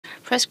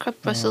Press Club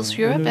Brussels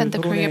Europe and the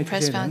Korea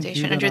Press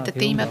Foundation under the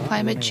theme of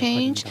climate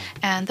change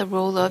and the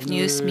role of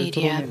news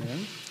media.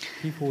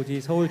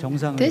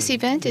 This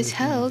event is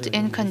held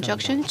in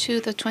conjunction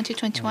to the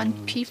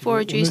 2021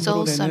 P4G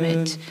Seoul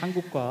Summit,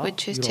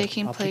 which is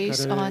taking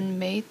place on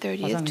May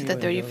 30th to the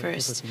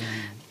 31st.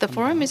 The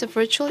forum is a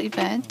virtual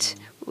event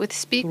with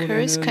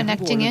speakers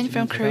connecting in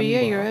from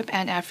Korea, Europe,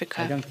 and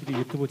Africa.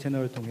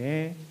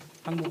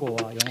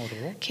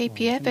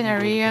 KPF and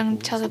Arirang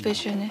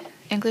television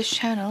English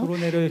channel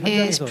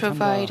is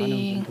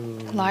providing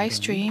live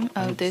stream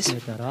of this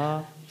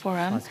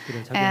forum,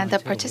 and the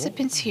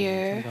participants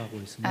here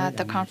at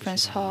the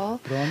conference hall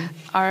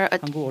are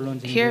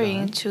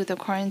adhering to the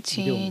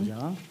quarantine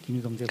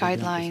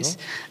guidelines.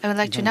 I would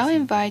like to now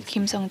invite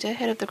Kim Sung-jae,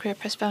 head of the Korea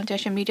Press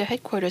Foundation Media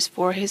Headquarters,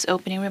 for his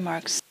opening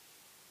remarks.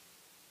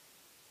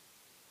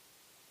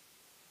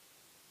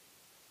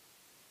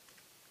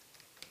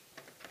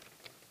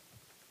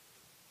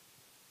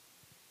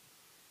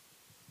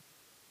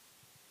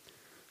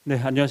 네,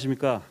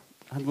 안녕하십니까.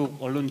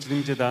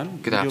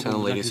 Good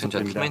afternoon, ladies and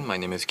gentlemen. My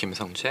name is Kim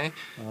Sung-jae,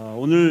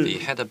 오늘 the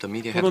head of the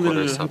media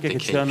토론회를 headquarters of 함께 the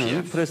개최하는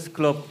KPF. 프레스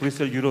클럽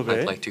브뤼셀 I'd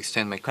유럽의 like to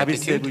extend my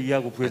gratitude 가비세브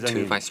이하고 to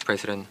부회장님, Vice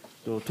President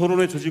또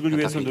토론회 조직을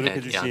위해서 David 노력해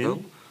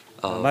Iago 주신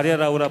of 마리아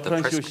라우라 the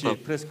프란시오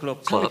씨 프레스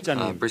클럽 Club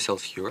창립자님,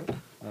 Brussels Europe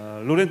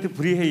로렌트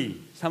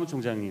브리헤이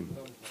사무총장님,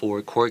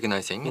 for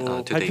co-organizing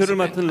또 today's 발표를 event.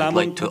 맡은 I'd 라몬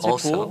like to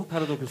also 파체코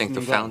파르도 thank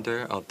the 교수님과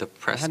founder of the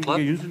press club,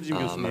 한국의 윤순진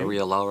교수님,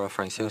 Maria Laura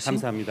Franciosi,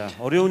 감사합니다.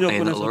 어려운 and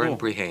여건에서도 Lauren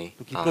Brihe,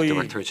 또 기꺼이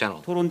Director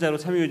General. 토론자로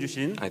참여해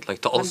주신 I'd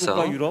like to also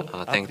한국과 유럽,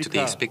 thank to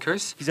the 아프리카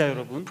speakers, 기자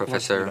여러분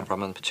Professor 고맙습니다.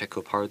 Ramon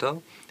Pacheco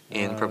Pardo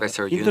and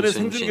Professor 인터넷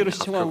Eugene 생중계로 of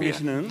시청하고 Korea.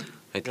 계시는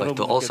I'd like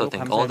to also 여러분께도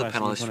thank all the 감사의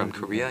panelists from 말씀을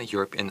Korea, 전해드립니다.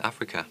 Europe, and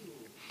Africa.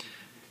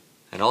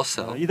 And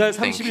also 이달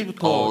thank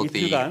 30일부터 all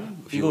the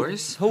이틀간 이곳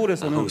viewers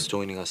서울에서는 who's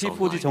joining us P4G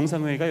online.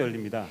 정상회의가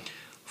열립니다.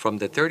 From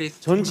the 30th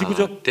전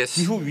지구적 this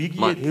기후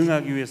위기에 month,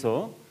 대응하기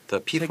위해서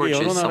the 세계 P4G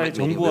여러 나라의 summit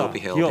meeting will 정부와 be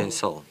held 기업 in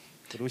Seoul.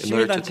 그리고 In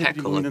order to 시민단체들이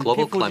tackle a 모이는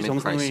global P4G climate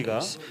정상회의가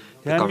crisis,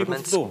 the 대한민국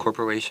governments, 수도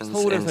corporations, and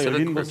서울에서 civic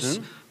열리는 groups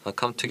것은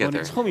come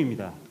together 이번이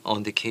처음입니다.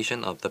 on the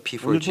occasion of the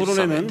오늘 P4G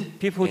summit, 토론회는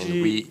P4G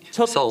and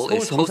첫 Seoul 서울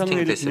is hosting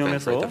정상회의를 this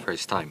event for 기념해서 the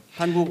first time.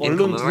 한국 In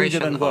언론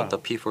commemoration 지능재단과 of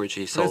the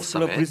P4G Seoul 프레스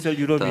클럽 summit, 브뤼셀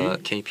유럽이 the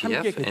함께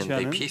KPF and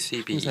the 개최하는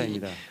PCBE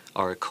행사입니다.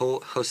 are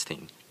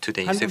co-hosting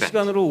today's 한국 event.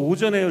 시간으로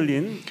오전에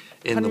열린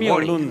In the 한미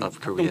morning 언론 of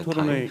합동 Korean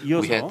토론회에 time,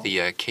 we had 이어서 the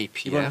이번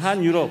KPF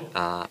한유럽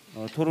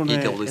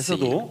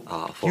토론회에서도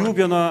기후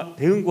변화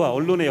대응과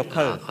언론의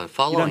역할이란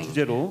following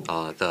주제로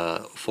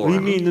the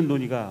forum. 의미 있는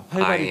논의가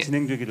활발히 I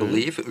진행되기를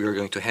believe we are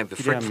going to have a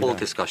fruitful 기대합니다.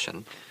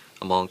 discussion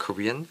among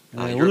Korean,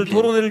 오늘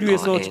토론회를 European,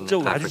 위해서 and 직접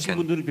와주신 African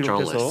분들을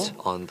journalists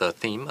비롯해서 on the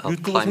theme of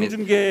유튜브 climate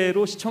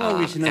생중계로 시청하고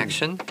계시는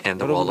action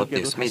and the role of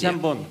여러분들께도 news 다시 media.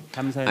 한번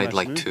감사의 I'd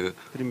like 말씀을 to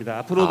드립니다.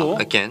 앞으로도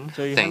again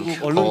저희 thank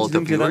한국 all the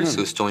언론지능재단은 viewers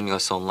who's joining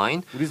us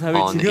online 우리 사회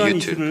on 중요한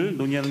YouTube. 이슈를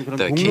논의하는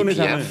그런 The 공론의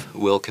장을 KPF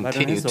will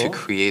continue 마련해서 to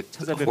create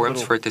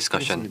forums for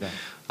discussion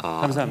찾아뵙도록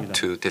감사합니다.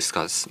 to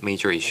discuss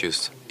major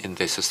issues in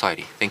this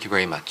society. Thank you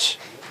very much.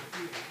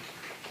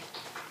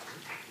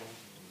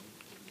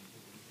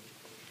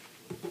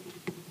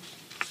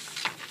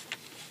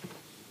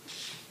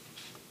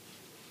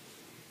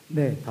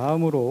 네,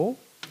 다음으로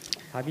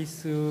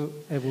다비스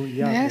이하고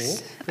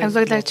Next, I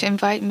would like to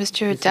invite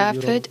Mr.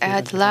 David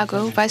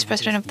Adlago, Vice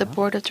President of the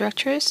Board of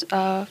Directors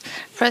of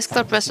Press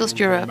Club Brussels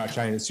Europe. Much.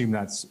 I assume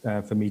that's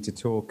for me to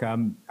talk.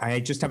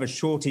 I just have a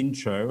short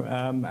intro.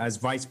 As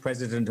Vice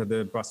President of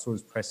the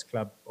Brussels Press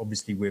Club,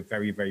 obviously we're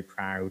very, very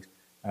proud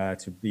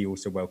to be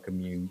also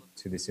welcoming you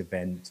to this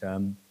event.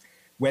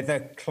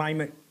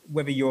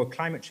 Whether you're a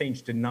climate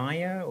change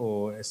denier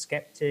or a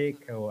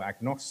skeptic or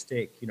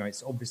agnostic, you know,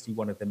 it's obviously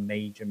one of the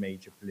major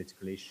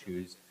political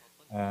issues.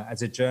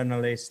 As a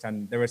journalist,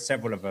 and there are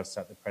several of us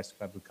at the Press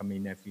Club who come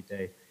in every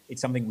day, it's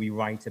something we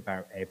write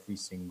about every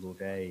single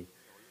day.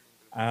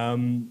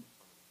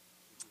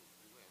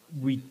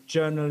 We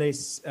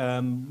journalists,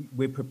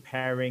 we're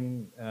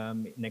preparing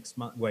next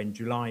month, well in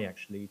July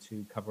actually,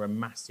 to cover a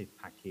massive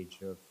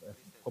package of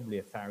probably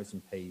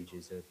 1,000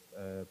 pages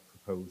of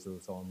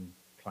proposals on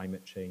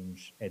climate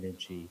change,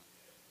 energy,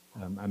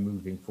 and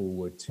moving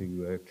forward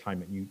to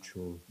climate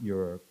neutral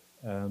Europe.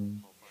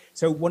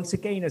 So once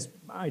again, as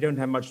I don't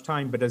have much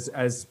time, but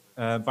as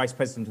Vice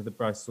President of the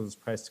Brussels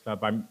Press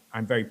Club,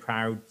 I'm very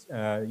proud,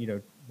 you know,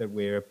 that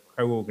we're a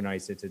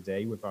co-organizer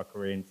today with our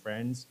Korean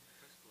friends.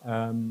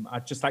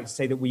 I'd just like to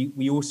say that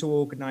we also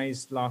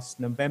organized last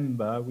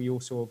November, we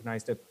also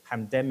organized a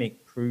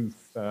pandemic-proof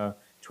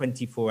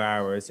 24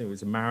 hours, it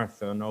was a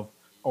marathon of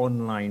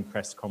online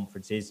press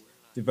conferences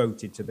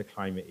devoted to the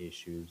climate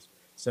issues.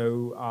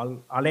 So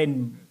I'll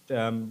end,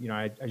 you know,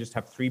 I just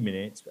have 3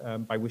 minutes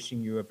by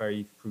wishing you a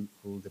very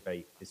fruitful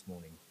debate this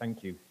morning.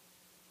 Thank you.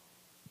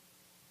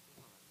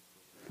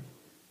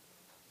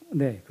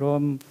 네,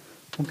 그럼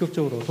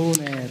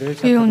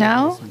We will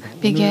now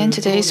begin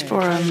today's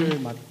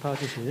forum.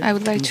 I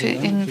would like to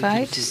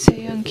invite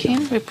Seyeon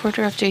Kim,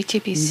 reporter of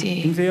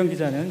JTBC.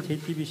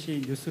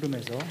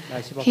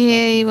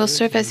 He will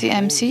serve as the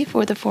MC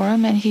for the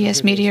forum, and he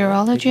is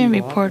meteorology and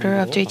reporter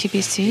of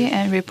JTBC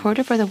and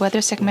reporter for the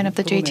weather segment of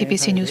the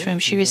JTBC newsroom.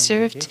 She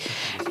received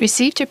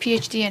her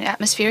PhD in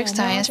atmospheric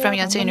science from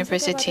Yonsei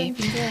University.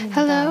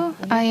 Hello,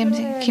 I am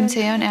Kim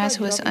Seyeon,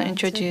 as was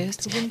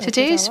introduced.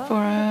 Today's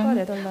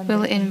forum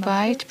will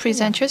invite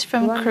presenters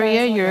from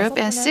Korea, Europe,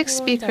 and 6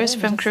 speakers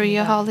from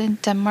Korea,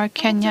 Holland, Denmark,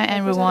 Kenya,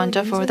 and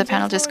Rwanda for the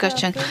panel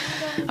discussion.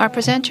 Our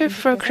presenter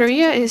for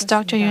Korea is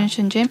Dr.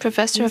 Eugene,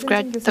 professor of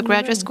the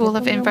Graduate School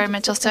of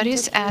Environmental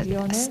Studies at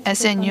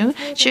SNU.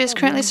 She is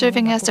currently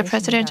serving as the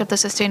president of the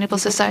Sustainable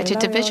Society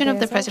Division of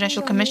the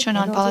Presidential Commission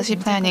on Policy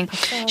Planning.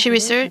 She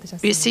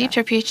received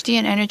her PhD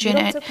in Energy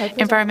and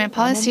Environment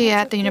Policy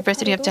at the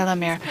University of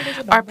Delaware.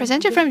 Our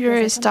presenter from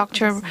Europe is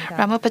Dr.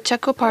 Ramon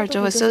Pacheco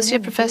Pardo,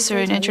 associate professor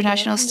in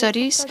International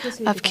Studies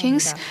of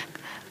King's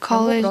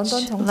College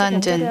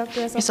London.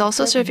 He's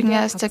also serving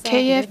as the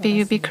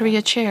KPF-PCBE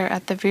Korea Chair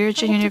at the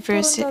Virgin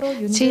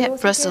University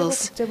at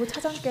Brussels.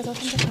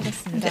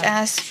 And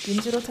as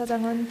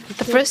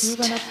the first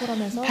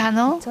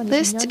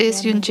panelist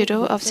is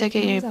Jiro of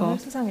Segye, Ilbo.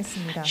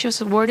 She was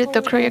awarded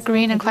the Korea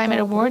Green and Climate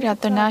Award at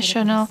the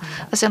National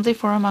Assembly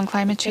Forum on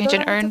Climate Change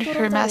and earned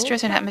her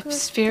master's in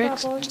atmospheric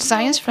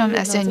science from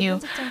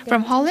SNU.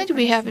 From Holland,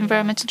 we have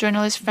environmental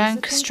journalist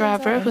Frank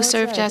Straver, who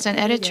served as an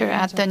editor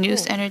at the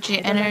News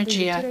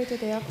Energia.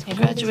 He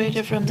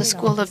graduated from the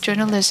School of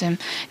Journalism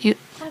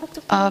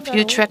of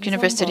Utrecht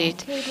University.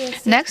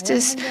 Next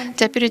is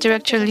Deputy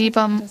Director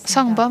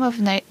Sungbum of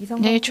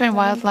Nature and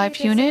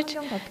Wildlife Unit,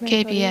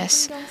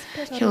 KBS.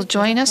 He'll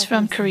join us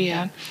from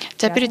Korea.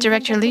 Deputy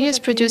Director Lee is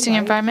producing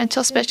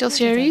environmental special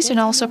series and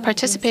also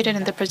participated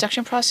in the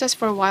production process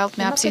for Wild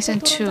Map Season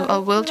 2, a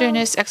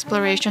wilderness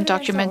exploration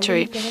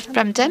documentary.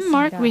 From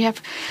Denmark, we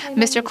have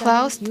Mr.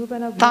 Klaus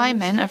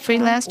Thymann, a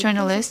freelance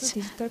journalist,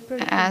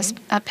 as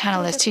a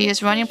panelist. He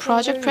is running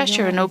Project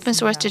Pressure, an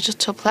open-source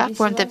digital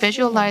platform that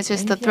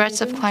visualizes the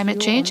threats of climate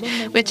change,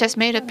 which has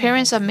made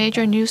appearance on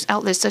major news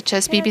outlets such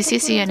as BBC,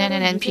 CNN,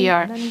 and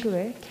NPR.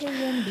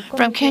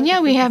 From Kenya,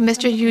 we have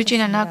Mr.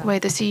 Eugene Anangwe,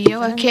 the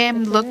CEO of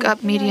KM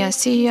Lookup Media.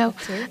 CEO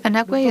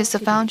Anangwe is the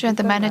founder and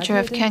the manager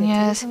of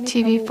Kenya's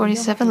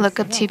TV47,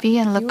 Lookup TV,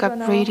 and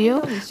Lookup Radio,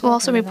 who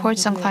also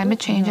reports on climate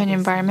change and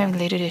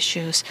environment-related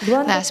issues.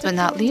 Last but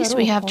not least,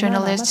 we have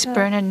journalist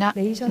Bernard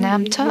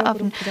Namta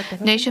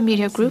of Nation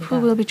Media Group, who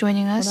will be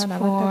joining us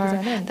for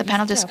the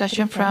panel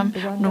discussion from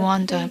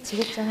Rwanda.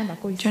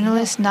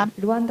 Journalist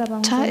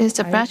Namta is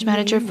the branch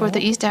manager for the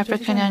East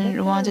African and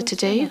Rwanda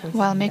Today,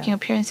 while making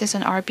appearances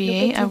on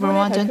RBA, a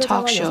Rwandan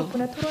talk show.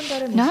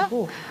 Now,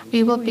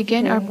 we will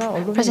begin our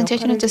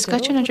presentation and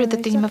discussion under the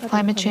theme of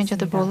climate change and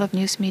the role of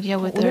news media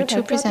with our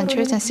 2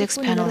 presenters and 6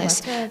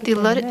 panelists. The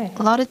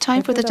allotted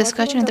time for the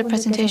discussion and the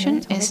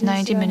presentation is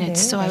 90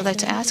 minutes, so I would like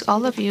to ask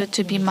all of you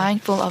to be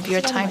mindful of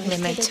your time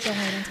limit.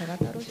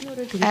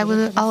 I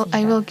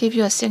will give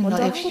you a signal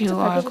if you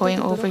are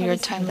going over your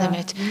time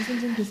limit.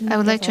 I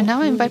would like to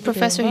now invite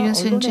Professor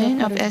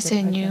Eugene of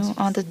SNU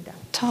on the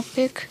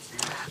topic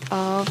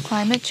of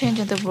climate change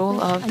and the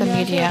role of the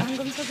media.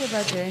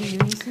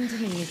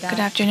 Good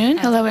afternoon.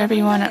 Hello,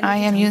 everyone. I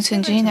am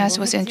Eugene, as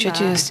was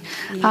introduced.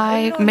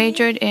 I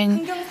majored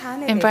in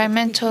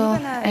environmental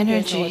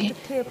energy,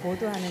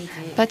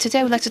 but today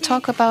I would like to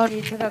talk about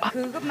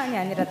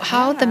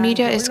how the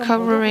media is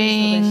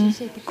covering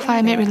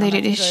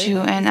climate-related issue,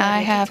 and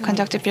I have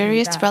conducted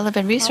various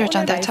relevant research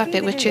on that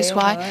topic, which is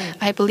why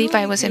I believe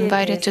I was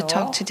invited to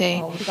talk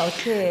today.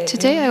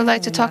 Today, I would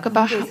like to talk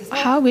about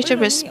how we should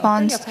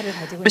respond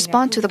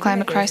to the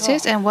climate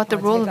crisis and what the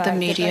role of the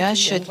media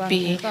should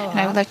be. And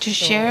I would like to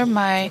share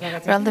my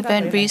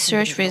relevant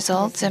research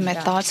results and my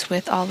thoughts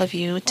with all of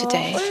you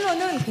today.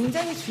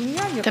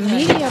 The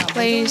media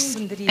plays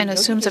and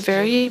assumes a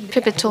very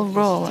pivotal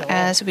role,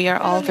 as we are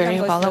all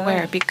very well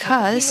aware,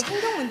 because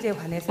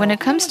when it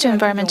comes to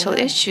environmental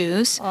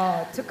issues,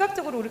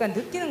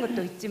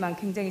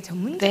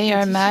 they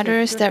are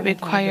matters that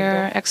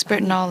require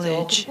expert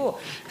knowledge,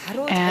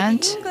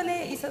 and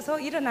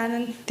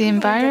the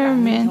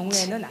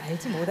environment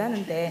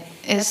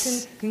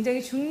is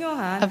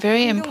a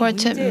very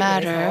important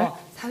matter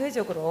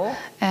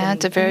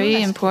and a very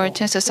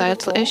important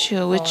societal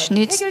issue which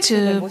needs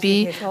to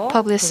be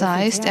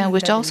publicized and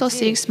which also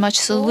seeks much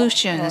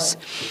solutions.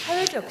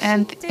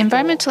 And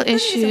environmental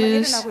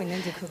issues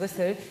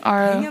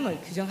are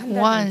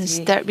ones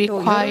that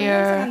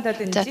require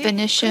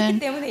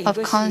definition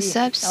of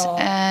concepts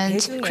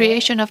and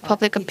creation of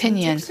public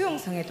opinion.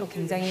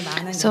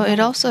 So it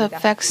also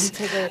affects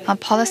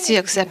policy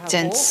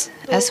acceptance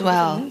as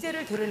well.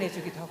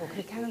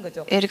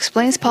 It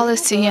explains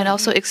policy and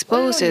also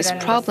exposes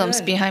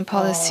problems behind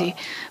policy,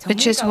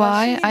 which is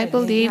why I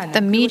believe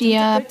the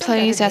media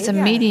plays as a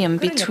medium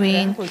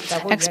between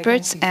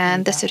experts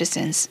and the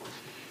citizens.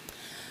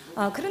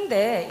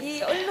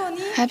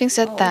 Having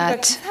said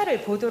that,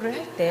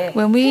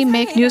 when we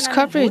make news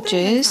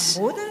coverages,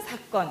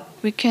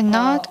 we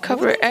cannot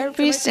cover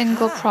every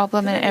single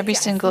problem and every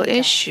single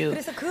issue.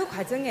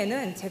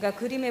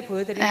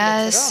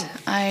 As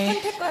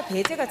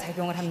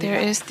there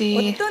is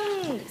the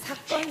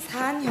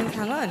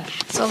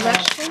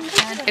selection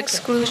and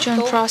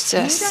exclusion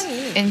process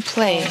in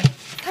play.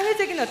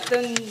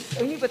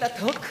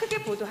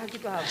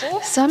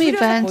 Some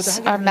events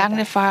are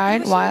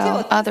magnified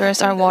while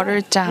others are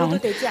watered down,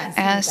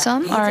 and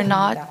some are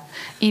not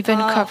even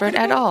covered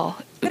at all,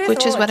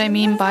 which is what I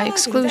mean by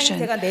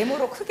exclusion.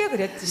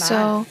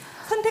 So,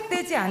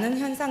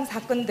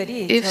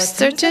 if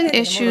certain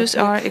issues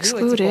are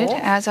excluded,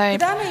 as I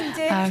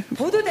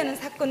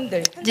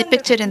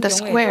depicted in the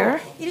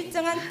square,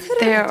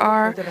 there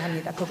are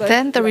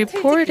then the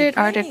reported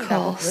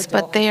articles,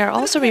 but they are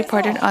also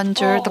reported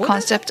under the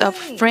concept of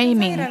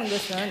framing.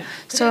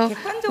 So,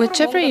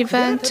 whichever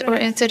event or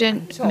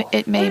incident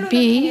it may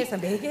be,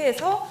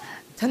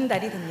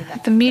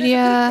 the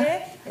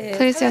media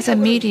plays as a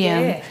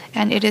medium,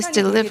 and it is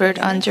delivered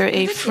under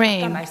a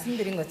frame.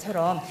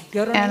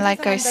 And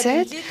like I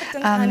said,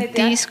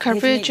 these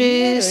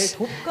coverages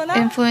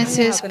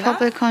influences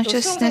public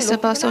consciousness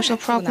about social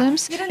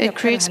problems. It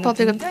creates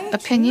public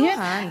opinion,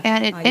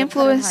 and it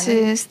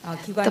influences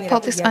the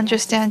public's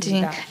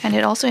understanding, and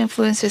it also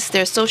influences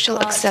their social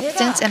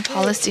acceptance and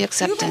policy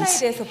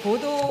acceptance.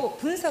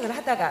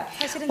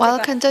 While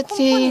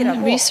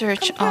conducting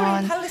research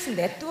on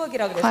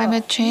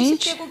climate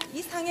change,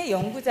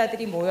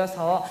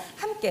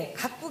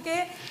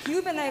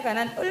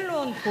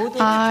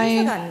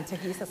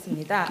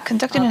 I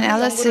conducted an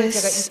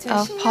analysis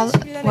of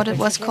what it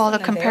was called a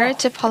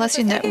Comparative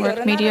Policy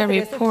Network media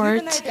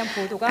report,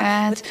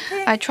 and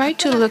I tried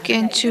to look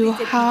into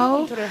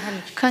how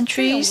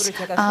countries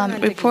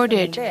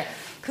reported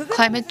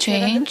climate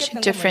change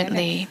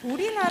differently.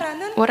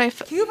 What I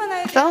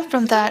felt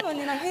from that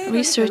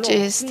research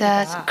is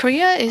that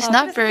Korea is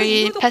not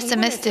very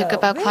pessimistic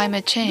about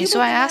climate change. So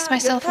I asked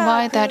myself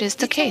why that is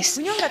the case.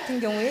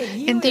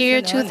 In the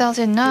year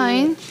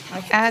 2009,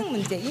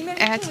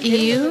 at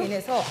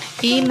EU,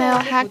 email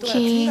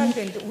hacking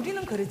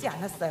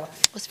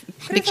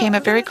became a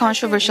very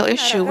controversial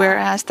issue,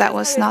 whereas that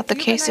was not the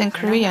case in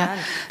Korea.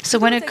 So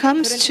when it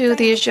comes to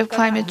the issue of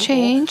climate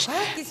change,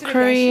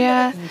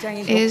 Korea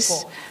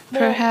is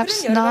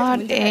perhaps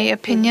not an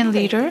opinion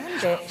leader,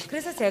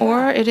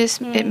 or it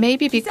may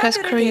be because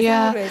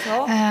Korea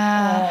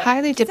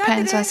highly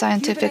depends on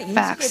scientific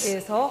facts.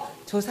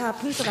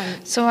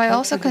 So I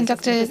also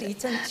conducted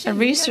a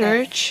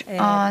research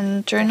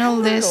on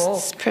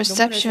journalists'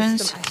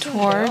 perceptions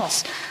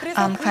towards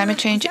climate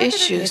change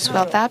issues.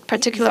 Well, that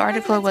particular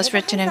article was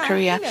written in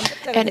Korea.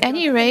 At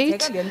any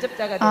rate,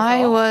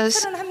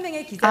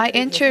 I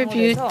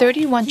interviewed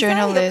 31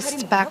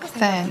 journalists back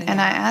then,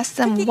 and I asked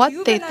them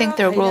what they think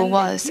their role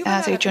was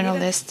as a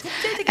journalist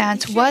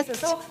and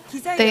what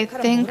they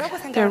think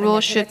their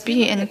role should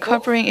be in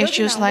covering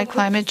issues like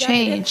climate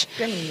change.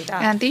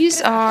 And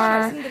these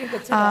are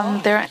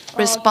their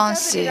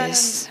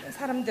responses.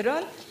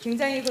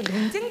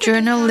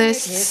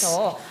 Journalists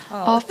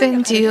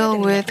often deal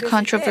with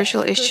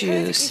controversial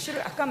issues.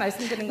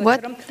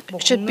 What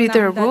should be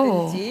their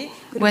role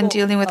when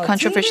dealing with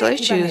controversial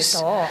issues?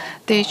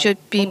 They should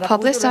be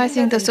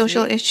publicizing the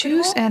social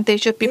issues, and they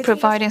should be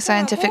providing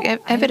scientific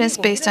evidence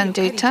based on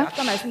data,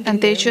 and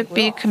they should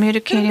be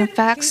communicating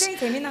facts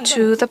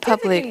to the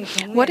public.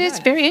 What is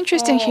very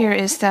interesting here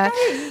is that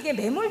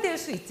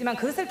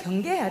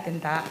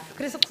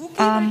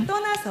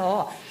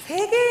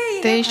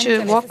they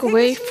should walk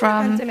away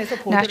from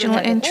national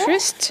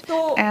interest,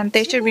 and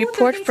they should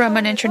report from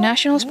an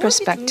international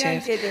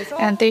perspective,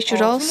 and they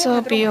should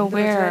also be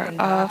aware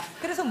of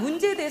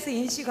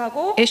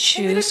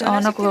issues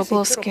on a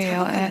global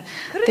scale, and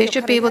they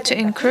should be able to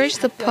encourage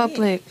the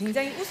public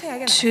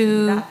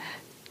to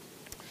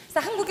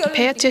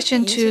pay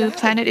attention to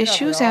planet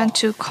issues and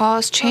to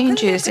cause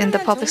changes in the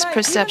public's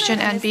perception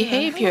and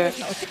behavior.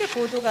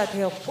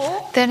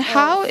 Then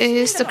how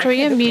is the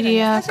Korean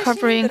media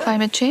covering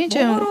climate change,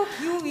 and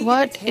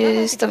what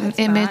is the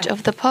image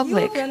of the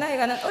public?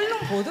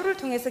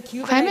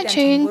 Climate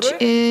change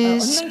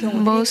is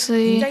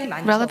mostly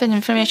relevant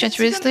information is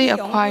recently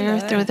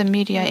acquired through the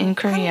media in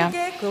Korea,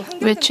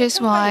 which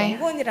is why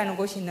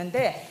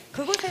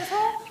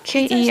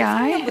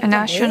KEI, a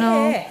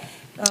national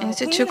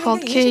institute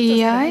called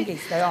KEI,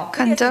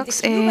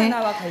 conducts a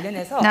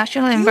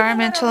National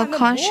Environmental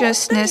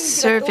Consciousness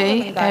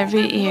Survey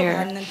every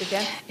year.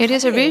 It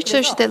is a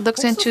research that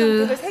looks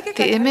into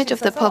the image of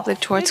the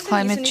public towards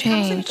climate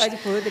change.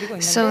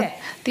 So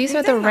these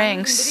are the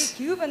ranks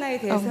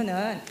of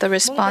the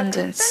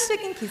respondents.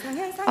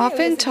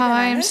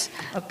 Oftentimes,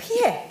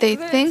 they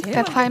think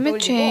that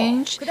climate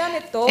change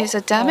is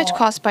a damage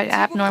caused by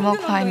abnormal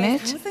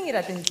climate,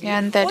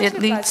 and that it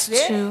leads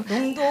to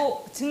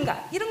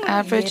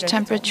average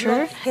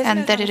temperature,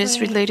 and that it is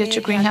related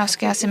to greenhouse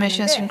gas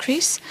emissions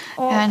increase,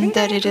 and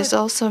that it is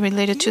also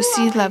related to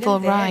sea level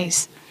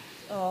rise.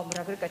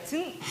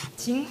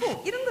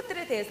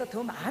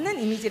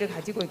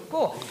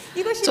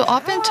 So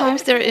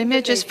oftentimes their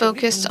image is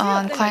focused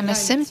on climate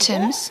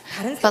symptoms,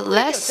 but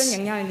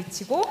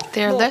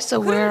they're less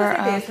aware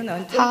of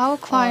how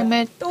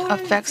climate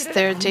affects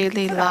their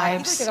daily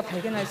lives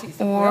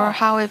or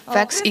how it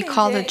affects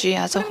ecology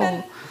as a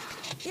whole.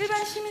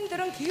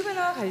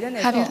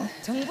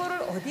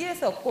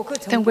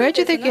 Then where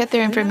do they get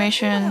their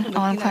information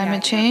on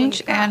climate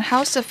change, and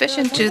how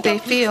sufficient do they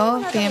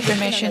feel the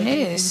information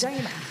is?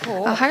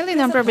 A high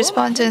number of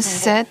respondents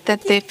said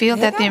that they feel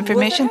that the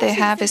information they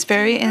have is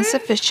very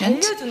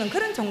insufficient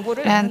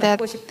and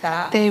that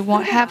they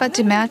won't have a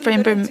demand for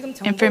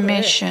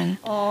information,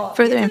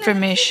 further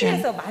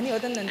information.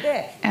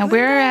 And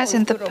whereas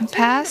in the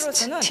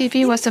past,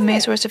 TV was the main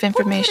source of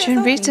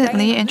information,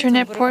 recently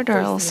internet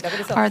portals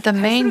are the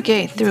main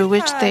gate through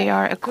which they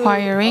are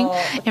acquiring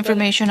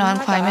information on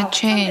climate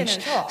change.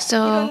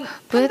 So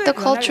with the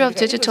culture of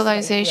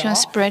digitalization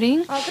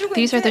spreading,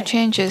 these are the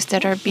changes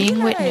that are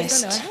being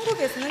witnessed.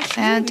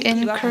 And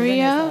in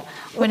Korea,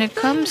 when it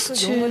comes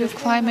to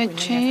climate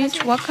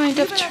change, what kind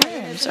of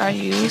terms are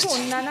used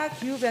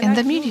in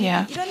the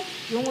media?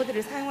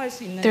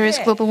 There is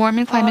global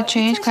warming, climate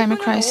change, climate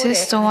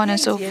crisis, so on and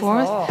so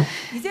forth.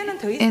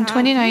 In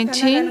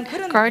 2019,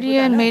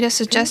 Guardian made a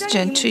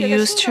suggestion to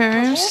use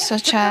terms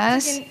such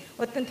as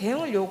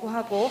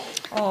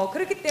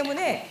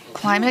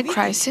climate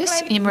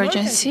crisis,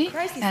 emergency,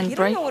 and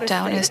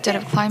breakdown instead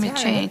of climate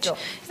change.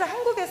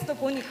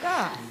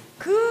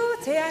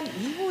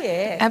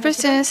 Ever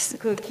since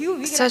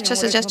such a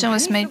suggestion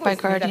was made by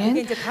Guardian,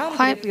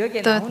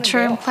 the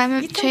term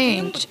climate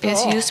change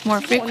is used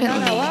more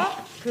frequently.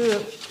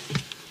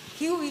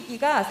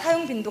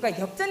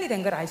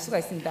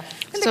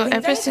 So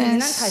ever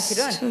since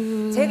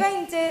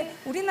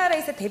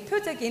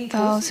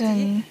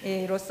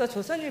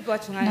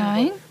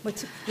 2009,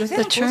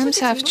 the terms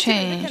have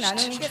changed.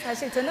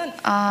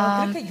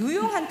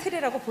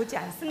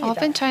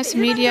 Oftentimes,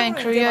 media in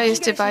Korea is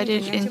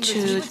divided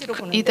into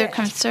either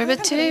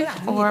conservative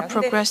or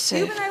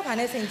progressive.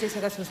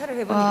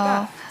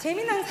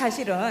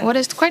 What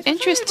is quite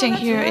interesting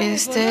here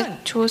is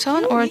that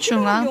Joseon or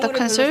Jungang, the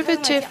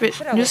conservative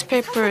newspapers,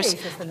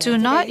 do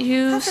not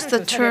use the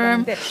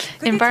term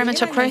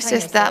environmental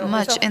crisis that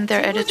much in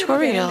their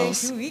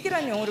editorials,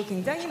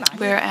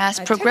 whereas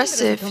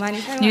progressive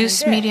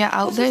news media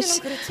outlets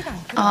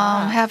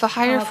have a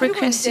higher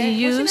frequency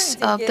use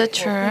of the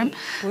term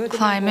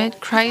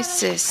climate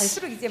crisis.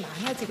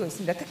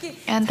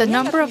 And the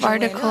number of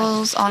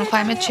articles on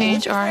climate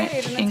change are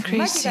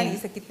increasing.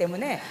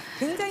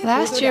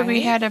 Last year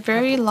we had a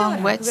very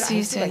long wet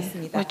season,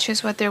 which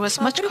is why there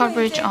was much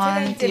coverage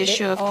on the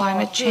issue of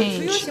climate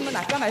change.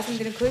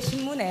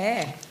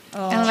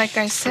 And like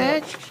I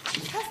said,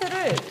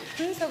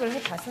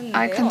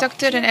 I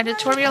conducted an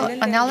editorial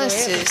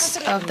analysis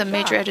of the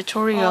major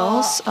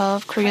editorials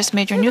of Korea's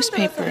major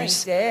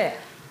newspapers.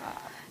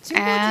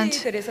 And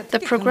the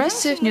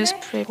progressive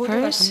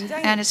newspapers,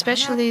 and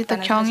especially the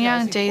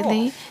Gyeongyang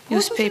Daily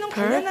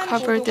newspaper,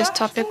 covered this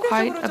topic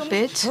quite a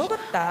bit,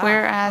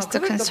 whereas the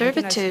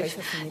conservative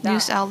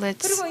news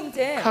outlets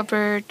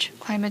covered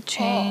climate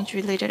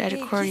change-related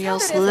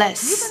editorials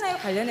less.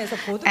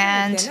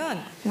 And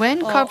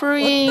when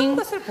covering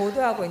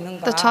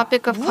the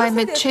topic of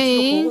climate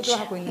change,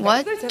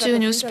 what do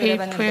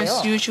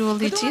newspapers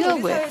usually deal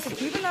with?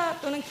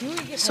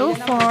 So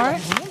far,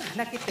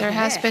 there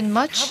has been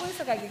much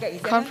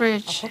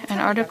coverage and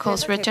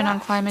articles written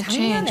on climate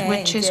change,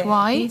 which is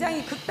why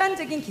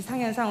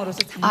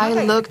I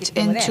looked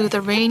into the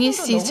rainy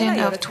season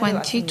of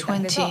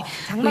 2020.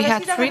 We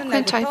had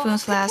frequent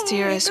typhoons last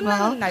year as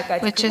well,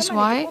 which is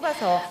why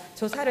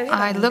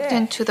I looked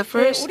into the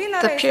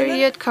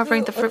period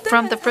covering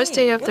from the first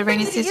day of the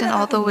rainy season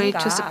all the way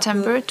to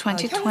September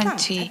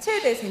 2020.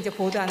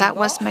 That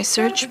was my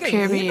search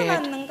period.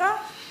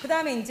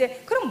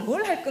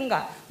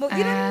 And I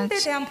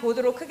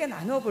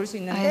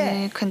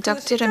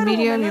conducted a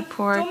media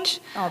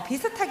report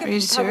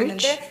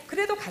research,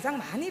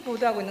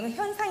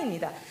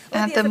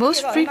 and the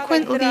most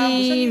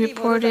frequently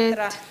reported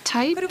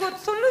type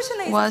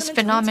was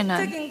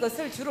phenomenon.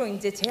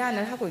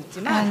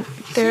 And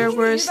there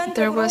was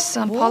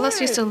some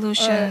policy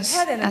solutions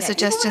and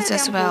suggestions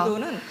as well,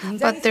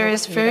 but there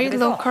is very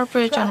low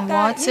coverage on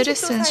what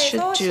citizens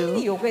should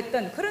do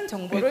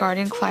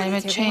regarding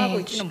climate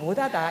change.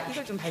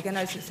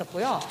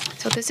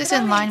 So this is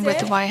in line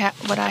with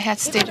what I had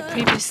stated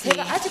previously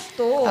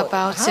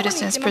about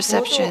citizens'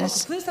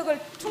 perceptions.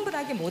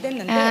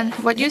 And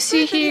what you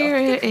see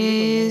here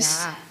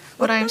is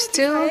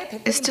still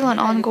an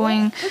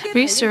ongoing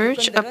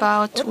research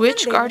about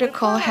which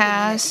article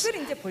has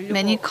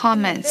many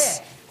comments.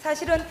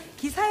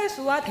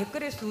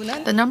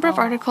 The number of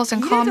articles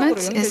and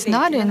comments is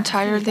not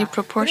entirely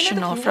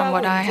proportional from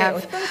what I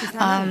have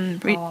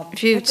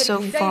reviewed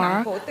so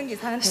far.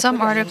 Some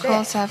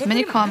articles have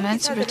many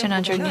comments written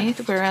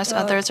underneath, whereas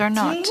others are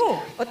not.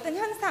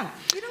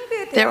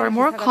 there were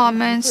more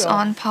comments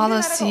on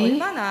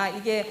policy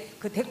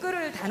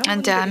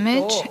and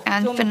damage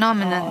and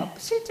phenomenon.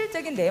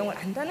 실질적인 내용을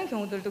안다는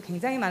경우들도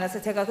굉장히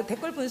많아서 제가 그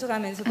댓글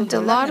분석하면서도 And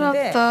a lot of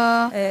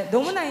놀랐는데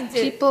너무나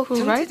이제 people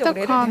who write the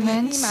정치적으로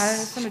comments 이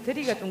말씀을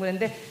드리기가 좀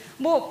그런데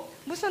뭐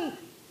무슨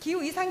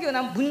기후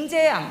이상기후나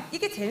문제양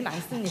이게 제일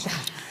많습니다.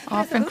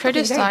 often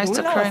criticize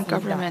the current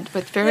government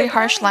with very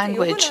harsh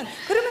language.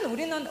 그러면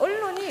우리는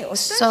언론이 어떤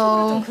식으로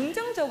좀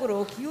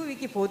긍정적으로 기후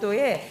위기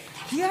보도에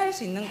기여할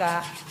수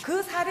있는가?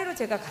 그 사례로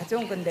제가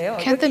가져온 건데요.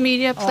 Can the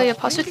media play a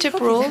positive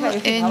role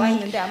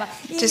in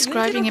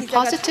describing a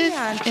positive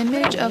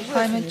image of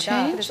climate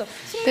change?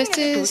 This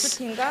is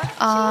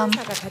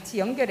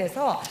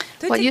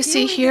what you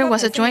see here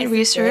was a joint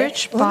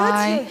research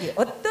by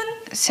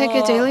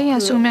Segye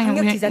and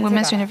Sungbum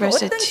Women's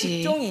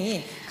University.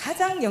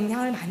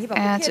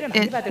 And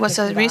it was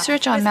a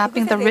research on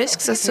mapping the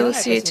risks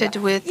associated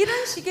with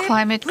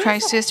climate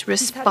crisis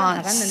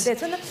response.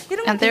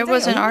 And there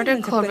was an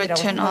article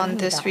written on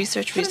this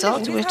research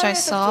result, which I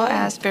saw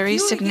as very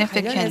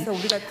significant.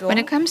 When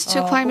it comes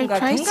to climate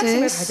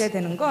crisis,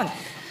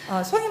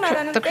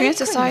 the Korean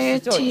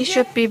society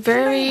should be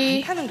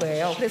very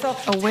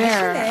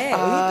aware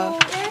of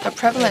the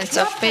prevalence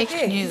of fake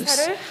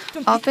news.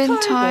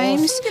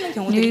 Oftentimes,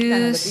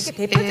 news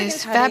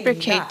is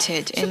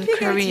fabricated in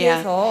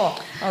Korea.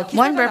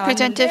 One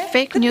representative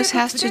fake news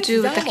has to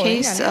do with the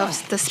case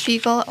of the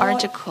Spiegel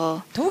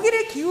article.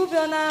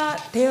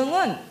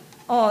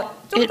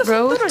 It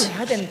wrote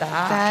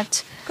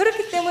that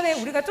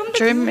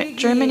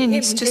Germany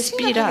needs to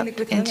speed up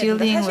in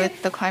dealing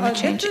with the climate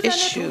change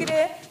issue.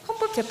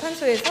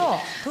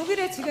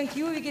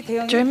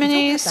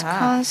 Germany's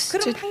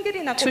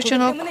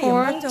constitutional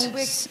court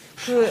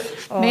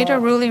made a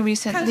ruling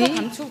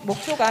recently,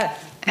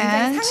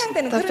 and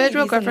the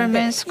federal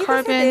government's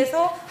carbon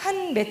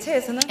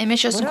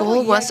emissions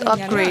goal was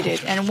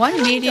upgraded. And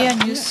one media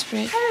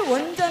newspaper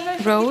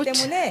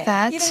wrote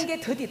that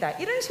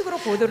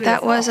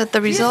that was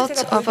the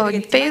result of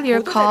a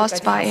failure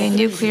caused by a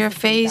nuclear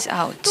phase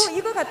out.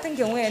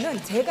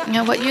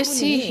 Now what you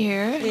see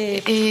here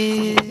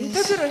is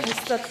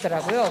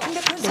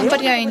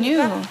somebody I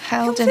knew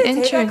held an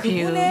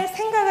interview.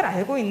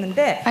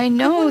 I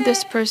know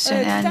this person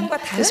and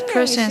this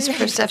person's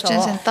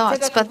perceptions and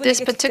thoughts, but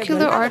this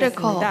particular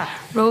article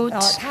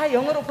wrote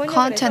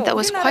content that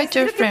was quite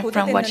different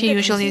from what he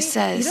usually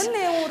says.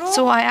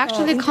 So I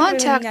actually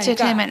contacted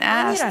him and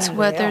asked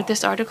whether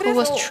this article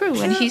was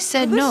true, and he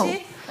said no.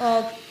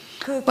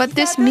 What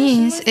this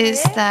means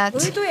is that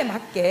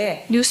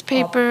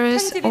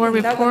newspapers or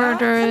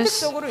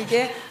reporters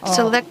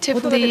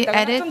selectively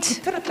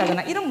edit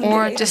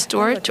or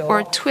distort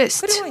or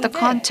twist the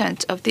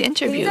content of the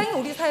interview.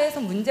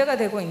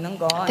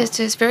 This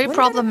is very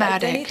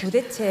problematic.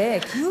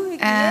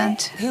 And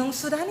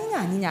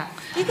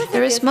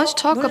there is much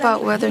talk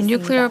about whether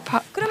nuclear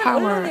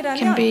power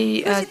can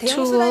be a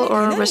tool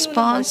or a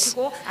response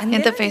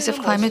in the face of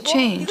climate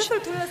change.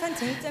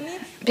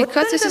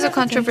 Because this is a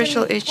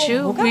controversial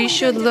issue, we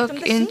should look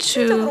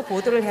into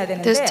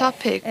this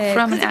topic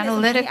from an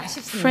analytic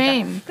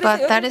frame,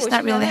 but that is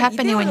not really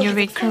happening when you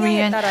read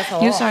Korean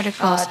news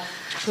articles.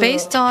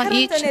 Based on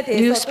each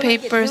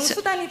newspaper's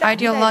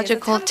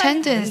ideological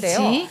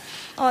tendency,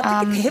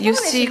 you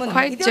see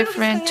quite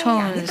different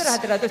tones.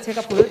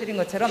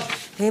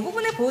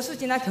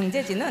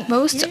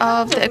 Most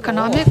of the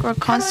economic or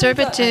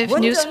conservative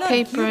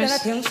newspapers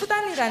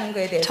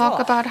talk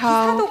about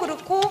how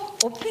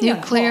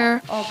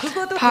nuclear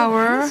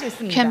power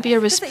can be a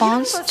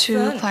response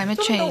to climate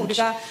change,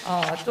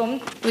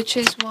 which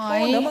is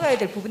why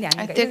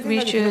I think we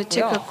should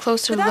take a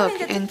closer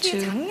look into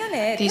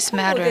these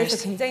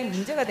matters.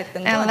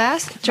 And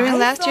during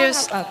last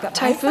year's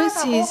typhoon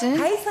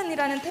season,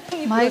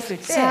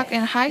 Maisak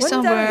and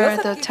Haesan were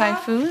the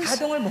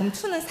typhoons,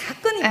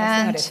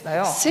 and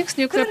 6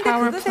 nuclear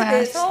power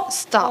plants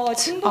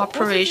stopped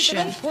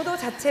operation.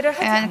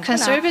 And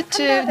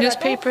conservative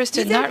newspapers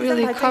did not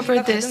really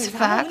cover this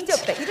fact,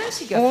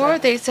 or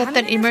they said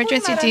that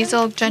emergency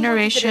diesel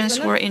generations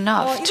were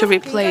enough to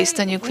replace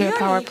the nuclear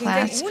power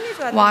plants,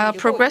 while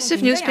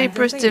progressive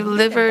newspapers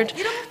delivered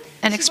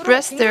and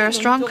expressed their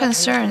strong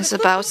concerns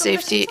about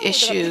safety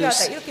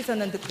issues.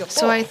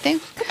 So I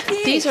think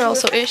these are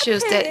also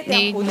issues that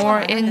need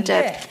more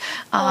in-depth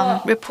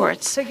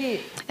reports.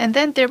 And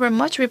then there were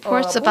much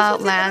reports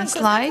about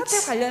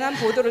landslides,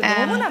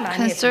 and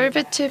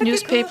conservative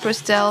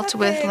newspapers dealt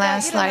with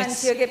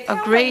landslides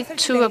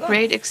to a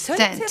great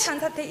extent.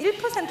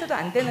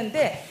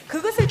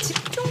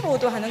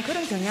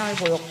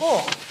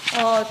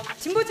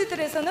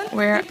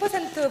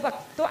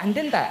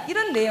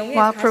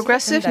 While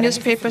progressive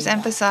newspapers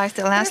emphasized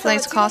that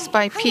landslides caused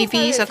by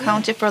PVs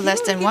accounted for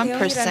less than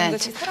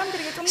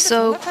 1%.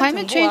 So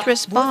climate change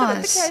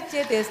response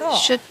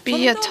should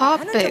be a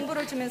topic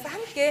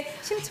있게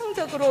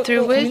심층적으로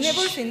through 고민해 which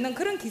볼 수 있는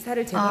그런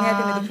기사를 제공해야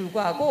됨에도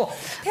불구하고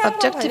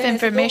objective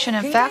information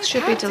and facts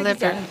should be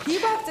delivered.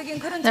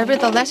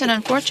 Nevertheless, and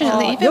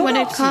unfortunately, even when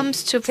it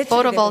comes to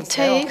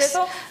photovoltaics,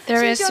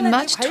 there is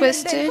much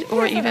twisted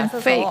or even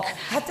fake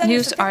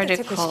news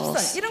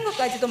articles,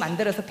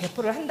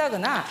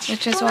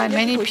 which is why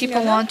many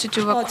people want to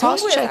do a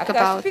cross-check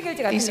about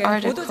these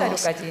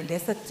articles.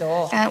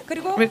 And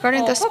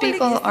regarding the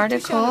Spiegel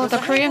article, the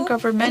Korean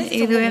government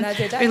even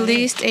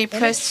released a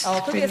press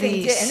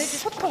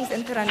release.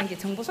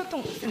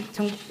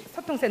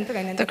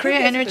 The Korea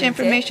Energy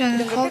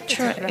Information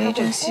Culture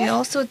Agency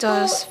also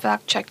does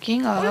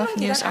fact-checking of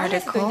news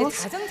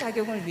articles,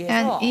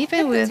 and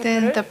even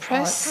within the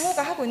press,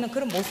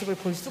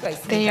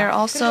 they are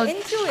also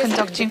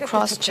conducting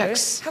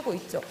cross-checks,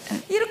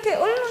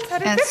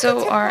 and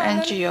so are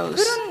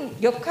NGOs.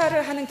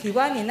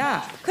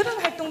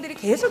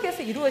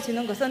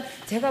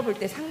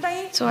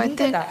 So I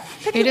think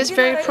it is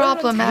very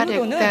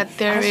problematic that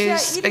there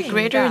is a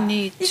greater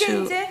need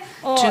to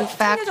do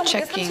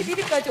fact-checking.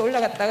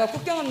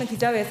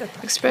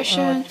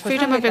 Expression,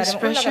 freedom of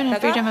expression,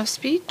 and freedom of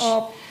speech.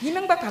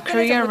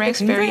 Korea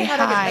ranks very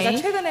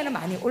high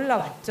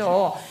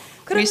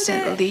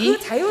recently.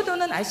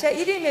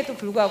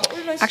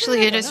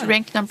 Actually, it is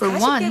ranked number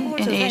 1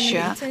 in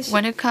Asia.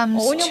 When it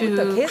comes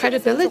to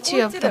credibility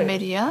of the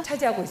media,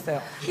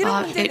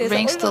 it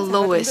ranks the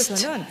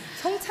lowest.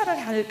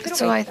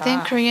 So I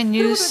think Korean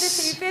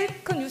news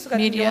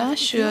media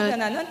should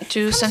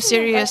do some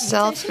serious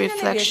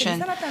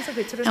self-reflection.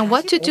 And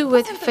what to do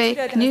with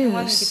fake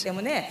news?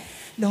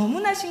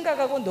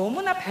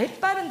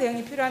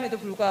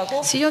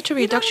 CO2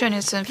 reduction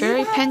is a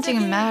very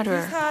pending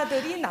matter.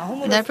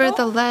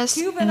 Nevertheless,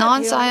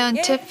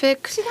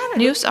 non-scientific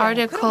news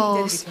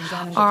articles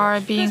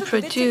are being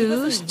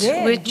produced,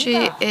 which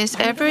is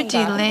ever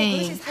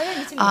delaying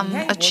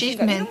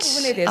achievement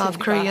of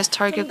Korea's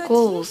target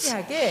goals.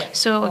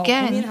 So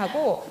again,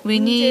 we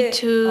need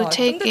to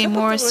take a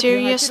more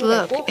serious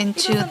look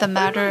into the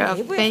matter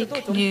of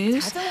fake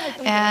news,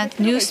 and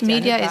news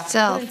media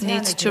itself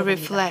needs to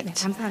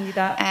reflect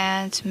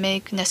and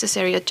make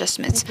necessary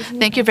adjustments.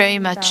 Thank you very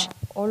much.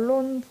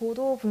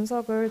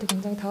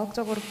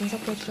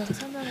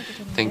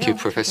 Thank you,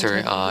 Professor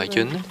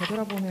Yun.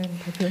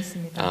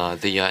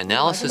 The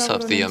analysis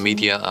of the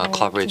media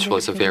coverage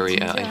was very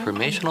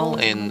informational,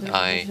 and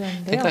I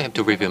think I have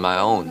to review my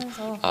own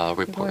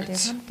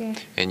reports.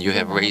 And you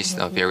have raised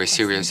very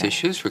serious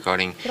issues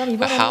regarding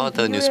how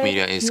the news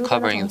media is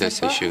covering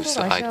these issues.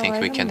 So I think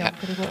we can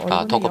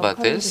talk about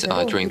this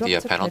during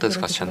the panel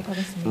discussion.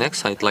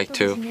 Next, I'd like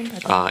to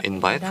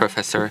invite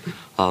Professor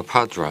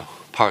Pardo.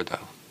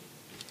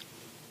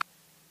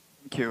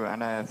 Thank you,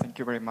 and thank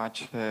you very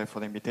much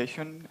for the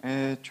invitation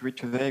to be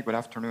today. Good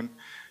afternoon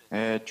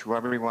to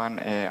everyone.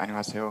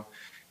 안녕하세요.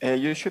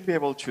 You should be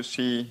able to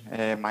see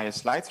my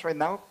slides right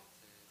now.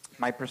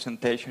 My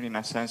presentation, in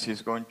a sense,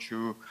 is going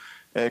to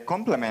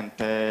complement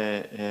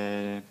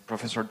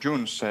Professor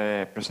Jun's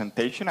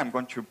presentation. I'm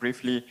going to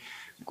briefly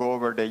go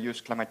over the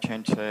youth climate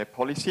change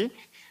policy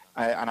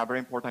and a very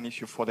important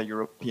issue for the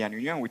European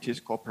Union, which is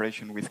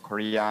cooperation with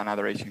Korea and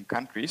other Asian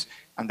countries.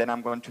 And then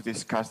I'm going to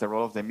discuss the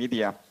role of the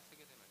media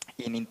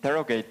in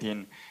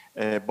interrogating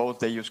both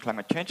the EU's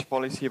climate change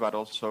policy, but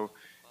also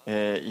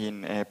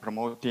in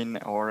promoting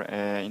or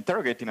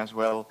interrogating as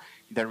well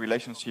the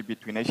relationship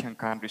between Asian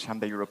countries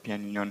and the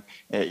European Union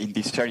in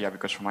this area,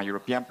 because from a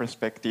European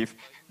perspective,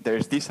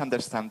 there's this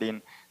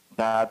understanding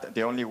that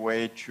the only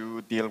way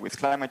to deal with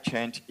climate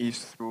change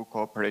is through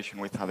cooperation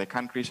with other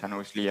countries, and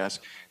obviously as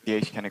the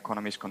Asian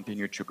economies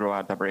continue to grow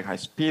at a very high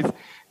speed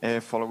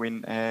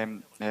following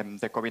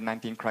the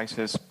COVID-19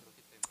 crisis,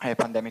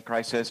 pandemic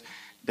crisis,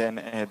 then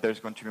there's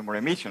going to be more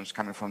emissions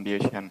coming from the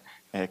Asian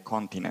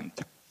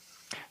continent.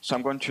 So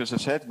I'm going to, as I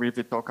said,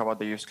 briefly talk about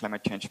the EU's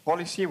climate change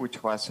policy,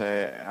 which was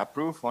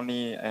approved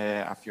only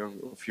a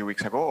few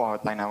weeks ago, or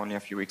outlined only a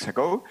few weeks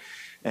ago.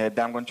 Then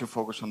I'm going to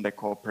focus on the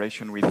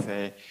cooperation with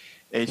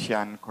Asia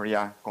and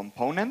Korea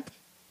component.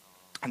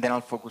 And then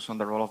I'll focus on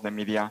the role of the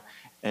media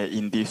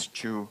in these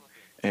two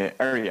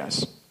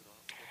areas.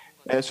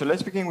 So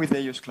let's begin with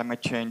the EU's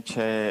climate change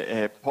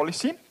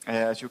policy.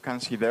 As you can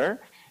see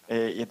there,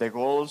 the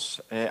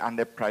goals and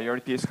the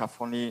priorities have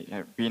only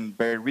been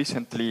very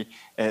recently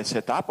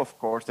set up. Of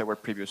course, there were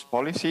previous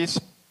policies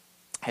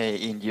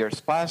in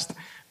years past,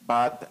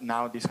 but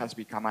now this has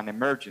become an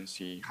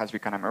emergency. It has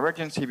become an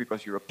emergency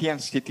because European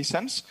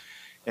citizens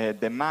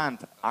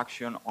demand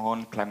action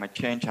on climate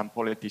change, and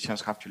politicians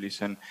have to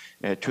listen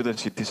to the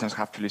citizens,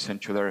 have to listen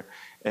to their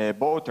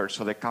voters.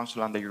 So the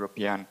Council and the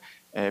European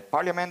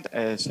Parliament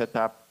set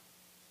up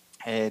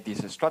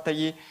this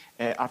strategy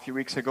a few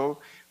weeks ago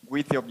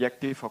with the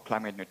objective of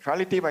climate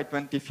neutrality by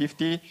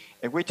 2050,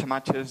 which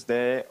matches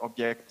the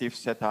objectives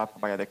set up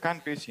by other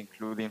countries,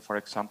 including, for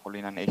example,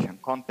 in an Asian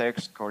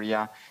context,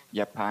 Korea,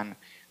 Japan,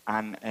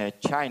 and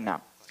China.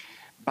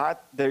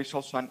 But there is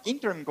also an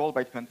interim goal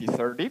by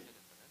 2030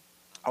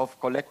 of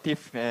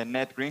collective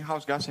net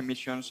greenhouse gas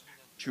emissions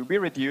to be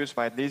reduced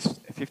by at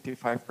least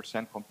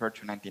 55% compared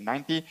to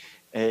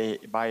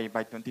 1990 by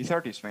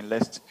 2030, so in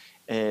less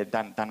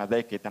than a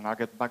decade. And I'll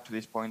get back to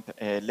this point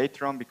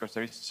later on, because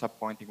there is a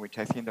point in which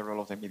I think the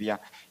role of the media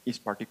is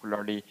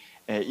particularly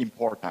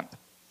important.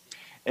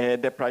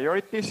 The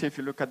priorities, if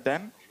you look at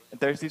them,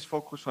 there's this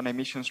focus on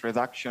emissions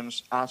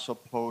reductions as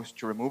opposed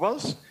to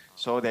removals.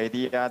 So the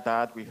idea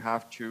that we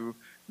have to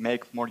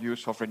make more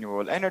use of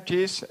renewable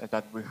energies,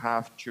 that we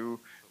have to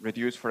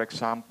reduce, for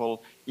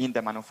example, in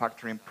the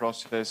manufacturing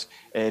process,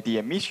 the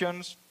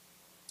emissions,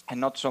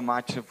 and not so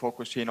much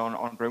focusing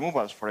on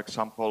removals, for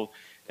example,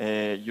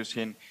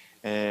 using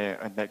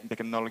the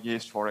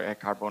technologies for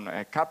carbon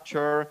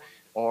capture,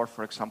 or,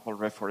 for example,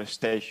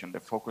 reforestation.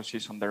 The focus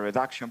is on the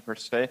reduction per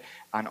se,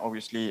 and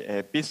obviously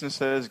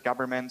businesses,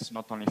 governments,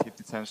 not only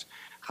citizens,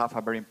 have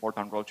a very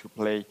important role to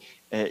play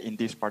in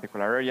this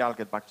particular area. I'll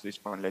get back to this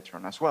point later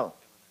on as well.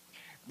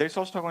 There's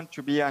also going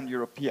to be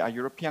a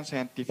European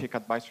Scientific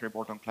Advisory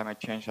Board on Climate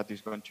Change that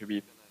is going to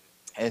be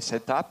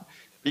set up,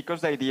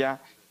 because the idea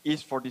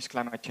is for this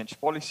climate change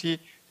policy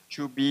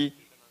to be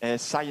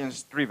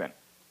science-driven.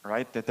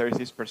 Right, that there is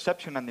this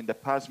perception, and in the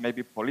past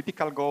maybe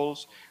political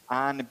goals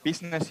and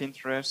business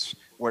interests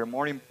were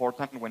more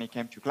important when it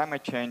came to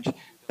climate change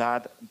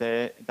than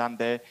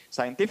the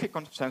scientific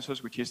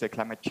consensus, which is the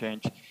climate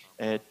change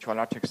to a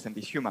large extent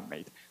is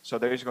human-made. So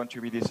there is going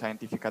to be this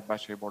Scientific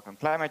Advisory Board on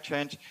Climate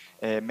Change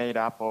made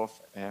up of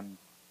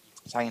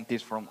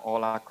scientists from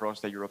all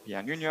across the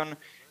European Union,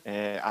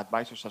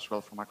 advisors as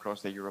well from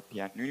across the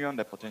European Union,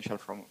 the potential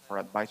for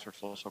advisors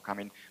also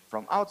coming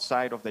from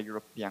outside of the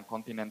European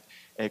continent,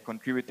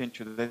 contributing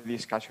to the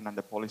discussion and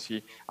the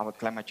policy about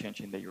climate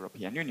change in the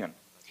European Union.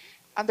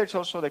 And there's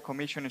also, the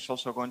Commission is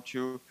also going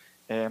to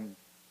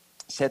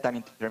set an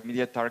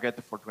intermediate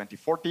target for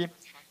 2040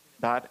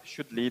 that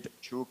should lead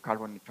to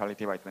carbon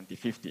neutrality by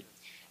 2050.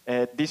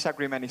 This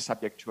agreement is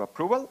subject to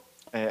approval,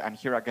 and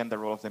here again the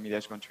role of the media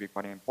is going to be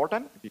quite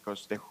important,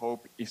 because the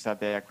hope is that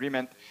the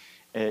agreement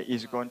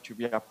is going to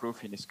be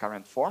approved in its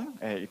current form.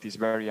 It is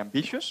very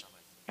ambitious,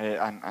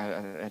 and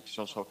it's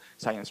also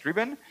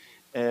science-driven,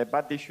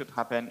 but this should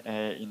happen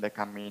in the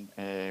coming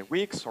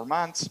weeks or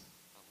months,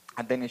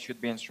 and then it should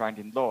be enshrined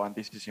in law. And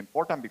this is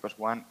important because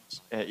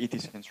once it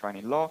is enshrined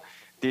in law,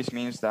 this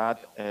means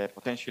that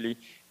potentially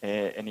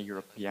any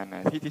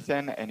European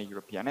citizen, any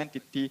European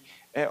entity,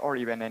 or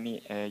even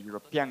any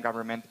European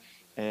government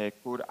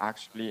could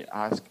actually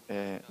ask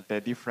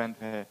the different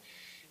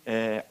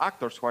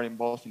actors who are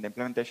involved in the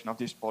implementation of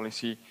this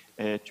policy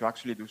to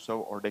actually do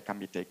so, or they can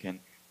be taken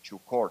to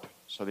court.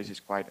 So this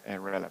is quite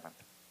relevant.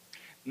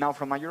 Now,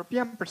 from a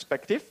European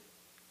perspective,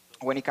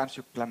 when it comes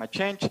to climate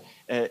change,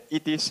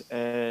 it is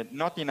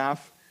not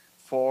enough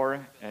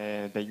for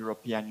the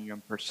European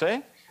Union per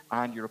se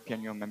and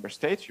European Union member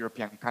states,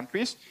 European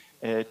countries,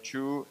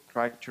 to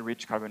try to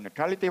reach carbon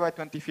neutrality by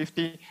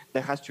 2050.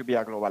 There has to be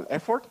a global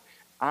effort.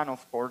 And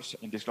of course,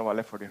 in this global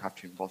effort, you have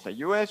to involve the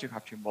US, you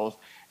have to involve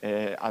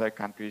other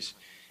countries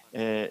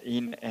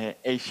in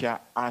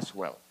Asia as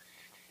well.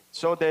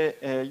 So the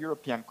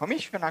European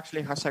Commission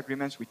actually has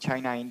agreements with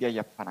China, India,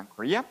 Japan, and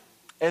Korea,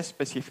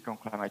 specific on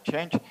climate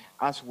change,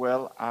 as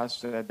well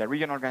as the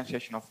Regional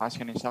Organization of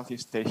ASEAN in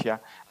Southeast Asia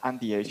and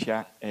the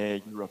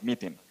Asia-Europe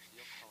meeting.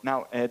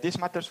 Now, this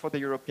matters for the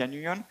European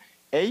Union,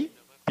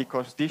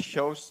 because this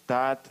shows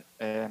that,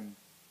 that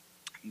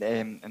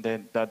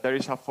there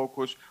is a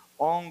focus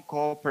on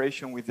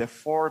cooperation with the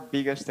four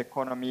biggest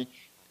economies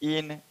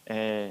in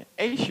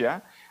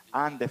Asia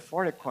and the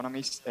four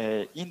economies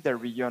in the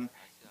region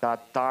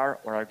that are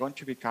or are going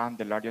to become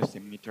the largest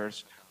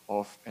emitters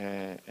of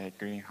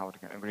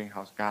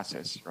greenhouse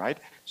gases, right?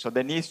 So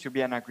there needs to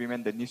be an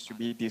agreement, there needs to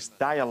be this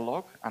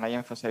dialogue, and I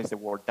emphasize the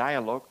word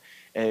dialogue,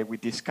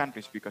 with these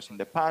countries, because in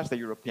the past the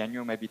European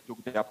Union maybe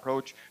took the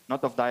approach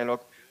not of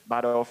dialogue,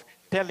 but of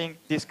telling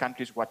these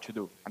countries what to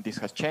do. And this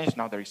has changed,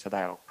 now there is a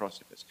dialogue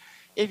process.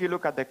 If you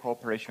look at the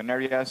cooperation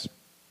areas,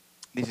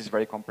 this is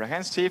very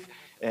comprehensive,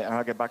 and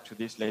I'll get back to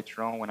this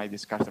later on when I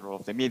discuss the role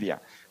of the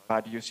media.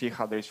 But you see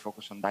how there is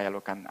focus on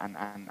dialogue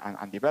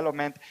and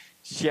development,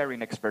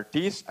 sharing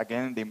expertise,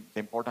 again, the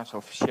importance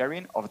of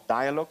sharing, of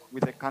dialogue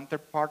with the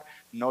counterpart,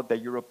 not the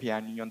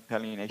European Union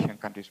telling Asian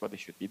countries what they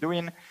should be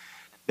doing.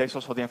 There's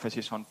also the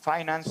emphasis on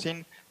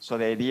financing, so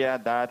the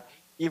idea that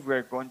if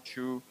we're going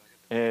to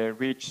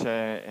reach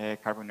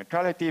carbon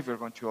neutrality, if we're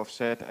going to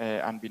offset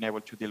and being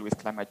able to deal with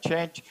climate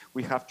change,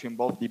 we have to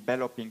involve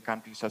developing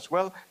countries as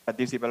well, but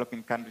these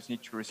developing countries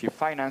need to receive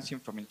financing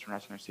from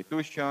international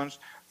institutions,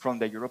 from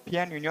the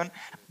European Union,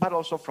 but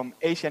also from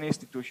Asian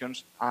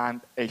institutions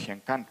and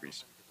Asian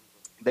countries.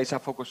 There's a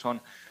focus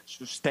on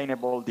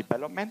sustainable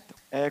development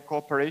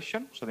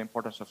cooperation, so the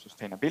importance of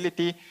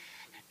sustainability,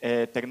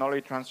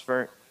 technology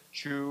transfer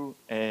to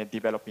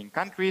developing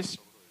countries,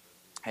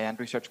 and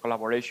research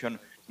collaboration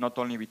not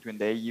only between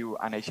the EU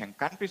and Asian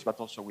countries, but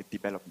also with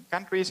developing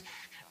countries,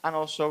 and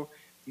also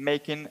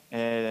making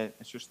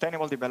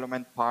sustainable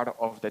development part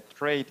of the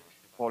trade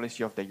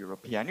policy of the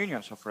European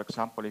Union. So, for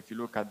example, if you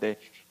look at the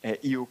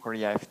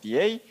EU-Korea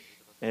FTA,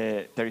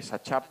 there is a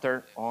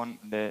chapter on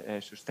the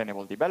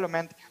sustainable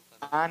development,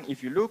 And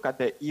if you look at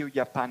the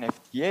EU-Japan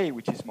FTA,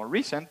 which is more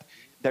recent,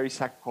 there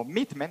is a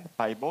commitment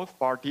by both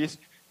parties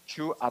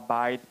to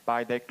abide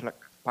by the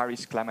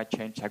Paris Climate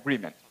Change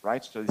Agreement,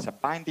 right? So it's a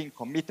binding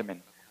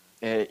commitment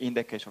in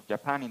the case of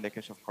Japan, in the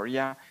case of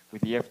Korea,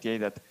 with the FTA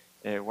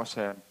that was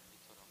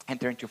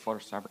entered into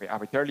force a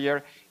bit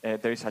earlier.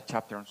 There is a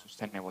chapter on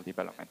sustainable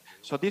development.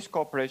 So this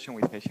cooperation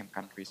with Asian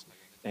countries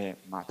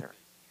matter.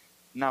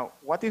 Now,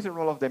 what is the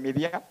role of the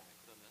media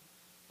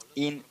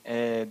in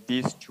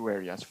these two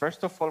areas?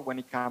 First of all, when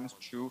it comes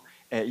to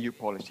EU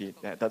policy,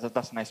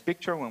 that's a nice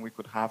picture when we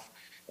could have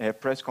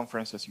press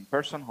conferences in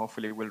person.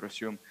 Hopefully we'll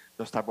resume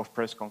those type of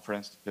press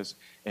conferences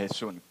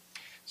soon.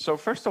 So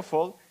first of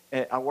all,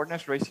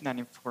 awareness raising and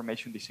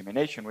information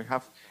dissemination. We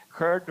have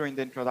heard during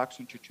the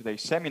introduction to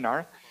today's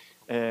seminar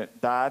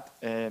that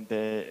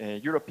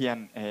the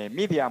European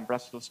media and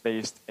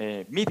Brussels-based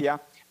media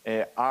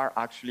are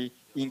actually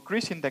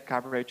increasing the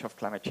coverage of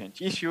climate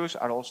change issues,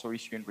 are also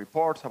issuing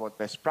reports about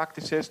best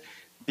practices.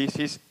 This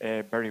is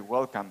very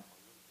welcome.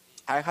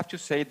 I have to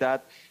say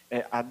that,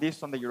 at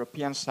least on the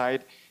European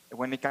side,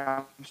 when it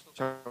comes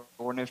to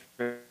awareness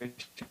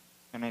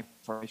and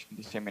information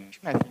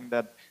dissemination, I think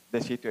that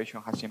the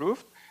situation has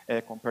improved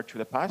compared to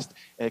the past.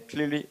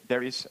 Clearly,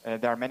 there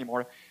are many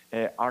more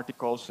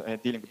articles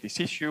dealing with this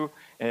issue,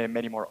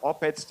 many more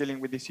op-eds dealing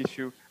with this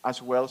issue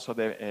as well. So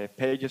the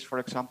pages, for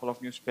example,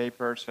 of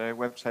newspapers,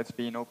 websites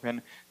being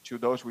open to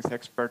those with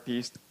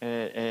expertise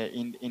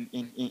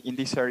in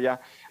this area.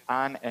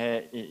 And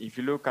if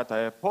you look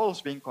at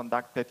polls being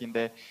conducted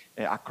in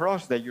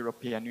across the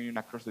European Union,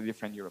 across the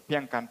different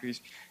European countries,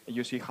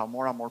 you see how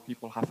more and more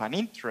people have an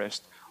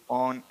interest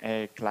on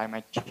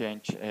climate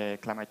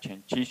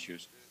change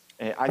issues.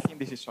 I think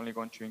this is only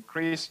going to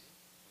increase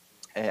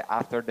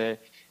after the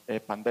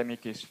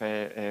pandemic is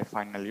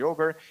finally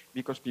over,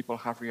 because people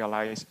have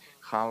realized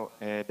how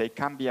they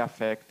can be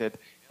affected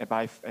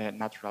by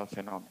natural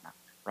phenomena,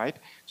 right?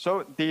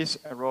 So this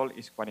role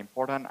is quite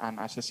important, and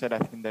as I said, I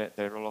think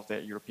the role of the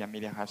European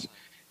media has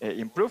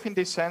improved in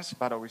this sense,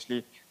 but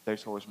obviously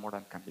there's always more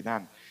that can be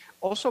done.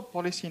 Also,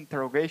 policy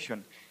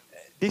interrogation.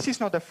 This is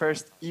not the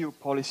first EU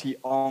policy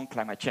on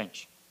climate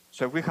change.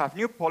 So if we have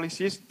new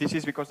policies, this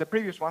is because the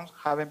previous ones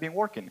haven't been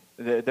working.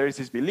 There is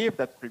this belief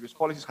that previous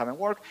policies haven't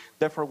worked,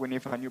 therefore we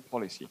need a new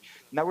policy.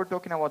 Now we're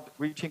talking about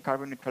reaching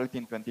carbon neutrality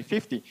in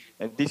 2050.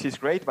 This is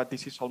great, but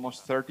this is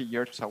almost 30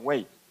 years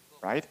away,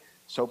 right?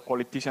 So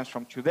politicians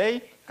from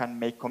today can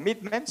make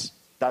commitments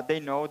that they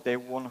know they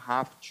won't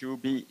have to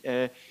be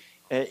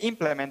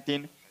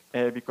implementing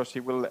because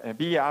it will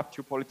be up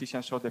to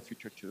politicians of the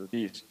future to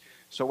do this.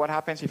 So what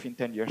happens if in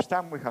 10 years'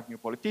 time we have new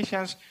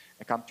politicians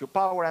come to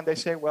power and they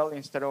say, well,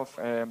 instead of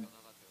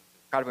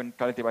carbon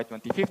neutrality by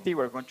 2050,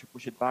 we're going to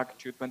push it back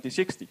to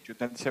 2060, to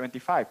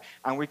 2075.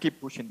 And we keep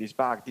pushing this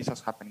back. This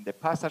has happened in the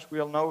past, as we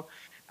all know.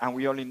 And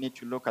we only need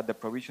to look at the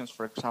provisions,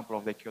 for example,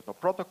 of the Kyoto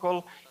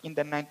Protocol in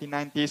the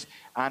 1990s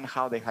and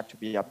how they had to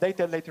be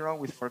updated later on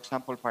with, for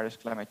example, Paris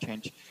Climate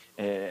Change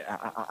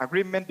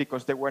Agreement,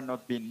 because they were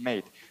not being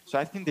made. So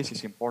I think this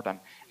is important.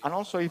 And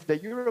also, if the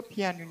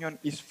European Union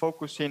is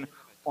focusing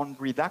on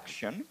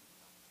reduction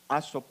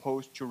as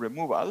opposed to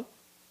removal,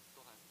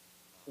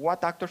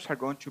 what actors are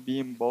going to be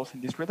involved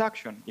in this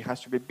reduction? It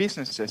has to be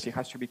businesses, it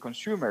has to be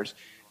consumers,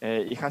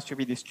 it has to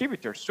be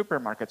distributors,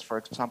 supermarkets, for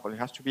example, it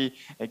has to be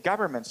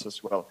governments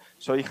as well.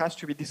 So this has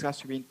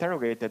to be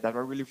interrogated, that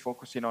we're really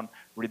focusing on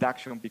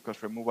reduction,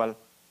 because removal,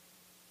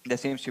 there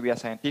seems to be a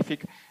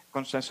scientific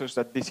consensus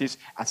that this is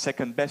a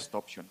second best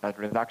option, that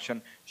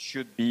reduction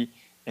should be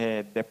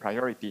the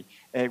priority,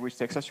 which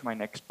takes us to my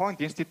next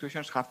point.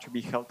 Institutions have to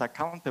be held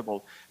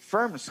accountable.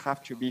 Firms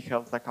have to be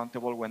held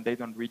accountable when they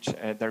don't reach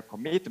their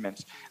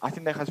commitments. I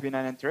think there has been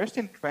an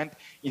interesting trend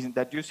in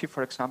that you see,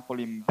 for example,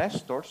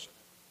 investors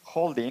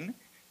holding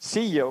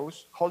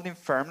CEOs, holding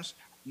firms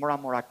more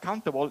and more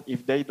accountable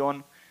if they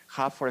don't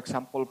have, for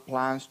example,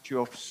 plans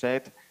to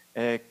offset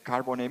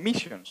carbon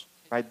emissions.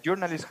 Right?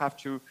 Journalists have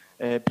to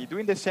be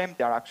doing the same.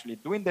 They are actually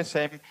doing the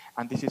same,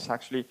 and this is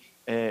actually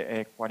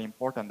quite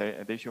important,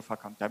 the issue of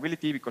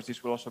accountability, because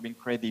this will also bring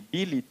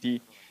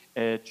credibility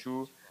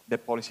to the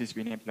policies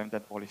being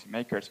implemented by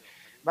policymakers.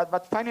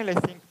 But finally, I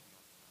think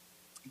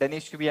there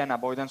needs to be an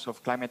avoidance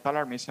of climate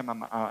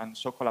alarmism and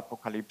so-called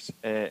apocalypse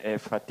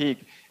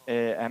fatigue.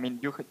 I mean,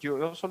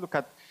 you also look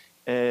at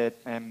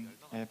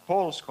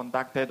polls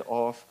conducted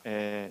of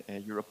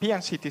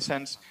European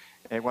citizens.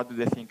 What do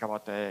they think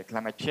about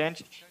climate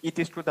change? It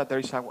is true that there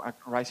is a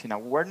rise in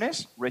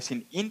awareness,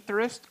 raising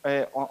interest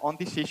on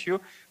this issue,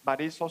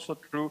 but it's also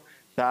true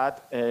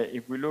that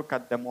if we look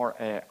at the more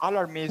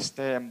alarmist,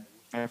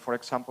 for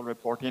example,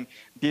 reporting,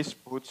 this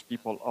puts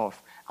people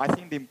off. I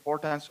think the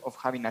importance of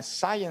having a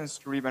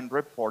science-driven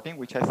reporting,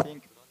 which I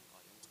think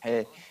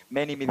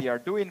many media are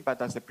doing,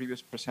 but as the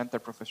previous presenter,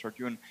 Professor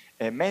June,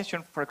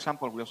 mentioned, for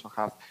example, we also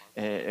have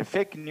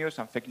fake news,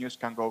 and fake news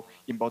can go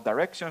in both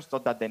directions,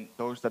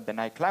 those that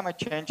deny climate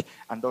change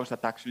and those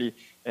that actually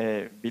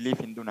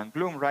believe in doom and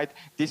gloom, right?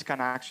 This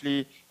can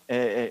actually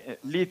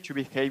lead to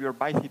behavior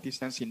by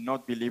citizens in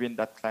not believing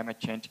that climate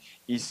change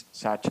is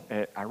such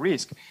a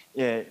risk.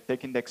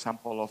 Taking the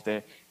example of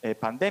the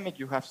pandemic,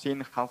 you have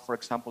seen how, for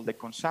example, the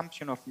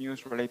consumption of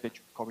news related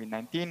to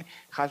COVID-19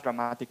 has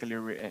dramatically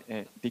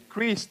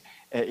decreased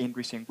in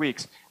recent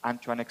weeks. And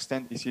to an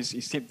extent, this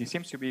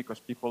seems to be because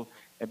people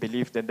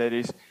believe that there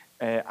is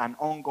an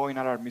ongoing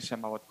alarmism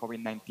about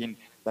COVID-19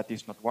 that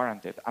is not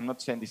warranted. I'm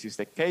not saying this is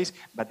the case,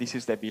 but this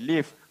is the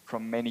belief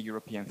from many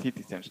European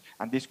citizens.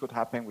 And this could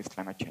happen with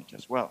climate change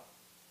as well.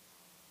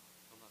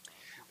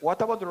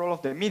 What about the role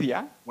of the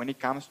media when it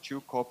comes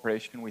to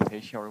cooperation with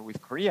Asia or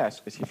with Korea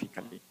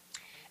specifically?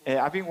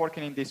 I've been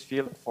working in this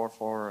field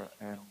for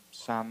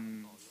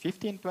some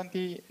 15,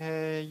 20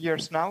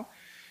 years now.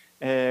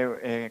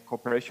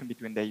 Cooperation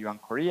between the EU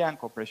and Korea, and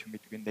cooperation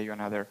between the EU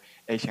and other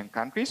Asian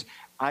countries.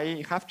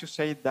 I have to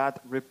say that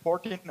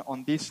reporting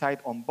on this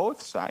side, on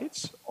both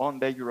sides, on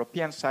the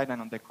European side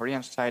and on the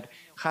Korean side,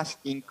 has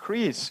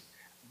increased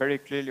very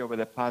clearly over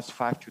the past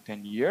 5 to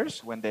 10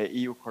 years when the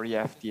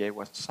EU-Korea FTA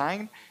was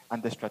signed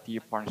and the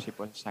strategic partnership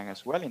was signed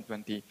as well in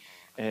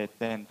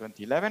 2010,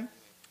 2011.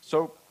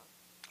 So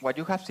what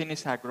you have seen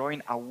is a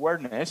growing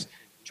awareness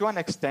to an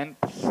extent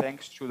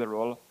thanks to the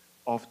role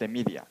of the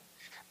media.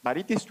 But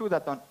it is true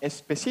that on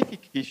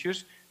specific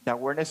issues, the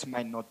awareness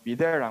might not be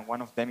there, and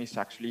one of them is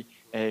actually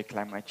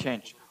climate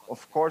change.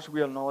 Of course,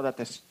 we all know that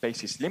the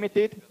space is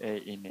limited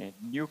in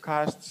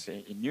newscasts,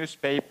 in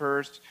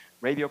newspapers,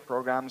 radio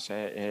programs,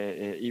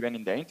 even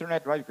in the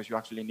internet, right? Because you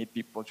actually need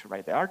people to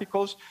write the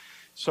articles.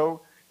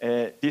 So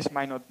this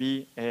might not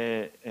be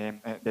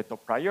the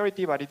top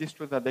priority, but it is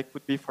true that there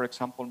could be, for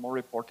example, more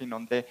reporting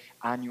on the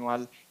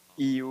annual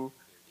EU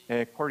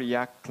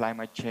Korea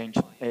climate change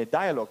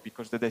dialogue,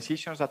 because the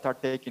decisions that are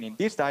taken in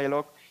this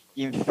dialogue,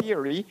 in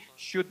theory,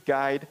 should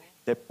guide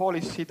the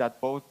policy that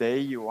both the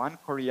EU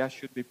and Korea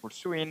should be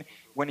pursuing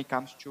when it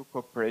comes to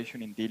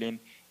cooperation in dealing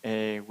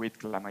with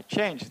climate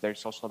change.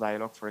 There's also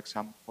dialogue, for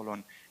example,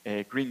 on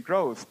green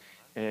growth.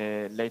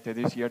 Later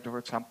this year, for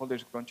example,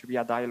 there's going to be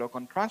a dialogue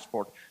on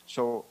transport.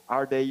 So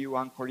are the EU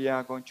and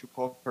Korea going to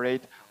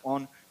cooperate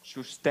on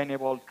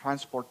sustainable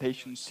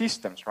transportation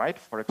systems, right?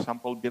 For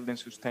example, building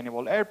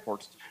sustainable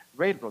airports,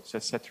 railroads,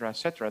 etc.,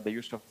 the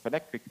use of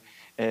electric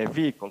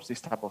vehicles,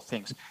 these type of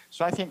things.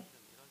 So I think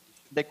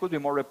there could be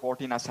more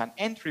reporting as an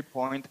entry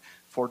point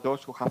for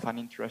those who have an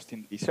interest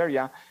in this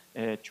area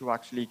to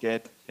actually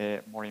get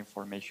more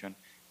information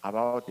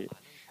about it.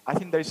 I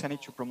think there is a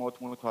need to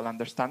promote mutual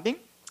understanding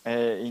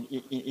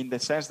in the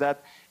sense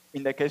that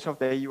in the case of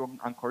the EU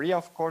and Korea,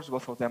 of course,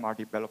 both of them are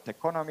developed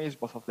economies,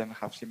 both of them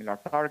have similar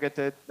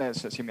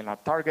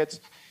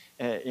targets.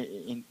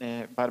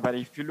 But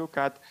if you look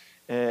at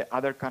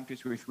other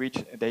countries with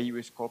which the EU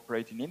is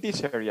cooperating in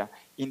this area,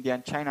 India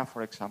and China,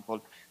 for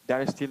example, they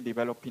are still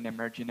developing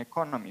emerging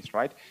economies,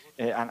 right?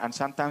 And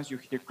sometimes you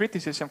hear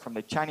criticism from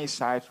the Chinese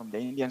side, from the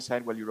Indian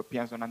side, well,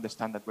 Europeans don't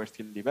understand that we're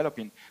still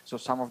developing. So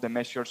some of the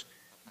measures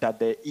that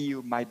the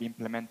EU might be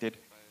implemented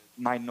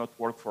might not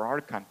work for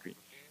our country.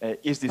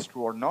 Is this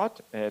true or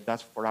not?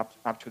 That's for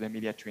up to the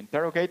media to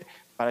interrogate.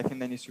 But I think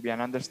there needs to be an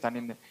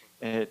understanding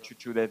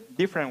to the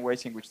different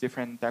ways in which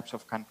different types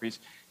of countries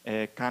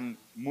can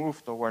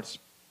move towards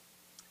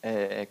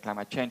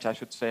climate change. I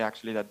should say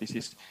actually that this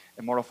is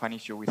more of an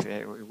issue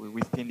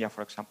with India,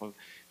 for example,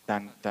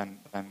 than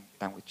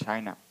with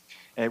China.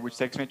 Which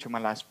takes me to my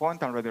last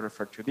point. I already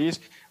referred to this.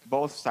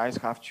 Both sides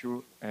have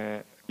to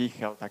be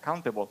held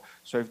accountable.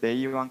 So if the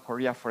EU and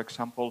Korea, for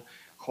example,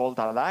 hold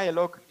a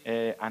dialogue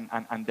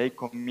and they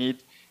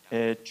commit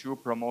to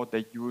promote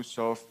the use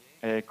of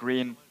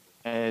green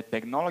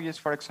technologies,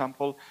 for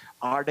example,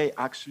 are they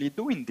actually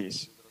doing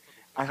this?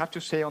 I have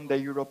to say on the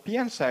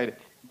European side,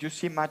 you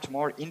see much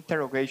more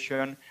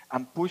interrogation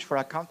and push for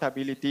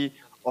accountability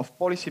of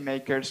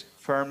policymakers,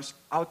 firms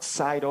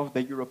outside of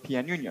the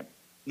European Union,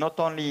 not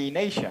only in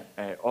Asia,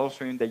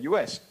 also in the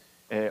US,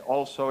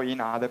 also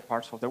in other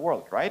parts of the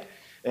world, right?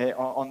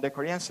 On the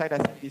Korean side, I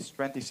think this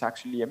trend is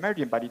actually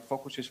emerging, but it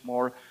focuses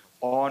more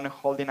on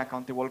holding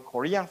accountable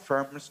Korean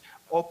firms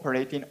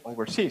operating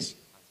overseas.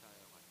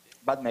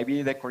 But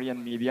maybe the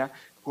Korean media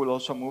could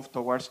also move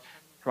towards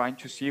trying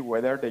to see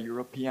whether the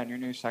European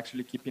Union is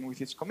actually keeping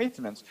with its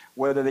commitments,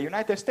 whether the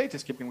United States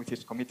is keeping with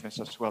its commitments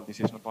as well.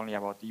 This is not only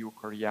about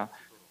EU-Korea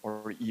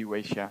or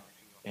EU-Asia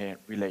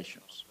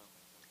relations.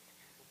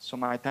 So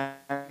my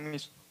time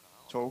is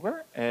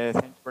over. Thank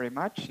you very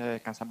much.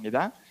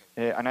 감사합니다.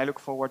 And I look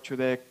forward to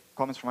the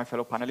comments from my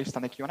fellow panelists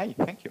and the Q&A.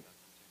 Thank you.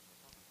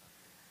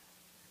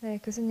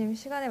 Thank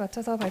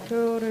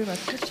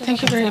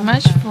you very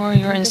much for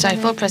your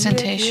insightful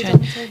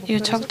presentation. You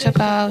talked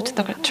about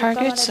the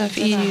targets of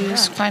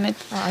EU's climate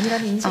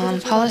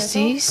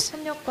policies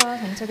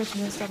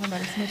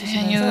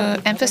And you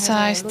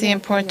emphasize the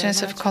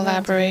importance of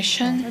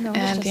collaboration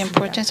and the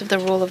importance of the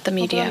role of the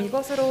media.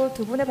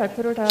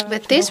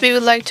 With this, we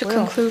would like to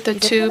conclude the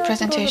two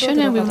presentations,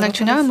 and we would like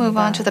to now move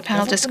on to the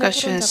panel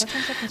discussions.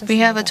 We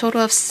have a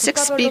total of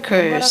 6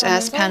 speakers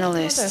as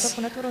panelists.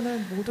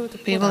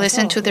 We will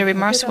listen to their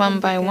remarks one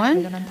by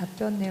one,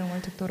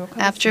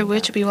 after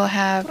which we will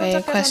have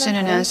a question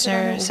and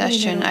answer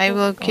session. I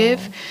will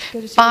give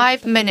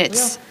 5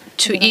 minutes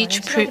to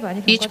each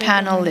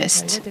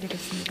panelist.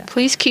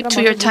 Please keep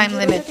to your time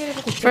limit.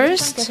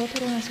 First,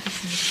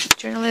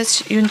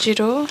 journalist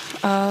Jiro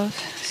of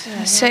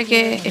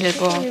Segye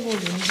Ilbo.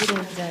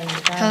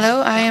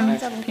 Hello, I am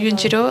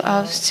Jiro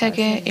of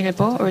Segye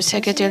Ilbo, or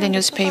Segye Daily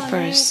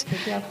Newspapers.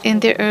 In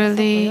the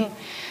early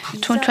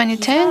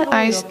 2010,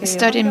 I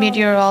studied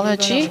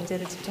meteorology,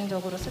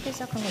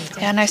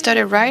 and I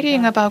started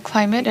writing about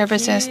climate ever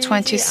since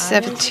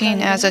 2017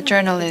 as a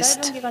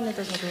journalist.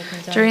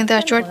 During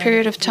that short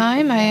period of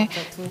time, I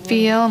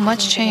feel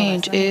much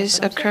change is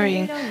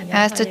occurring.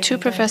 As the two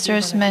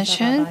professors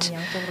mentioned,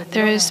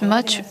 there is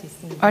much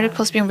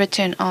articles being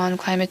written on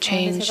climate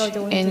change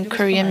in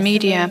Korean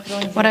media.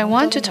 What I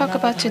want to talk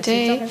about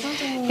today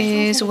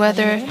is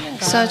whether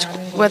such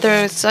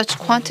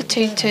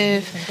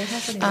quantitative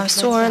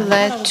soar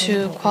led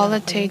to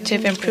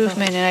qualitative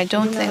improvement, and I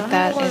don't think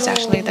that is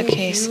actually the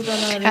case.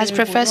 As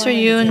Professor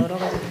Yoon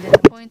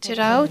pointed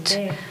out,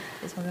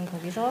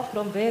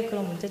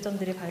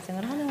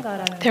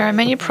 there are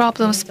many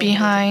problems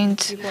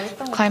behind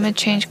climate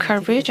change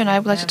coverage, and I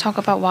would like to talk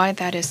about why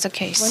that is the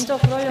case.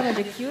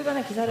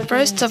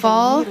 First of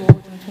all,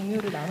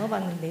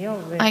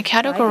 I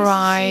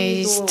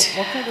categorized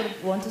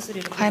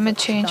climate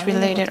change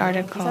related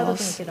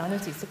articles.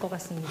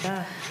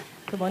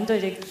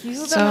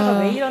 So,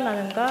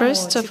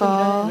 first of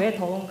all,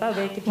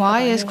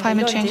 why is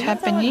climate change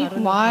happening?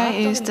 Why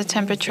is the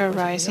temperature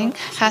rising?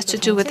 Has to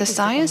do with the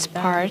science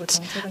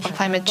part of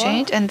climate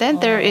change, and then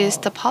there is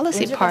the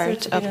policy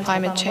part of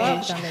climate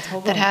change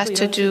that has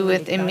to do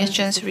with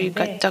emissions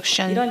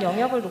reduction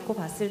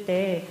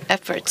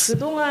efforts.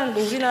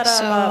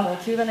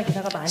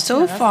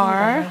 So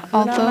far,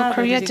 although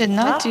Korea did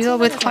not deal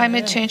with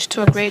climate change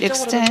to a great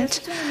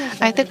extent,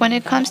 I think when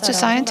it comes to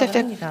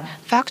scientific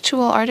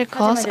factual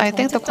articles, I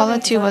think the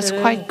quality was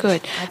quite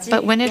good.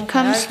 But when it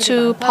comes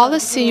to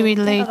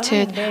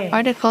policy-related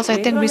articles,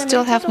 I think we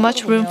still have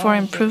much room for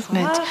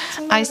improvement.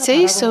 I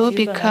say so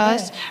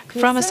because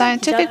from a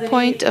scientific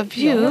point of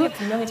view,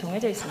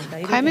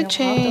 climate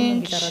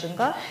change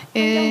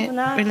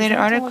related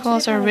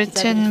articles are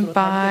written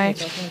by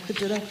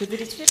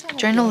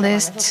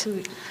journalists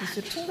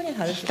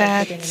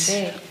that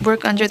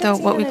work under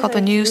what we call the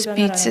news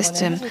beat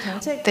system.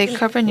 They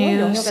cover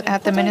news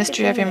at the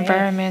Ministry of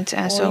Environment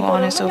and so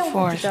on and so forth.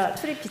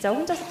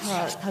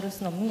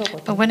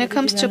 But when it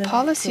comes to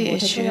policy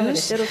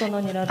issues,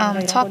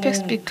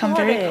 topics become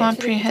very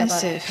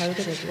comprehensive.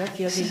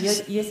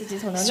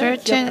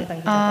 Certain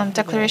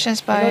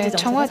declarations by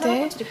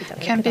Cheongwade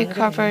can be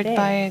covered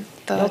by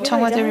the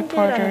Cheongwade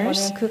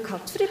reporters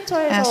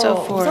and so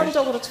forth.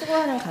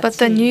 But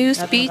the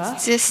news beat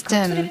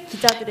system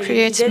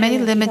creates many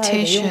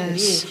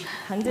limitations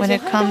when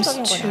it comes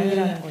to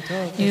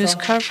news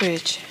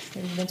coverage.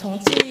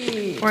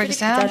 For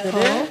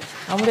example,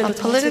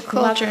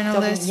 political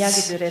journalists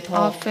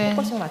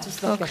often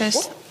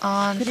focus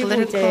on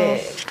political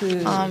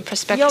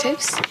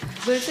perspectives,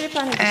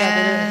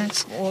 and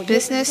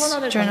business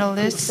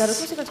journalists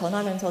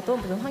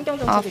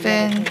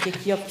often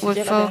would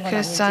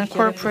focus on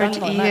corporate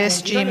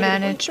ESG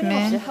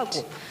management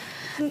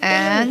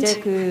and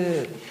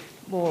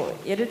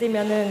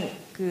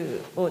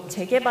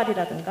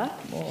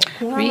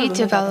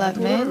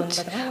redevelopment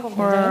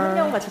or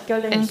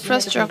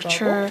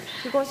infrastructure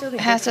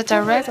has a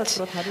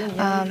direct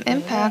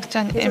impact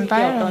on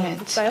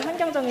environment.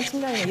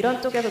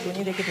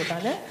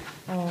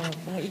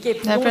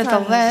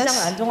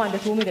 Nevertheless,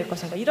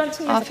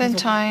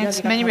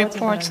 oftentimes many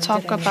reports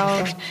talk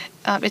about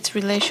its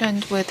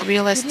relation with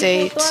real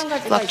estate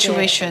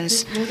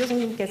fluctuations.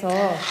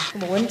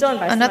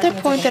 Another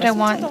point that I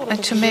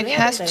want to make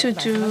has to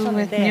do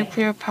with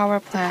nuclear power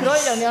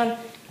plants.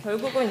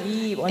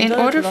 In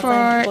order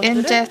for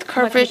in-depth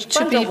coverage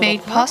to be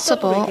made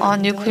possible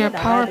on nuclear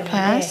power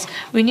plants,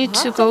 we need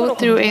to go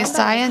through a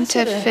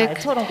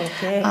scientific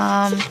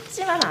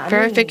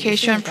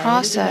verification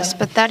process,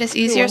 but that is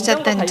easier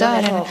said than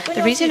done. And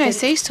the reason I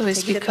say so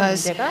is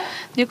because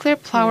nuclear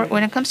power,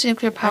 when it comes to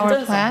nuclear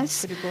power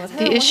plants,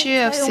 the issue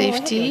of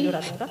safety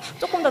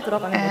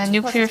and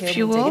nuclear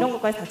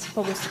fuel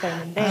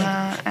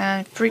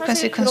and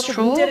frequency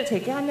control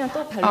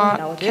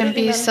can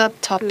be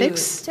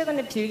subtopics.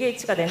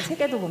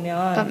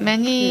 But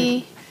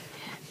many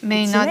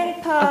may not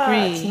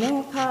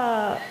agree.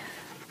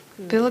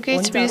 Bill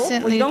Gates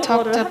recently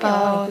talked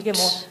about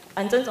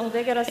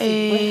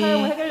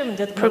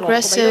a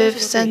progressive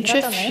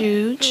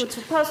centrifuge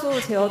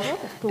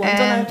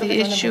and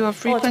the issue of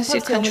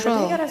frequency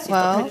control.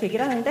 Well,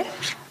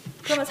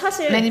 그러면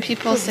사실 Many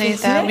people say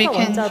that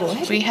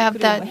we have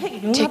that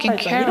taken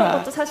care 이런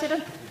것도 of.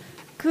 사실은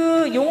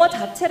그 용어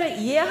자체를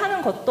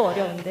이해하는 것도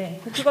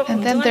어려운데 그걸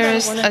And then there 검증한다는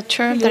is 거는 a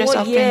term 그 that is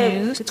용어 often 이해에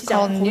used 그치지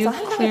called 않고 거기서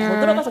한 단계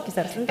더 들어가서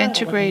기사를 쓴다는 거거든요.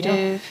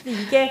 integrative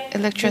근데 이게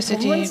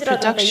electricity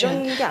전문지라든가 production.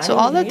 이런 게 So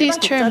all 아닌 of these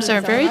일반 terms 독자를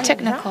are very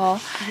기사를 하는 technical,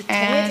 이상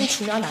and 정해진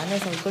진화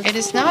안에서 이걸 it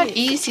is not 충분히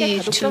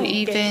easy 쉽게 to 가독성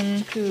있게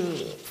even 그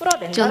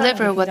풀어낸다는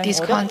deliver 게 what 굉장히 these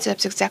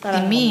concepts exactly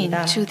어렵다라는 mean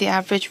겁니다. to the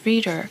average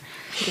reader.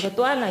 그리고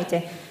또 하나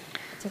이제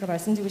제가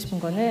말씀드리고 싶은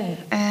거는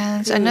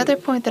And another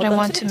point that I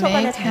want to 출입처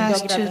간의 make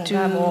has to do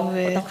장벽이라든가 뭐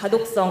with, 어떤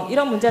가독성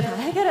이런 문제를 다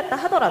해결했다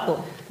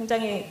하더라도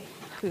굉장히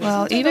그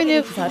well, even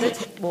신체적인 if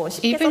기사를 뭐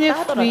쉽게 even 썼다 if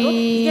하더라도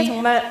이게 we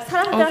정말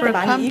사람들한테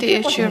많이 overcome the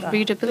읽힐 issue of 것인가 이런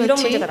readability,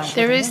 문제가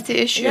there is 남거든요.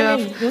 the issue 왜냐하면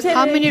of 요새는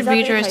how many 기사들이 다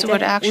readers 이제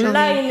would actually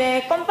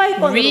온라인에 건 바이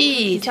건으로 그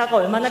read 기사가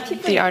얼마나 the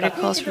피드니까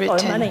articles 페이지가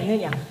얼마나 written.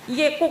 있느냐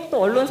이게 꼭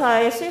또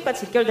언론사의 수익과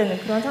직결되는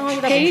그런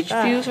상황이다 Page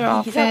보니까 views are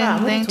이 기사가 often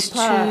아무리 linked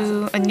좋다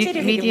to a 품질이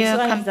되게 media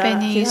우수한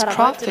company's 기사라고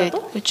profit,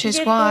 할지라도 which is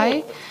이게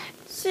why 또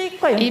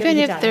수익과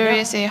even 연결되지 if there 않으면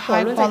is a 또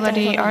high 언론사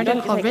quality 입장에서는 이런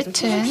article 기사에 계속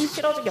written,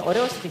 실어주기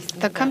어려울 수도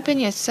있습니다. the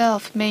company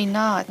itself may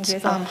not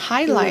그래서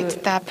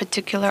highlight that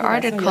particular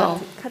article.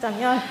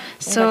 하자면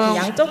So,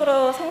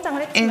 양적으로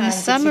성장을 했지만 in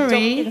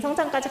summary, 질적인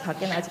성장까지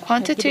가기는 아직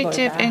quantitative 갈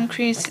길이 멀다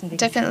increase 말씀드리겠습니다.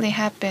 definitely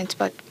happened,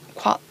 but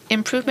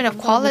improvement of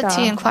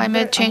quality in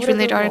climate change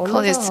related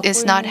article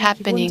is not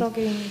happening.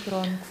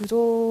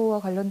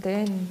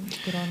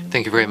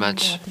 Thank you very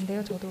much.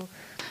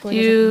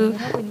 You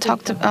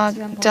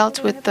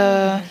dealt with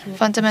the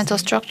fundamental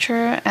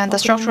structure and the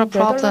structural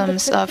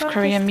problems of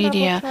Korean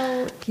media.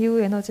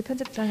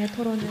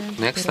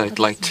 Next, I'd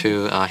like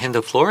to hand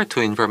the floor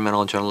to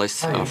environmental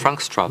journalist Frank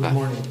Good Straver.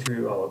 morning to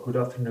you all. Good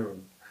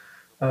afternoon.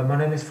 My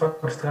name is Frank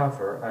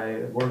Straver.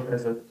 I work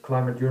as a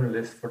climate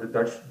journalist for the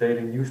Dutch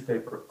daily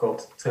newspaper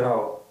called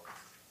Trouw.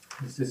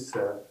 This is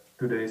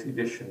today's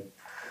edition.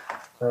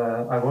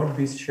 I won't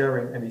be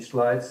sharing any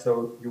slides,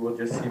 so you will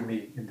just see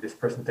me in this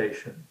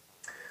presentation.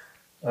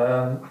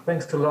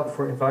 Thanks a lot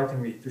for inviting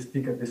me to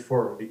speak at this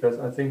forum, because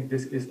I think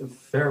this is a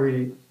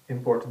very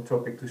important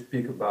topic to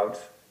speak about,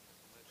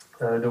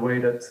 the way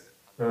that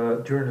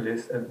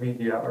journalists and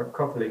media are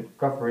covering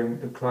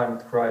the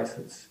climate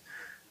crisis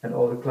and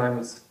all the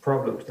climate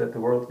problems that the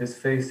world is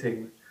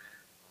facing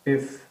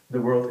if the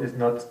world is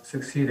not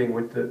succeeding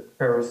with the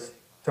Paris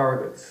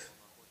targets.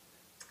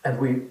 And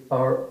we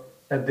are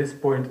at this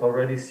point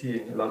already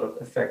seeing a lot of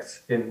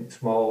effects in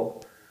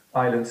small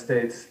island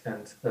states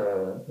and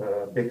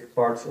big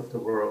parts of the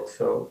world.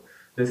 So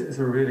this is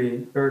a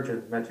really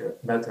urgent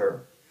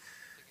matter.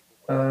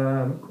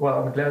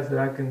 Well, I'm glad that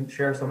I can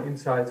share some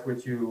insights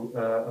with you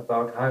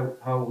about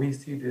how we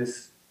see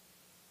this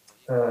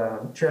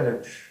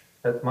challenge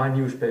at my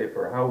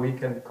newspaper, how we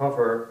can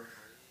cover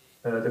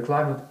the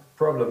climate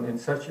problem in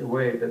such a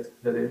way that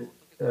it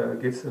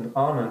gives an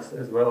honest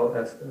as well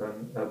as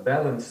a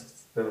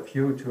balanced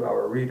view to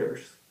our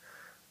readers.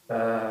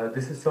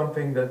 This is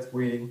something that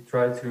we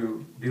try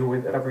to deal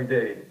with every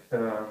day.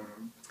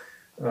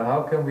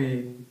 How can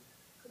we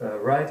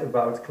write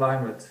about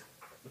climate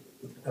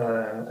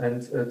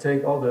and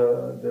take all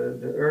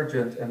the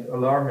urgent and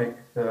alarming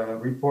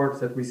reports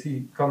that we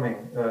see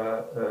coming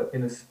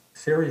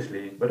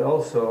seriously, but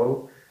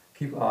also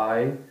keep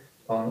eye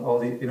on all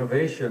the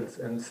innovations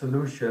and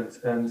solutions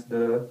and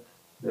the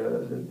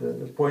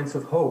points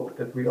of hope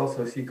that we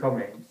also see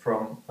coming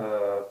from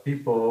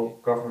people,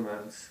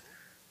 governments,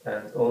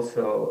 and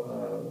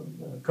also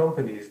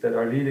companies that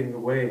are leading the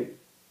way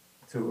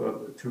to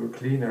a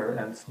cleaner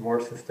and more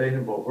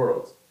sustainable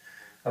world.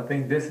 I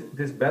think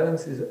this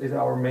balance is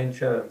our main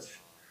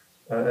challenge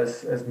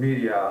as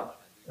media.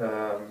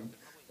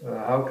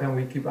 How can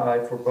we keep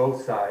eye for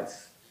both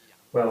sides?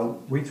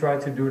 Well, we try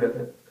to do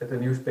that at the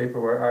newspaper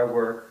where I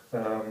work.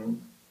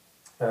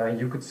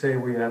 You could say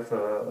we have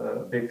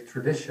a big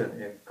tradition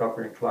in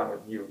covering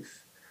climate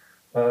news.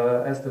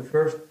 As the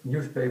first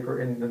newspaper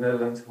in the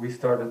Netherlands, we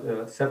started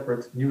a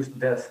separate news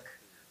desk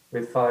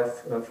with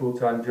 5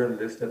 full-time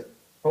journalists that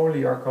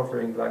only are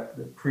covering like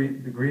the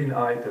green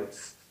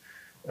items.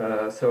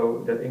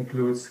 So that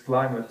includes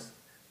climate,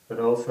 but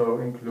also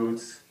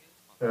includes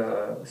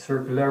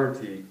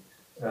circularity,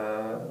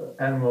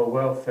 animal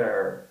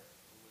welfare,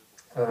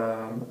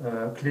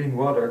 clean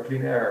water,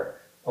 clean air,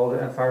 all the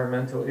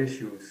environmental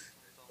issues.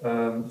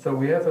 So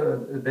we have a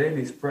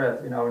daily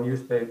spread in our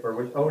newspaper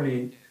with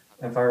only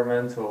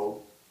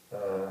environmental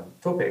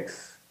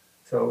topics.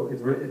 So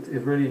it's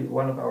really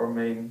one of our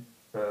main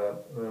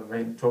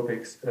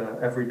topics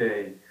every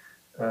day.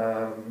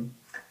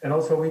 And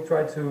also we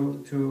try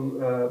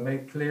to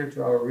make clear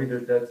to our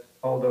readers that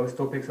all those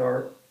topics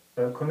are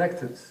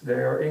connected.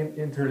 They are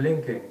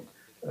interlinking.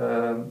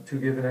 To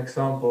give an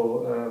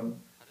example,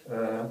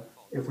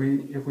 if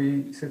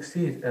we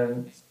succeed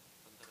and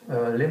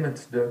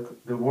limit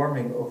the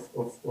warming of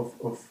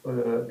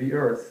the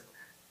Earth,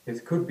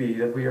 it could be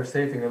that we are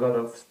saving a lot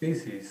of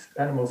species,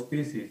 animal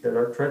species that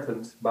are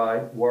threatened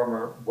by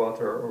warmer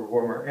water or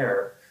warmer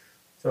air.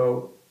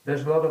 So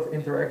there's a lot of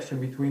interaction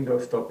between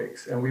those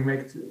topics, and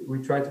we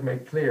try to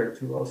make clear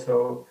to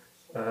also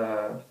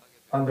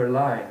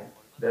underline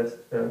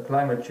that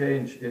climate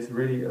change is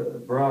really a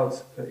broad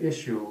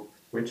issue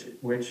which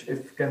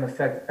it can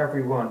affect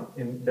everyone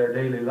in their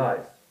daily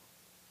life.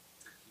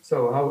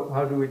 So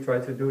how do we try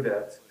to do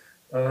that?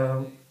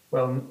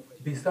 Well,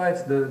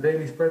 besides the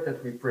daily spread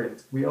that we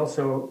print, we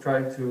also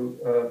try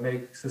to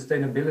make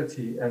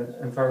sustainability and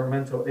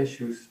environmental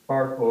issues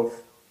part of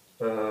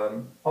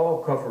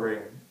all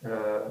covering.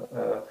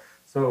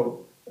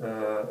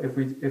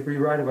 If we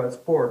write about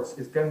sports,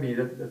 it can be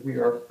that we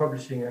are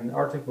publishing an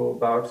article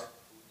about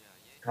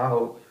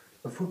how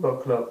a football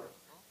club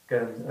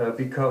can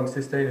become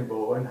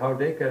sustainable and how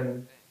they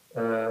can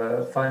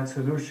find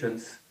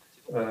solutions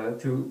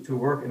to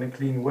work in a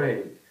clean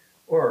way.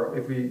 Or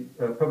if we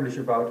publish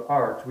about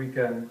art, we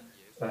can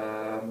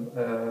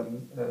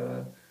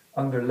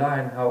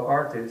underline how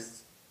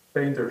artists,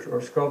 painters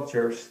or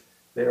sculptors,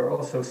 they are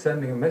also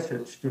sending a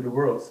message to the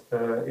world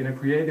in a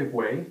creative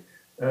way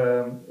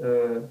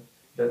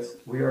that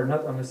we are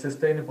not on a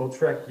sustainable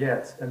track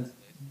yet and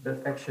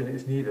that action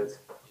is needed.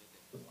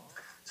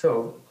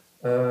 So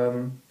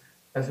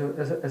as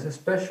a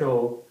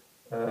special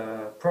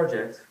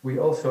project, we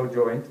also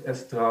joined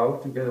as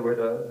Trouw, together with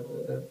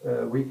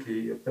a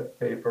weekly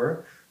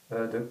paper,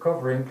 the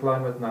Covering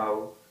Climate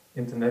Now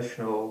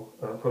international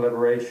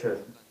collaboration.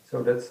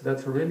 So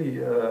that's really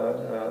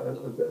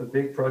a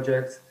big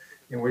project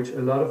in which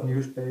a lot of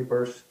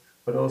newspapers,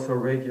 but also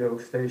radio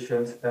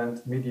stations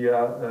and media,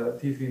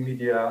 TV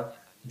media,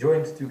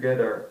 joined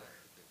together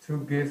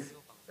to give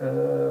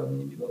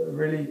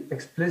really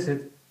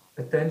explicit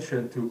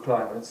attention to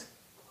climate.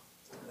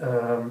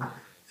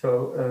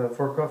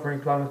 For Covering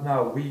Climate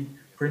Now, we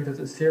printed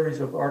a series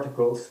of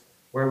articles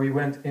where we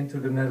went into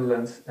the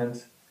Netherlands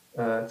and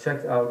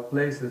checked out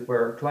places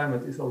where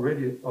climate is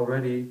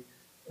already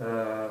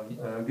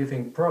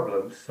giving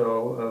problems.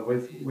 So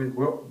with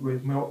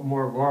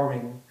more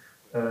warming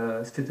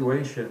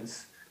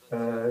situations,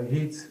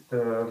 heat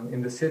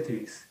in the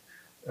cities,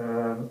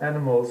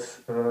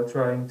 animals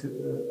trying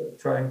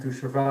to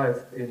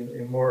survive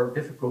in more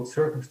difficult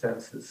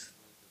circumstances.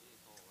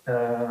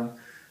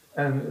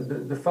 And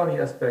the funny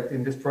aspect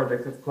in this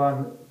project of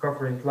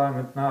Covering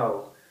Climate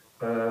Now,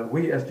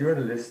 we as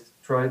journalists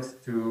tried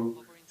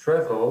to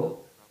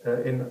travel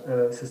in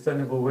a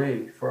sustainable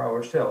way for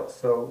ourselves.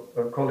 So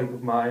a colleague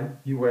of mine,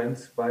 he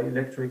went by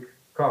electric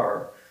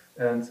car,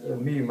 and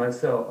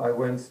myself, I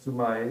went to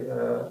my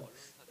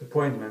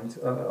appointment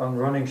on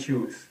running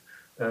shoes,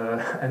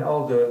 and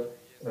all the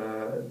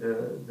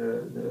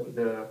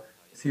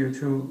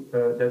CO2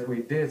 that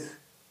we did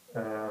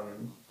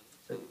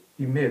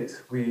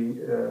emit, we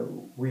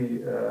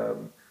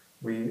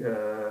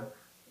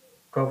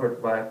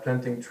covered by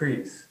planting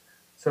trees.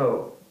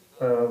 So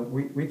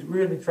we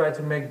really try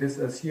to make this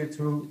a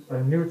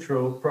CO2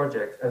 neutral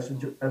project as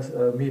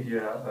a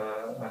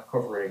media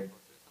covering.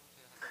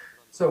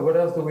 So what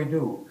else do we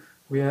do?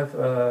 We have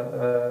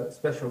a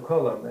special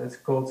column, it's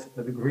called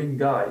the Green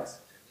Guide,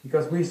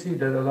 because we see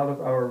that a lot of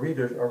our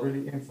readers are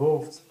really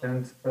involved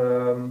and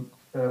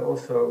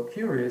also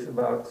curious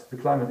about the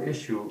climate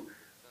issue.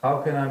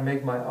 How can I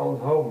make my own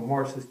home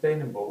more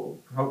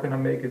sustainable? How can I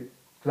make it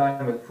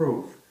climate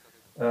proof?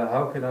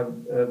 How can I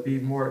be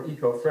more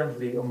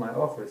eco-friendly on my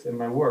office and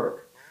my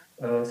work?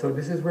 So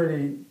this is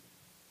really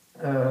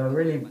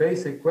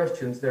basic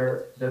questions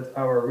there that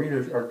our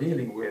readers are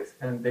dealing with,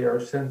 and they are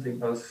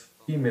sending us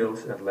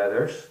emails and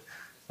letters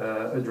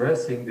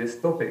addressing these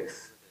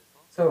topics.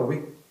 So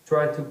we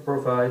try to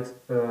provide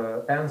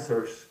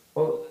answers,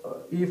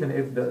 even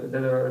if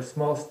there are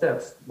small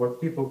steps, what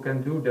people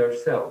can do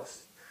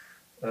themselves.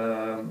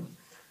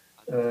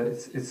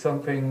 It's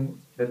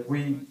something that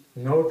we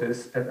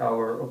notice at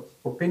our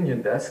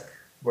opinion desk,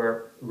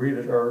 where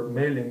readers are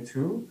mailing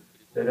to.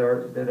 That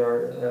are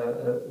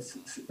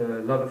a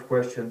lot of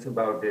questions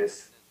about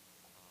this.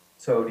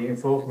 So the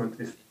involvement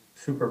is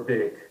super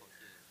big.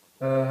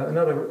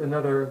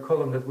 Another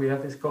column that we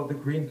have is called the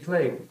Green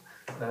Claim.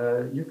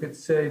 You could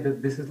say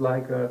that this is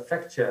like a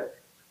fact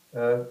check.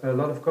 A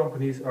lot of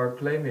companies are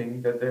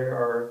claiming that they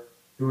are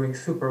doing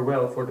super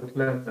well for the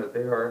planet.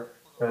 They are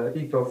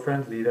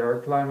eco-friendly, they are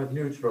climate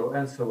neutral,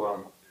 and so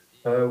on.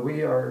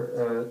 We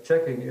are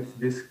checking if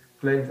these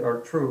claims are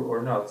true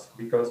or not,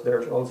 because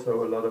there's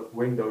also a lot of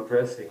window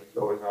dressing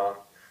going on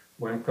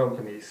when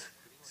companies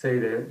say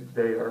that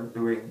they are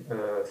doing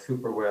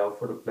super well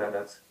for the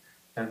planet,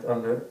 and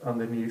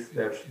underneath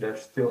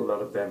there's still a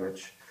lot of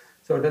damage.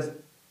 So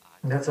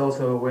that's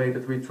also a way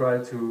that we try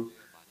to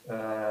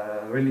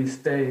really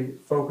stay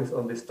focused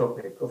on this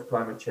topic of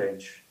climate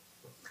change.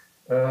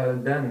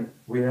 Then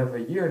we have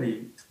a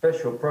yearly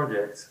special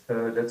project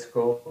that's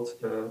called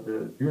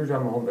the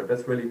Duurzame 100.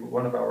 That's really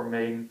one of our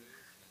main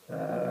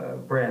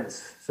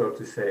brands, so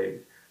to say.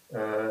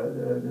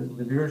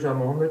 The Duurzame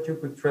 100 you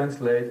could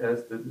translate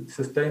as the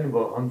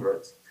Sustainable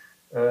 100.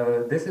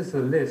 This is a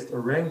list, a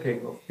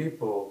ranking of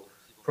people,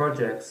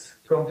 projects,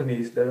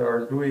 companies that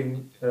are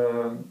doing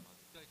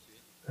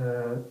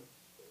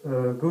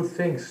good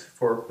things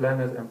for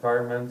planet,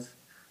 environment,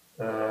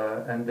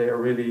 and they are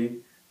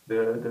really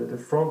the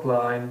front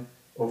line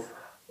of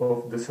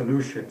the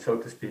solution, so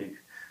to speak.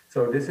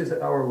 So this is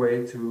our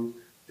way to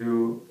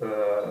do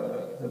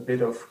a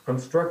bit of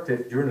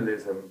constructive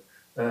journalism.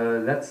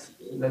 Let's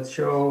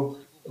show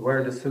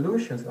where the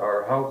solutions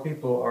are, how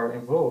people are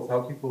involved,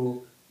 how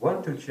people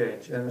want to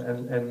change,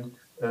 and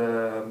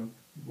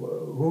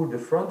who the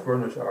front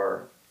runners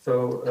are.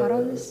 So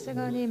발언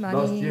시간이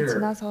last 많이 year,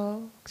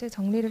 지나서 혹시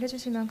정리를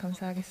해주시면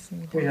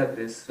감사하겠습니다. we had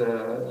this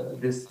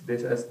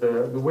as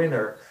the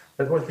winner.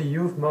 That was the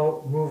youth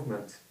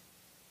movement.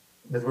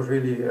 That was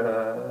really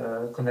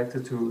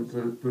connected to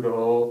the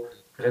whole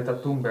Greta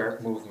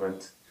Thunberg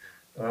movement.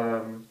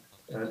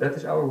 That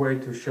is our way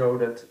to show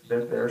that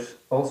there's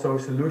also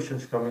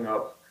solutions coming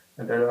up,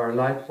 and there are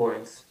light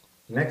points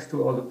next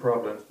to all the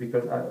problems.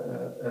 Because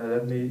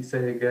let me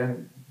say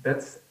again,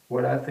 that's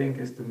what I think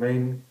is the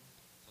main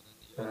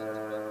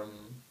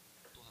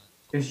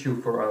issue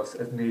for us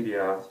as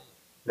media.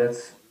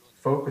 Let's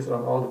focus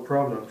on all the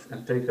problems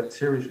and take that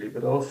seriously,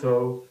 but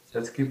also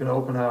let's keep an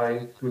open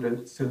eye to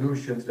the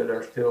solutions that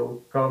are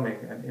still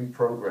coming and in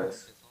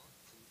progress.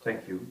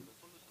 Thank you.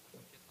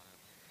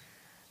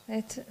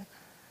 네,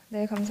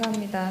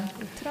 감사합니다.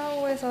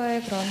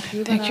 트라우에서의 그런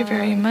Thank you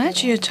very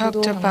much. You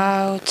talked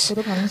about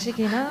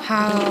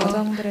how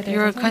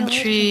your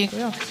country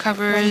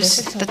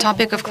covers the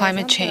topic of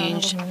climate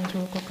change.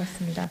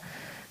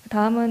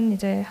 다음은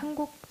이제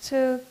한국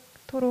측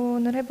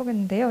토론을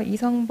해보겠는데요.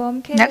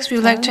 이성범 KBS Next, we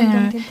would like to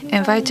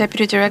invite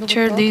Deputy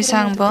Director Lee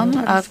Sungbum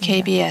of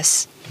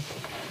KBS.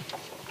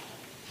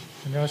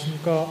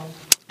 안녕하십니까.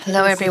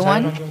 Hello,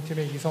 everyone.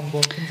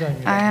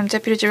 I am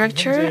Deputy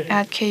Director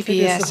at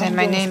KBS, and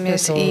my name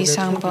is Lee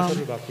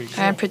Sungbum.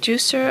 I am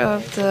producer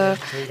of the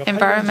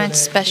Environment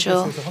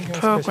Special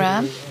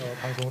Program,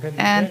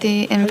 and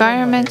the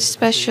Environment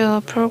Special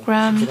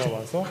Program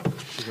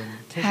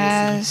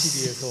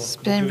has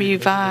been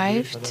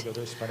revived,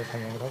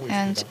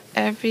 and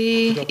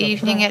every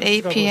evening at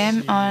 8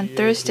 p.m. on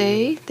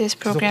Thursday, this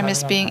program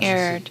is being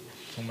aired.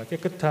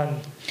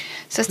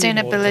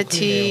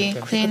 Sustainability,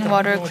 clean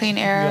water, clean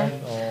air,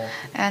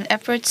 and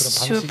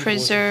efforts to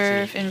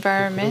preserve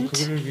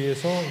environment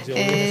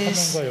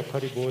is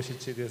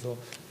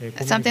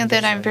something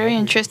that I'm very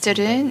interested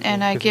in,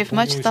 and I give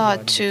much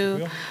thought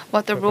to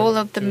what the role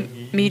of the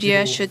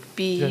media should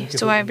be.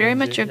 So I very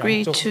much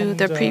agree to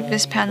the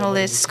previous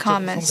panelists'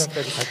 comments.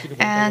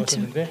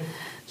 And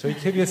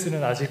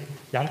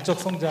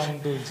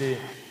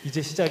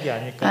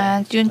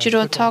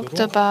Jiro talked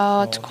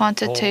about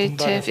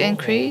quantitative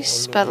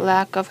increase but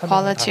lack of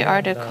quality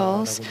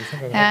articles,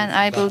 and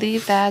I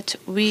believe that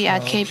we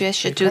at KBS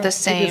should do the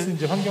same.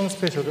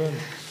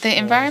 The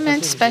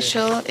Environment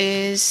Special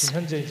is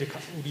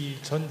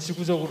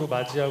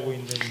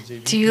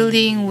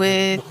dealing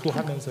with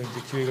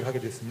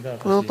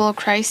global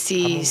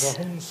crises,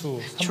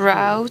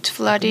 drought,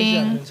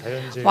 flooding,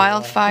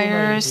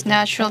 wildfires,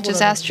 natural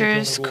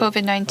disasters,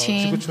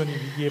 COVID-19.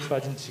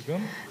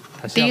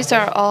 These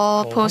are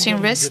all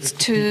posing risks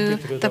to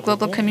the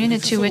global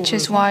community, which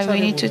is why we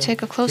need to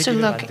take a closer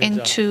look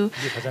into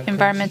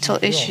environmental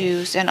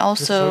issues and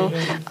also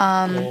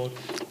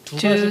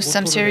do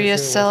some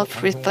serious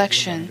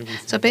self-reflection.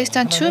 So based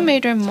on two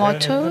major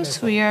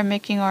mottos, we are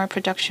making our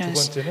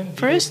productions.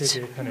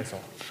 First,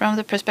 from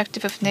the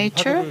perspective of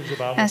nature,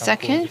 and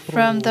second,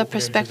 from the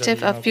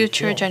perspective of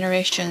future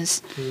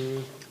generations.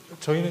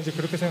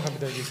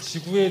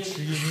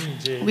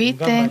 We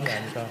think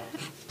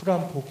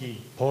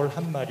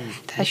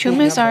that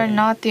humans are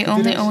not the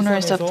only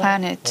owners of the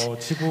planet.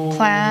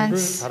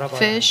 Plants,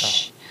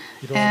 fish,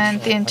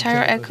 and the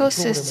entire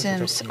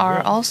ecosystems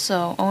are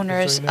also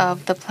owners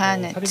of the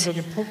planet.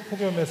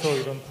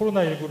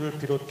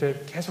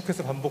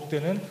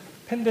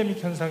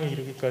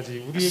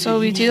 So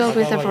we deal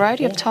with a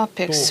variety of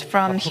topics,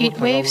 from heat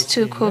waves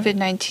to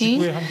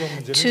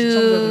COVID-19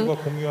 to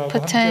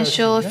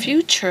potential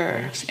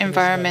future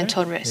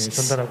environmental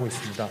risks.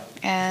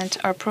 And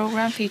our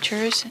program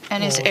features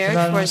and is aired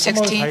for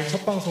 60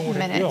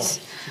 minutes.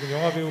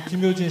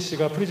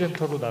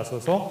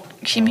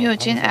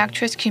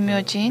 Actress Kim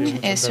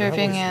Hyo-jin is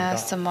serving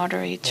as the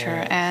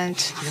moderator, and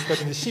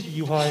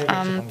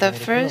the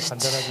first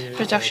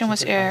production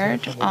was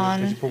aired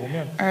on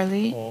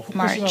early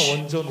March.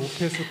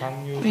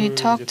 We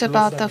talked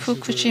about the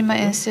Fukushima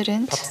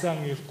incident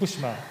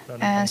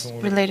and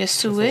related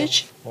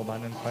sewage.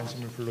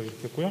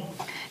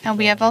 And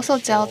we have also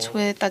dealt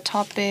with the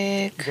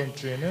topic.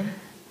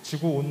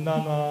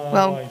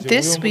 Well,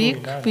 this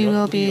week we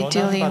will be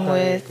dealing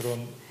with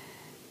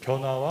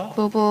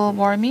global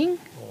warming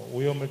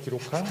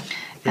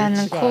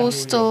and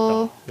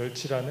coastal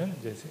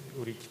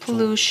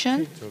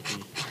pollution,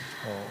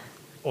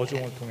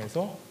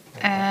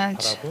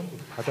 and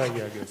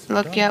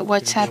look at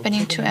what's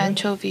happening to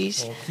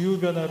anchovies.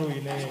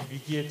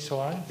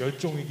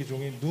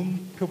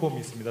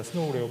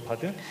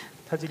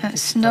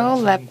 Snow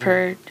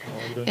leopard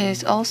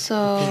is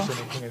also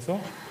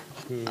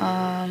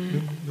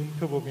an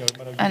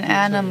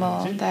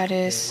animal that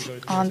is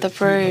on the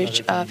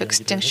verge of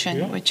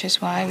extinction, which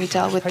is why we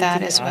dealt with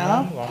that as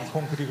well.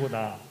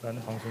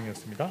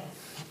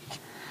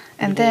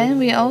 And then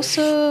we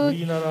also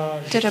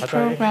did a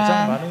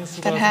program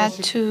that had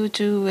to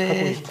do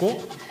with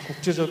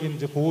국제적인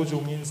이제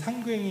보호종인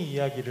상괭이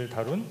이야기를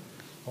다룬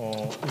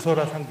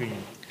우설아 상괭이.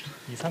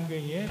 이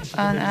상괭이의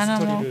지구의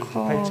스토리를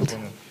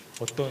파헤쳐보는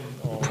어떤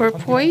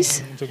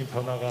환경적인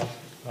변화가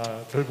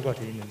결부가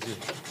돼 있는지,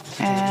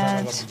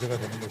 and 문제가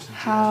되는 것인지,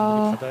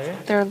 how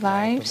바다에 their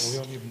lives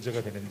오염이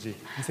문제가 되는지,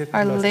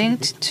 are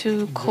linked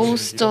to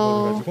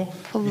coastal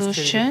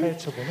pollution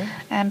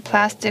and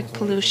plastic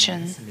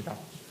pollution.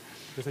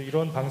 그래서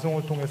이런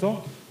방송을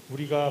통해서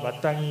우리가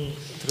마땅히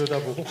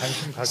들여다보고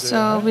관심 가져야 So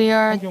할 we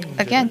are 환경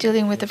again 문제를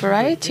dealing with a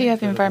variety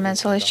of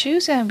environmental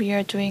issues, and we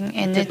are doing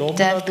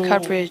in-depth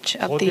coverage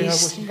of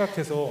these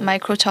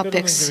micro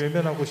topics.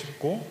 외면하고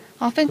싶고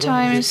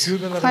Oftentimes,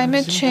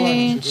 climate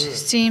change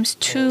seems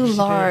too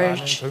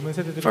large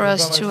for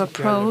us to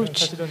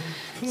approach.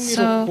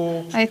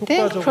 So I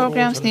think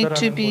programs need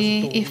to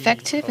be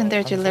effective in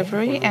their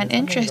delivery and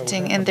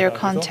interesting in their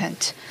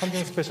content.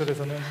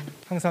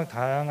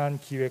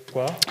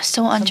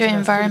 So under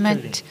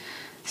environment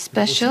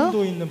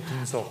special,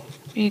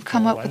 we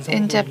come up with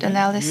in-depth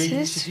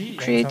analysis,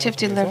 creative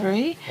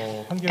delivery,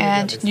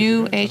 and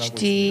new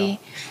HD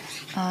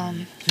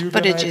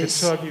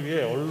footages.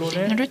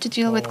 In order to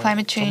deal with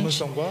climate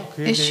change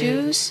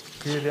issues,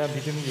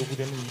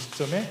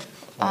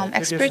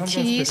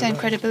 expertise and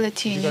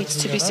credibility needs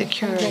to be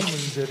secured,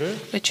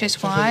 which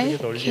is why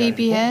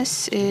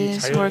KBS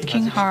is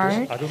working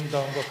hard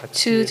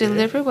to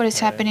deliver what is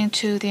happening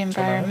to the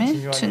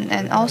environment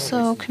and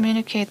also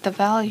communicate the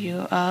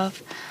value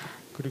of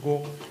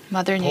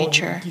Mother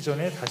Nature.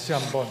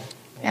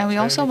 And we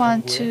also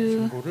want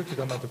to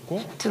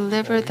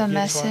deliver the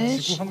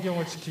message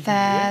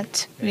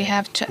that we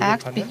have to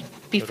act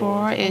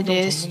before it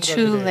is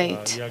too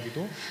late.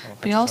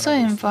 We also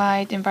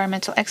invite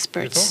environmental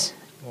experts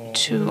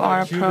to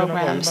our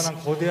programs.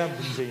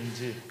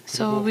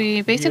 So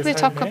we basically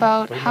talk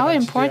about how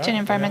important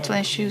environmental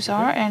issues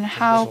are and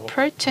how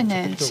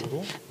pertinent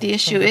the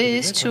issue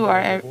is to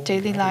our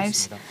daily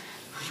lives.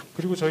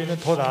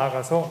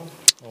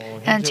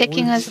 And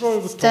taking a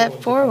step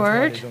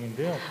forward,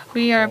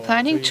 we are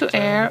planning to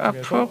air a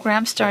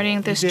program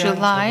starting this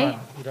July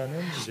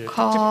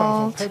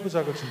called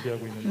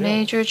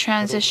Major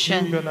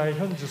Transition.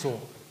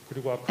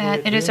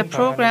 And it is a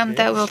program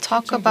that will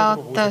talk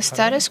about the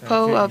status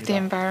quo of the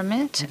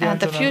environment and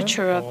the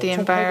future of the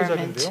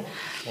environment.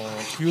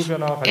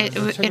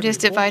 It is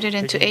divided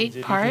into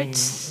 8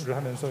 parts.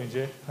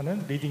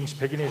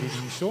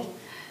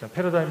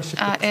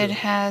 It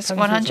has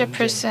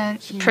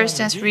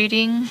 100%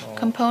 reading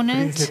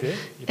component.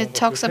 It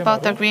talks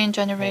about the green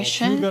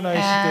generation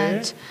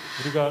and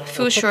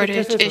food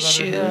shortage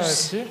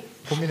issues.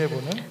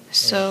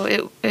 So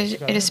it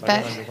is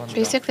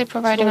basically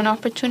providing an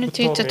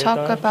opportunity to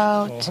talk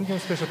about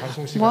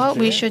what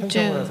we should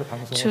do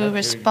to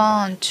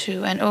respond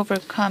to and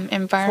overcome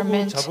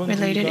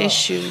environment-related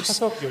issues.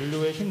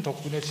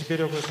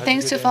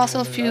 Thanks to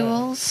fossil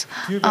fuels,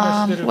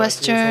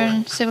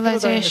 Western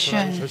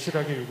civilization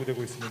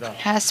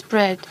has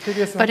spread.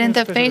 But in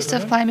the face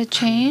of climate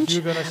change,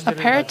 a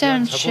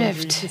paradigm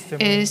shift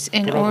is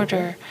in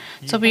order.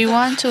 So we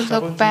want to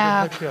look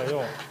back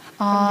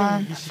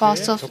on the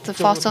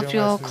fossil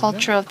fuel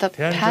culture of the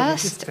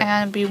past,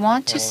 and we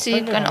want to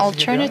seek an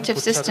alternative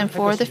system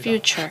for the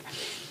future.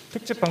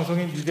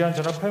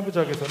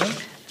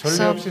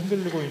 So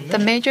the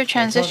Major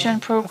Transition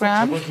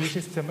Program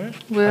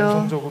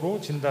will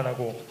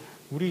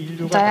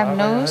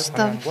diagnose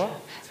the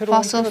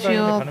fossil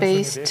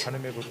fuel-based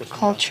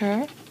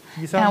culture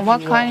and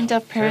what kind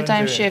of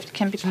paradigm shift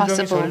can be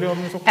possible.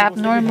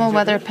 Abnormal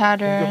weather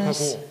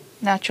patterns,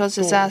 natural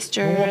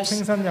disasters,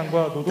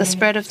 the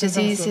spread of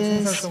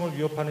diseases,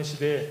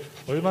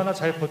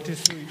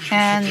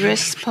 and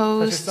risks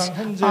posed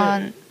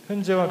on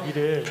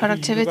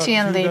productivity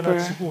and labor.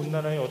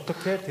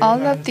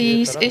 All of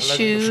these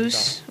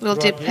issues will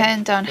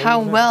depend on how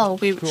well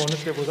we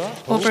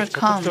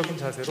overcome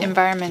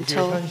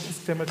environmental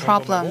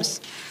problems.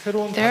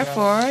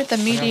 Therefore, the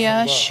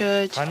media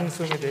should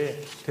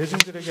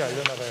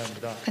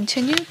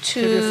continue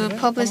to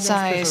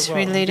publicize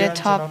related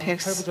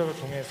topics.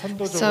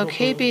 So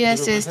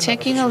KBS is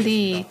taking a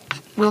lead,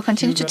 will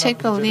continue to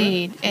take a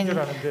lead in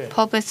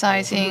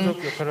publicizing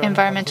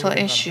environmental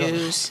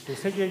issues.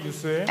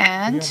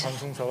 And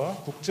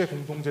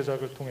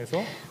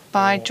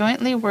by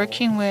jointly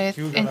working with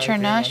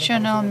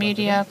international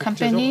media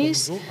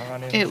companies,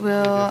 it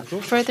will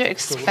further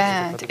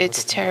expand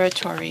its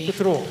territory.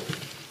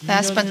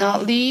 Last but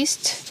not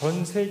least,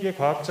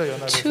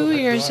 2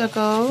 years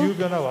ago,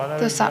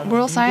 the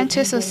World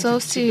Scientists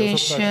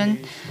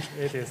Association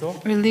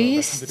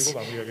released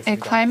a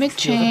climate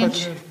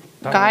change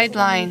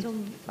guideline.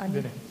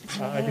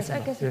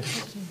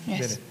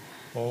 Yes.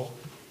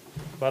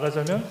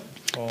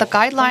 The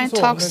guideline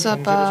talks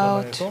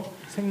about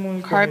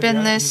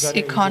carbonless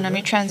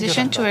economy,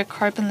 transition to a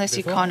carbonless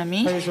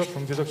economy,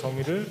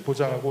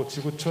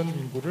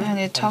 and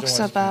it talks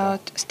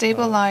about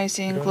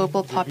stabilizing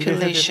global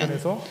population.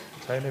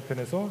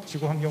 자연회편에서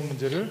지구 환경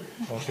문제를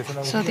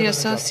개선하고 So the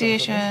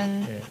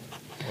association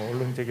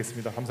언론이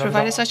되겠습니다. 감사합니다.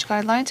 provided such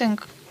guidelines, and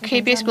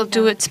KBS will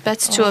do its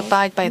best to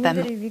abide by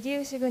them.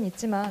 위기의식은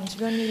있지만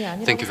주변 일이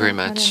아니라고 Thank you very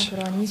much.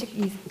 그런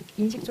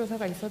인식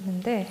조사가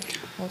있었는데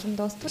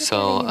좀더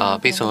So,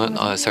 based on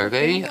a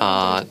survey,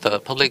 the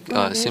public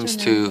seems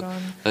to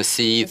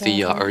see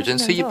the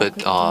urgency, but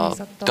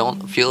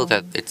don't feel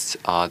that it's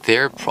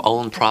their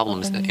own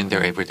problems in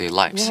their everyday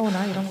lives.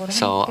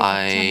 So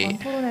I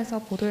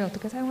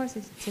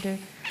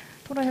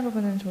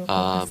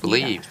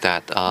believe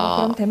that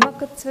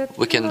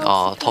we can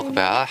talk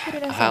about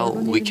how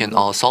we can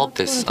solve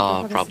this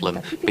problem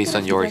based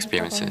on your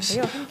experiences.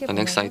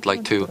 Next, I'd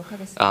like to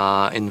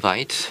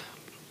invite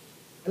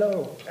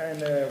Hello,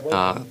 and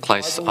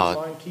Klaus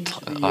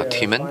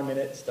Thymann. 5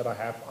 minutes that I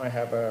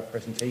have a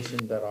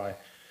presentation that I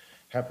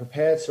have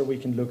prepared, so we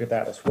can look at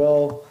that as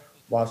well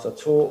whilst I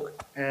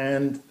talk.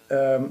 And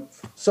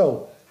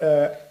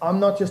I'm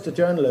not just a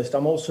journalist,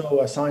 I'm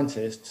also a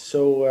scientist.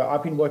 So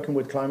I've been working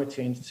with climate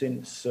change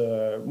since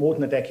more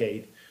than a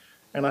decade,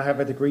 and I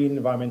have a degree in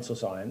environmental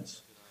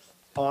science.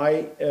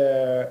 I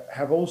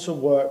have also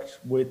worked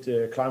with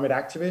climate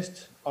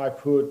activists. I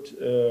put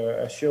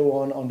a show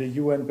on the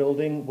UN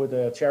building with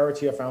a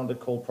charity I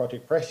founded called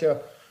Project Pressure,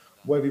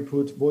 where we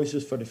put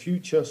Voices for the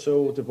Future,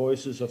 so the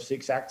voices of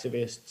 6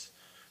 activists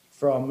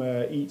from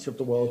each of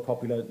the world's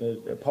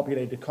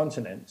populated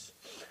continents.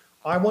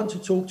 I want to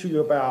talk to you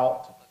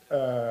about,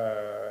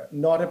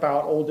 not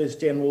about all these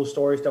general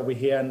stories that we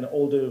hear and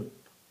all the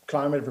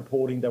climate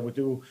reporting that we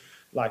do,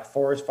 like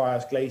forest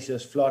fires,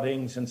 glaciers,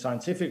 floodings, and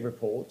scientific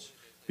reports,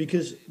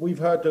 because we've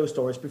heard those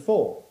stories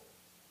before,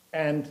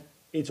 and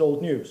it's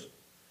old news.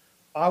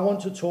 I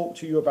want to talk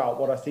to you about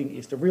what I think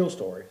is the real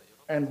story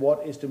and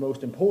what is the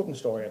most important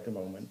story at the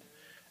moment.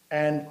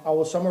 And I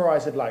will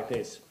summarize it like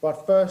this.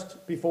 But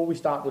first, before we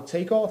start with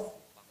takeoff,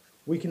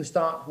 we can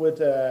start with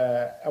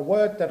a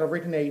word that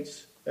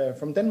originates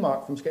from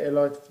Denmark,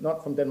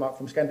 not from Denmark,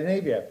 from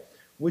Scandinavia,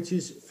 which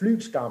is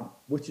flygskam,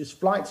 which is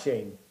flight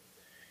shame.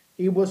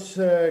 It was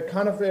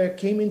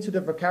came into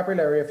the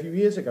vocabulary a few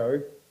years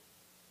ago.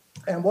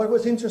 And what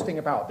was interesting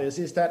about this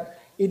is that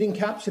it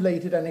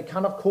encapsulated and it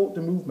kind of caught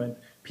the movement.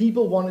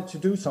 People wanted to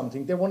do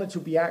something. They wanted to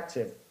be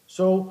active.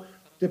 So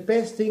the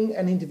best thing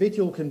an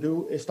individual can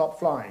do is stop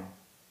flying.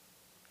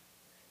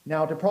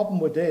 Now, the problem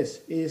with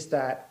this is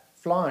that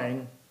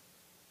flying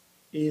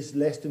is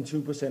less than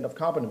 2% of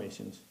carbon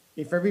emissions.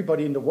 If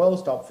everybody in the world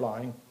stopped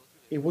flying,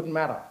 it wouldn't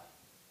matter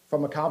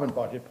from a carbon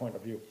budget point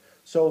of view.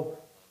 So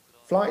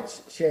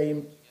flight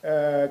shame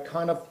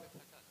kind of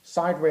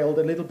side-railed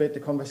a little bit the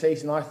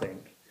conversation, I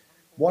think.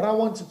 What I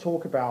want to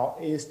talk about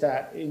is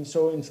that in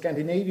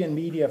Scandinavian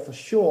media, for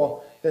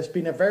sure, there's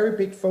been a very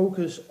big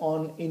focus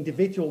on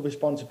individual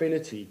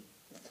responsibility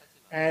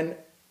and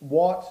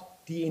what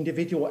the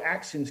individual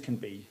actions can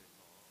be.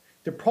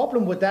 The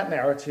problem with that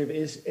narrative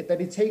is that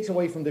it takes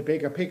away from the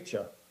bigger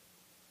picture.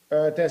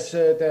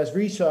 There's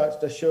research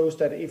that shows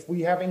that if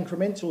we have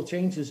incremental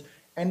changes,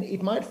 and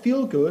it might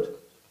feel good,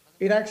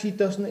 it actually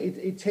doesn't,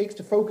 it takes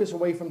the focus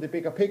away from the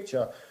bigger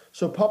picture.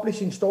 So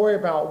publishing story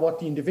about what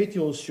the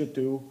individuals should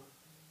do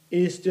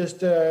is just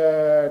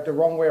the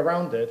wrong way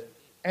around it.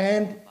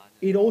 And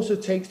it also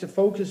takes the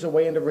focus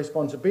away and the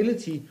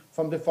responsibility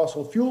from the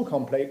fossil fuel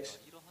complex,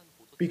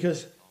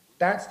 because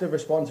that's the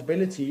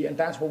responsibility and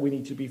that's what we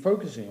need to be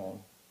focusing on.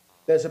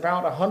 There's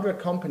about 100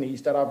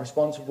 companies that are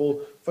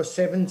responsible for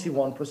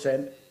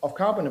 71% of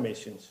carbon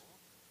emissions.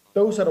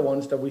 Those are the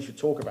ones that we should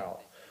talk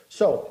about.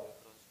 So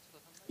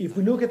if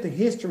we look at the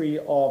history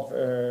of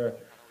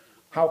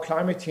how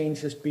climate change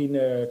has been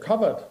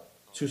covered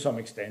to some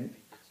extent,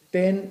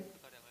 then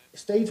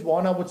stage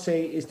one, I would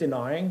say, is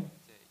denying.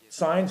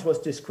 Science was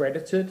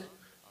discredited.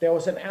 There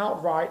was an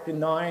outright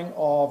denying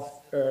of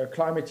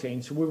climate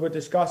change. So we were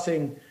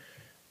discussing,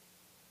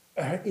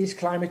 is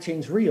climate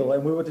change real?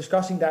 And we were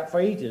discussing that for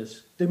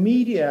ages. The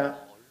media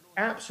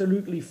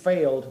absolutely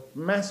failed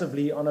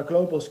massively on a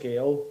global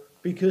scale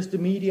because the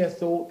media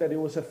thought that it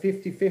was a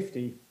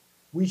 50-50.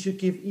 We should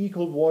give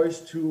equal voice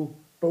to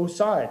both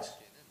sides.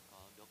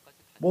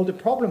 Well, the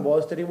problem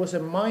was that it was a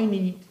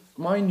minute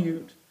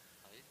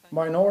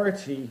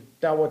minority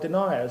that were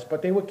deniers,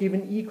 but they were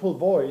given equal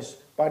voice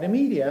by the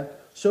media,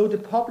 so the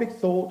public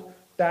thought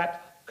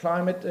that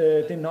climate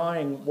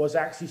denying was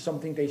actually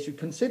something they should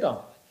consider.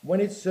 When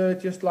it's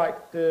just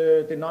like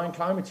the denying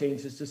climate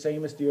change is the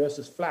same as the Earth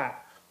is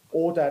flat,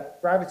 or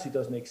that gravity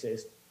doesn't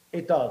exist.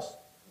 It does.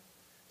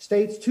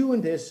 Stage two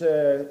in this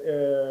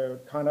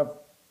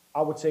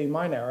I would say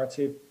my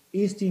narrative,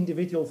 is the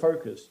individual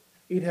focus.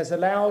 It has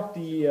allowed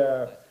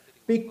the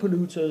big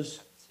polluters,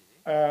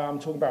 I'm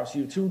talking about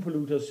CO2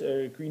 polluters,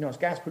 greenhouse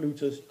gas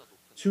polluters,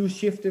 to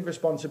shift the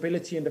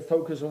responsibility and the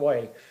focus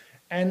away.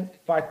 And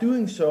by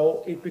doing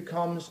so, it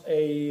becomes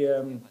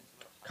a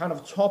kind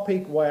of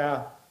topic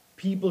where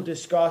people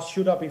discuss,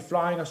 should I be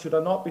flying or should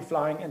I not be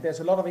flying? And there's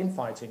a lot of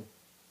infighting.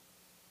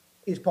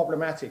 It's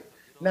problematic.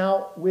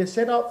 Now, we're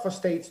set up for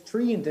stage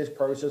three in this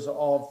process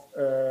of,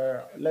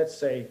 let's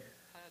say,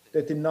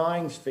 the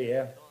denying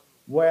sphere,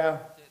 where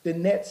the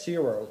net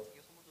zero.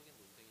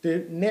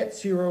 The net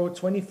zero,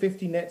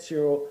 2050 net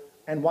zero,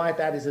 and why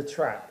that is a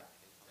trap.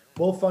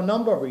 Well, for a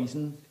number of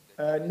reasons,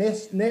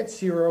 net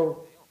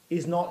zero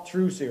is not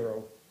true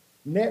zero.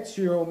 Net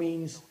zero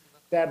means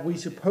that we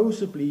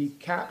supposedly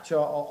capture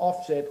or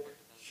offset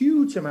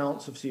huge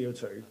amounts of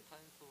CO2.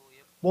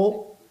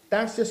 Well,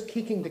 that's just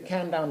kicking the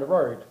can down the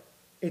road.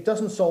 It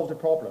doesn't solve the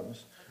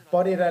problems,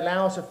 but it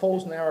allows a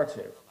false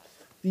narrative.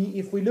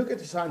 If we look at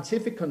the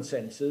scientific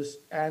consensus,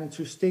 and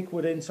to stick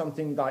within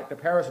something like the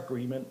Paris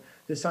Agreement,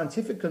 the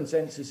scientific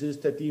consensus is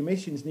that the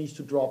emissions needs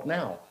to drop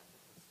now,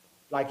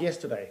 like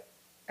yesterday.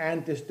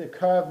 And the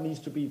curve needs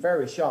to be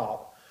very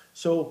sharp.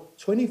 So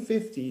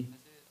 2050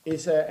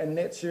 is a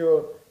net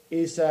zero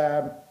is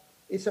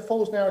it's a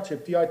false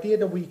narrative. The idea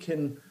that we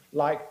can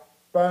like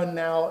burn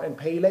now and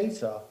pay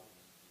later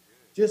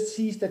just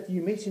sees that the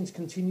emissions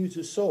continue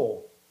to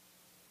soar.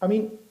 I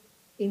mean,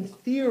 in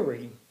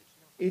theory,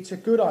 it's a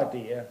good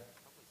idea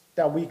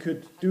that we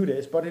could do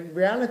this, but in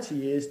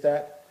reality is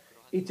that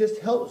it just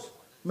helps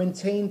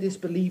maintain this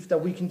belief that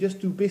we can just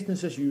do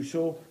business as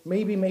usual,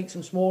 maybe make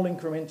some small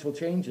incremental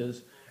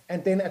changes,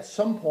 and then at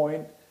some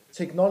point,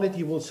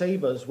 technology will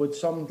save us with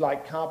some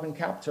like carbon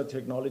capture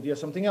technology or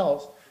something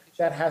else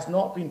that has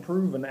not been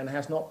proven and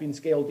has not been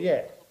scaled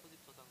yet.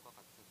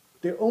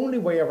 The only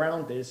way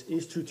around this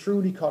is to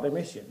truly cut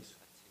emissions.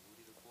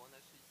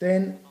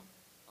 Then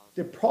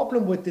the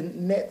problem with the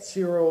net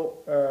zero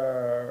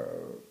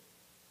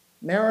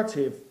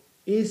narrative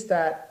is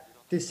that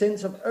the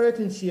sense of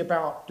urgency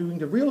about doing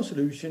the real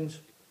solutions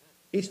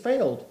is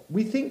failed.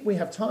 We think we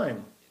have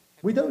time.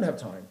 We don't have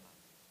time.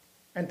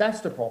 And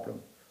that's the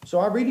problem. So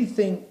I really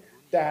think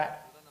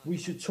that we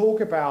should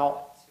talk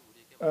about,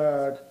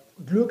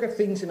 look at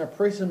things in a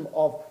prism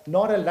of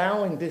not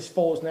allowing this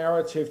false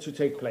narrative to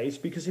take place,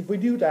 because if we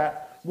do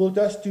that,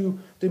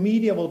 the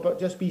media will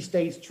just be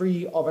stage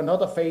 3 of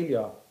another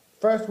failure.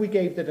 First, we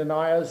gave the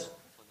deniers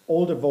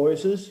all the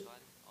voices,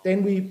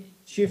 then we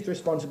shift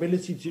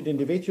responsibility to the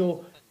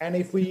individual, and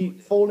if we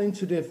fall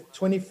into the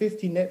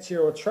 2050 net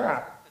zero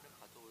trap,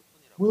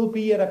 we'll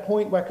be at a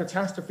point where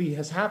catastrophe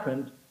has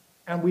happened,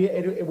 and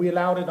we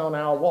allowed it on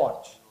our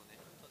watch.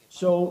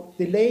 So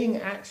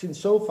delaying action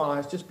so far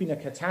has just been a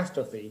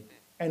catastrophe,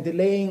 and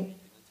delaying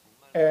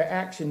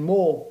action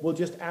more will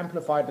just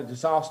amplify the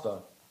disaster.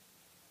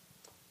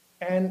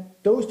 And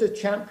those that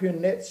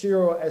champion net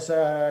zero as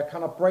a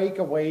kind of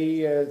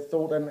breakaway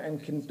thought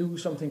and can do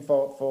something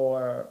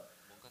for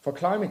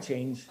climate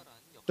change,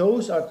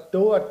 those are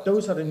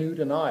the new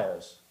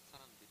deniers.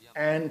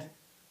 And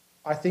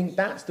I think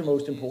that's the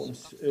most important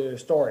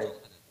story.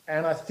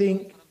 And I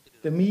think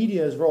the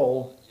media's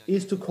role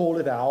is to call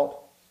it out.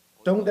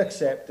 Don't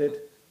accept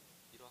it.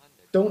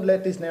 Don't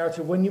let this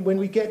narrative. When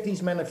we get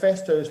these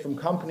manifestos from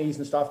companies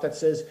and stuff that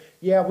says,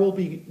 "Yeah, we'll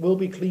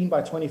be clean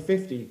by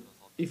 2050,"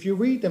 if you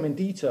read them in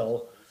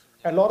detail,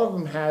 a lot of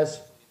them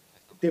has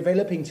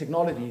developing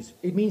technologies.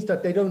 It means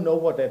that they don't know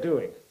what they're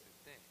doing,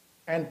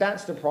 and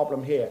that's the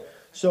problem here.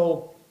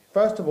 So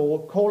first of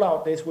all, call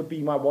out this would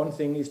be my one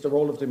thing: is the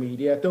role of the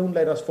media. Don't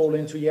let us fall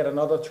into yet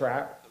another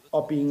trap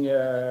of being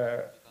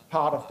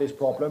part of this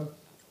problem.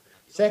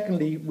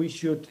 Secondly, we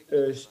should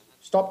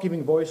stop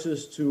giving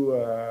voices to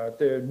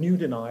the new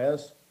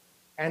deniers.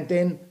 And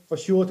then, for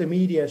sure, the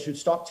media should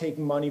stop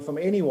taking money from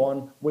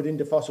anyone within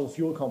the fossil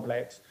fuel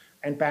complex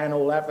and ban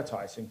all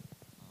advertising.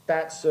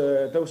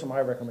 Those are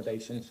my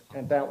recommendations.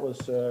 And that was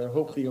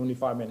hopefully only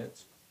 5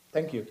 minutes.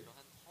 Thank you.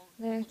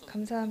 네,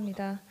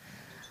 감사합니다.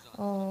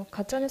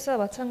 가짜뉴스와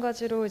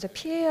마찬가지로 이제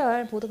피해야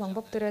할 보도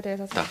방법들에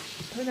대해서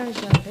설명해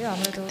주셨는데요.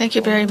 아무래도 Thank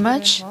you very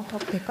much. 더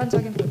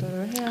객관적인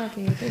보도를 해야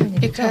하기 때문이죠.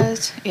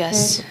 Because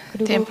yes,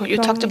 you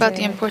talked about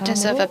the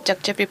importance of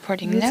objective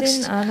reporting.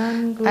 Next,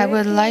 I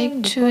would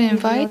like to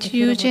invite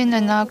Eugene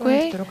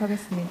Anangwe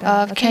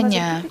of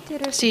Kenya,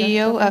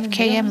 CEO of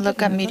KM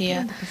Lookup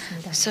Media.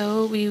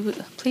 So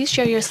please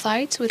share your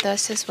slides with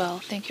us as well.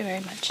 Thank you very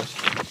much.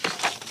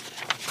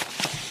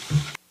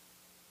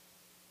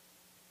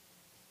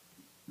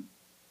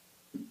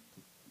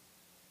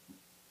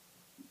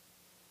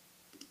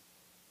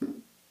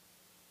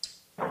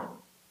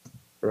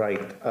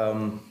 Right.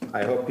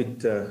 I hope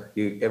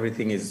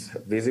everything is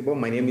visible.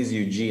 My name is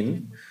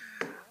Eugene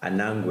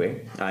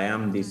Anangwe. I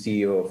am the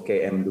CEO of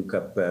KM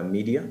Lookup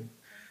Media,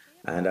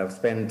 and I've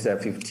spent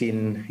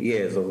 15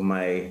 years of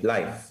my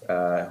life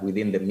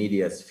within the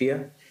media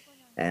sphere,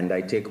 and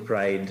I take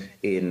pride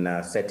in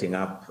setting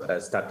up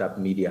startup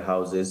media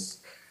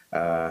houses,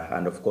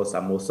 and of course,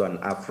 I'm also an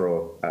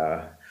Afro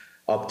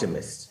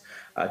optimist.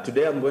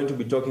 Today, I'm going to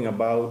be talking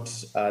about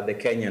the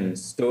Kenyan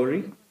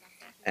story.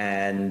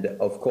 And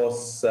of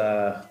course,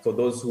 for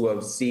those who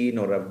have seen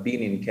or have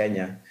been in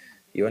Kenya,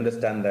 you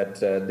understand that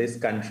this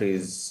country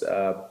is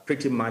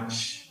pretty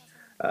much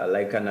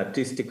like an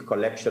artistic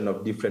collection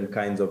of different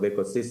kinds of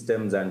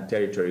ecosystems and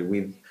territory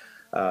with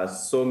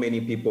so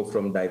many people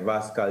from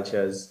diverse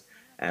cultures.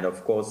 And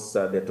of course,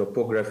 the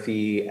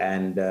topography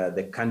and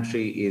the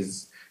country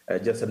is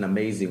just an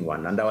amazing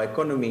one. And our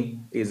economy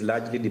is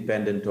largely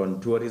dependent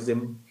on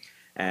tourism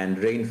and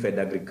rain-fed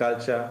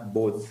agriculture,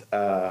 both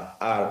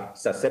are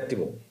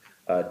susceptible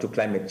to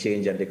climate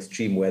change and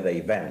extreme weather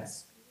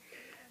events.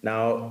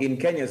 Now, in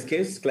Kenya's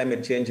case,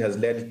 climate change has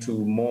led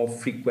to more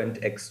frequent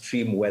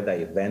extreme weather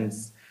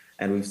events,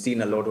 and we've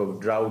seen a lot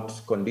of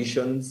drought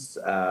conditions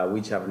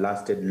which have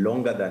lasted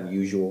longer than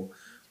usual.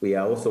 We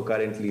are also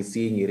currently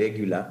seeing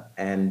irregular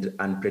and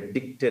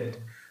unpredicted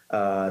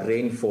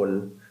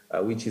rainfall,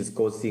 which is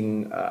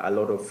causing a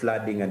lot of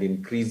flooding and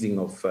increasing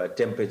of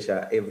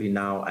temperature every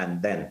now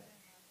and then.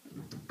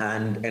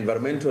 And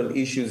environmental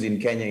issues in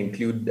Kenya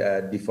include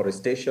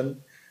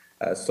deforestation,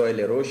 soil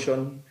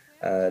erosion,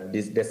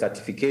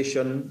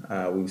 desertification.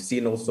 We've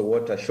seen also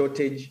water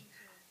shortage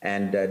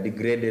and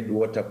degraded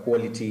water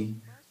quality,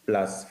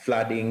 plus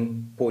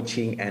flooding,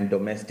 poaching, and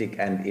domestic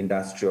and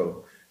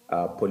industrial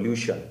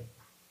pollution.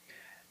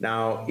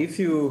 Now, if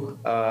you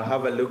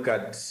have a look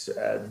at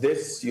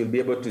this, you'll be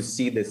able to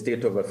see the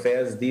state of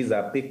affairs. These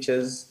are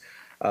pictures,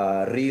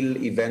 real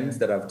events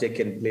that have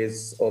taken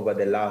place over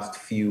the last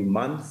few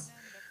months.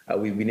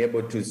 We've been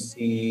able to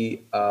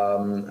see,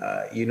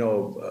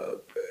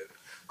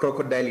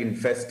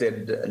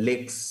 crocodile-infested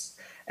lakes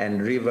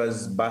and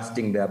rivers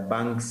bursting their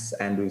banks,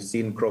 and we've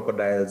seen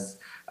crocodiles,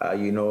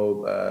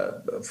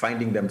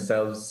 finding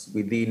themselves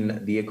within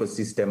the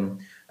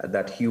ecosystem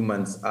that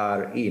humans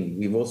are in.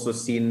 We've also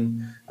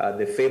seen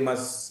the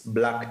famous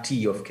black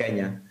tea of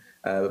Kenya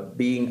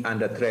being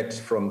under threat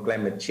from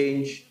climate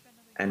change,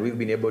 and we've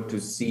been able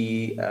to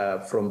see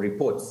from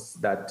reports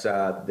that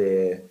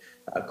the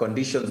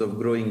conditions of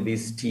growing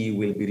this tea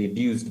will be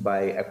reduced by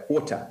a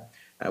quarter,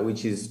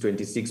 which is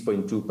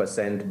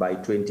 26.2% by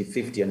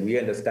 2050. And we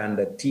understand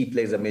that tea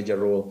plays a major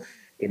role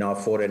in our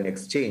foreign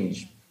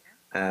exchange.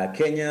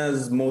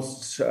 Kenya's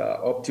most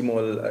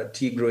optimal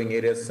tea growing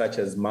areas, such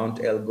as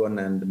Mount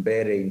Elgon and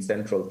Mbere in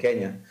central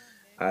Kenya,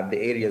 are the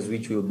areas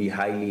which will be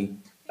highly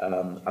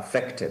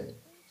affected.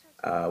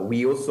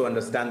 We also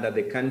understand that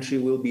the country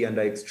will be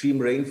under extreme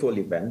rainfall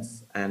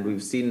events, and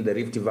we've seen the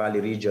Rift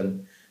Valley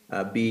region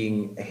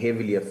being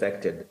heavily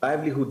affected.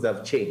 Livelihoods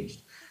have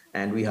changed,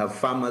 and we have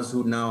farmers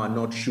who now are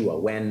not sure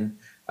when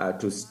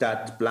to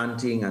start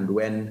planting and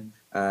when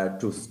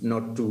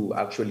not to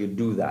actually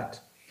do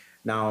that.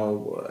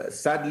 Now,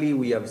 sadly,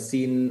 we have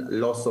seen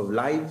loss of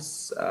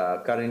lives.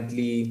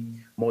 Currently,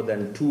 more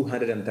than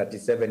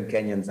 237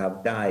 Kenyans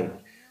have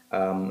died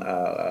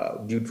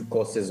due to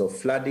causes of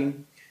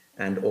flooding,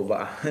 and over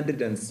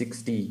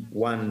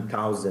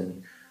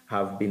 161,000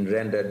 have been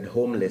rendered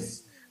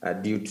homeless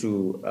due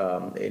to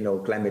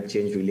climate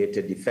change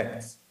related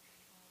effects.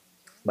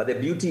 But the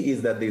beauty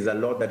is that there's a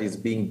lot that is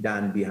being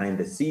done behind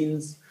the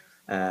scenes,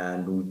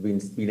 and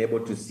we've been able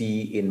to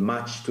see in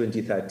March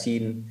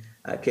 2013,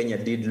 Kenya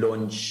did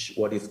launch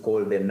what is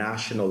called the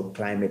National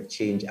Climate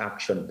Change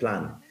Action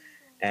Plan.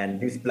 And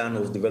this plan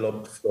was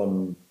developed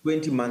from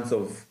 20 months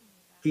of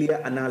clear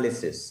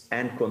analysis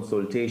and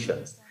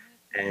consultations.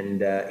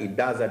 And it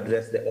does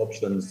address the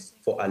options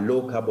for a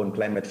low carbon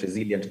climate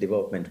resilient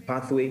development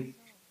pathway,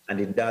 and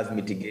it does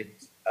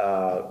mitigate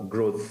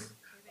growth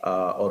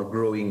or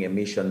growing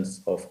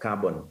emissions of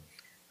carbon.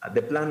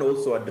 The plan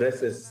also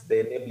addresses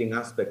the enabling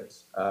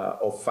aspects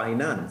of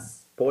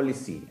finance,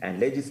 policy, and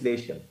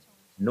legislation,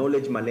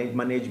 knowledge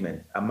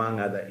management, among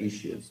other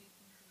issues.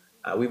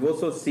 We've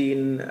also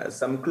seen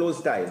some close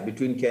ties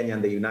between Kenya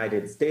and the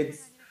United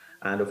States,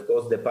 and of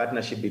course the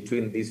partnership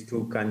between these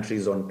two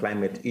countries on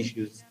climate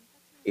issues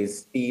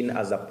is seen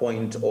as a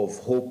point of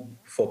hope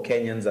for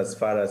Kenyans as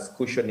far as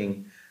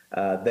cushioning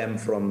them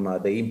from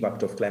the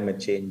impact of climate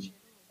change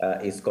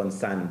is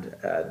concerned.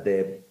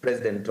 The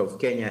president of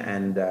Kenya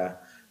and the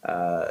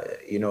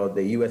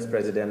US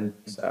president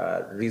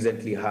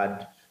recently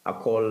had a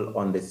call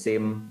on the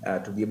same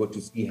to be able to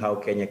see how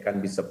Kenya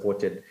can be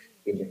supported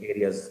in the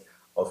areas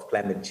of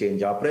climate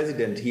change. Our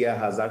president here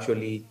has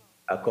actually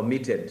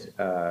committed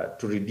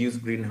to reduce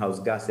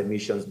greenhouse gas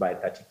emissions by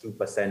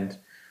 32%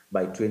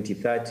 by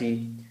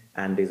 2030,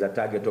 and there's a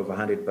target of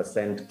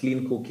 100%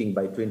 clean cooking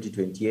by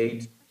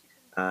 2028.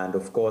 And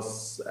of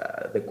course,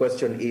 the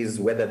question is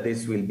whether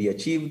this will be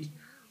achieved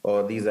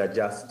or these are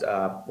just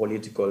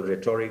political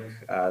rhetoric.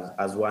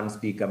 As one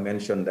speaker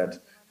mentioned, that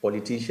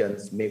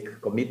politicians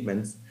make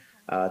commitments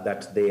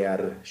that they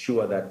are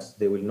sure that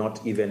they will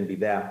not even be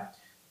there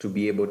to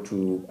be able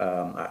to,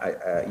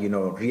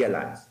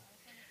 realize.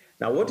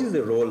 Now, what is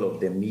the role of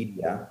the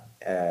media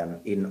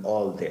in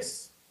all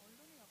this?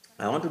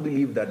 I want to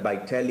believe that by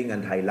telling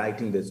and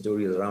highlighting the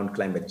stories around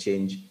climate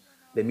change,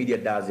 the media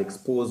does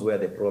expose where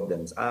the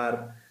problems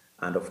are,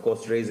 and of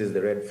course raises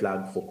the red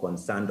flag for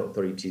concerned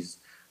authorities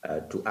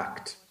to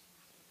act.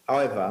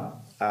 However,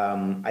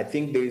 I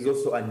think there is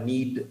also a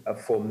need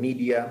for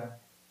media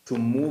to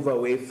move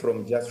away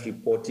from just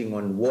reporting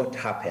on what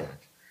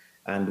happened,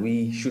 and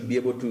we should be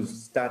able to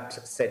start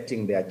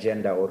setting the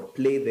agenda or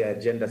play the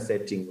agenda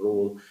setting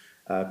role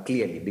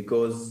clearly,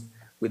 because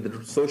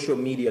with social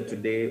media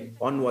today,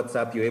 on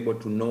WhatsApp, you're able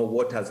to know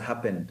what has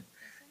happened.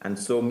 And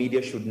so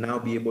media should now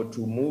be able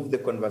to move the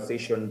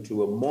conversation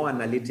to a more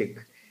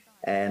analytic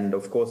and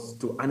of course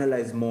to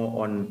analyze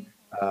more on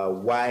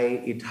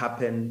why it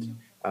happened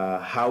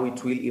how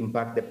it will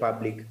impact the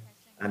public,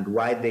 and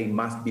why they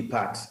must be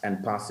part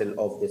and parcel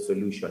of the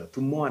solution, to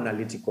more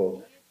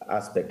analytical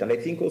aspect. And I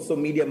think also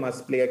media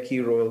must play a key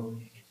role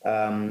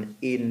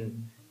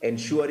in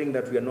ensuring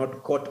that we are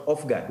not caught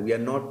off guard. We are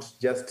not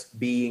just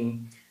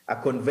being a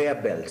conveyor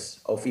belt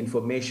of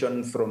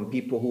information from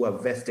people who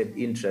have vested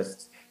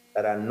interests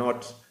that are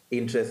not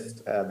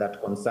interests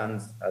that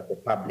concerns the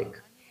public.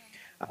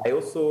 I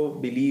also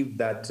believe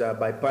that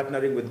by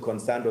partnering with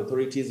concerned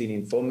authorities in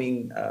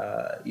informing,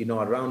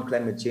 around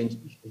climate change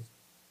issues,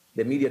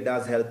 the media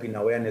does help in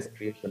awareness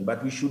creation,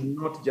 but we should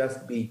not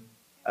just be,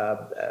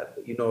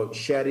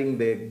 sharing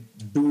the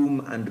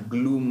doom and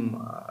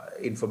gloom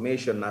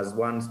information, as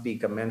one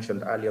speaker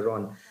mentioned earlier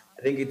on.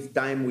 I think it's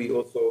time we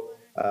also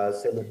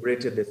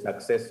celebrated the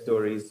success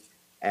stories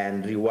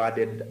and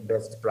rewarded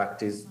best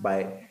practice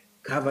by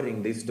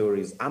covering these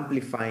stories,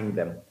 amplifying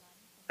them.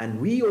 And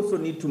we also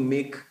need to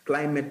make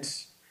climate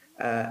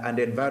and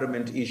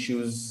environment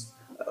issues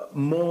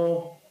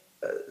more,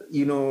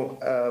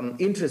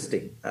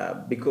 interesting,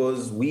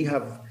 because we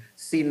have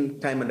seen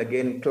time and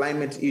again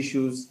climate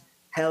issues,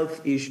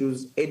 health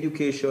issues,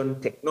 education,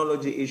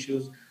 technology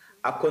issues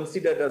are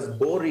considered as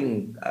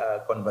boring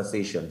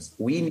conversations.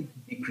 We need to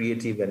be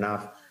creative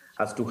enough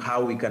as to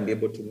how we can be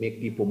able to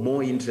make people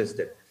more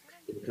interested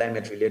in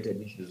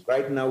climate-related issues.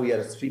 Right now, we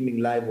are streaming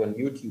live on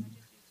YouTube,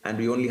 and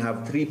we only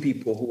have 3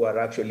 people who are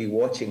actually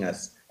watching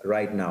us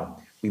right now.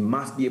 We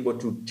must be able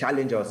to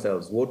challenge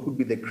ourselves. What would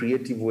be the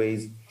creative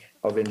ways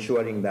of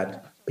ensuring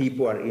that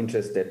people are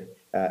interested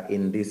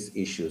in these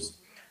issues?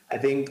 I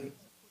think,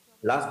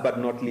 last but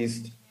not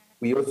least,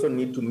 we also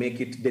need to make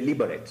it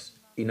deliberate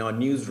in our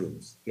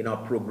newsrooms, in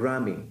our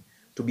programming,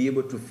 to be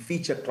able to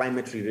feature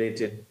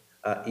climate-related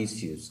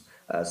issues,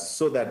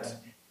 so that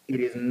it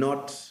is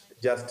not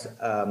just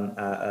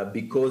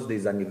because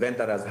there's an event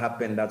that has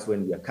happened, that's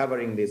when we are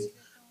covering this,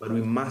 but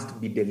we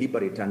must be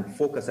deliberate and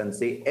focus and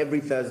say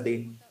every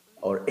Thursday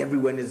or every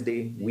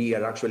Wednesday, we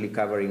are actually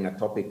covering a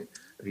topic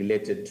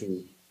related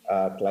to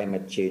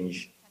climate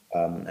change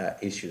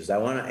issues. I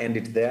want to end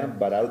it there,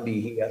 but I'll be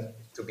here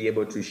to be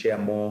able to share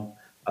more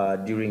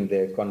during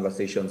the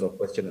conversations or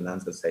question and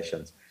answer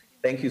sessions.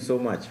 Thank you so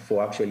much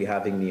for actually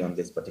having me on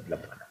this particular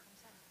panel.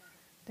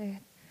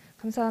 네,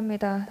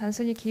 감사합니다.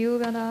 단순히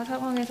기후변화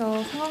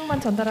상황에서 상황만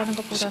전달하는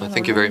것보다는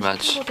Thank you very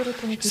much.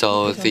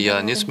 So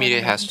the news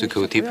media has to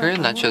go deeper,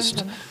 not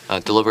just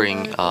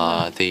delivering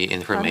the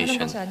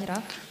information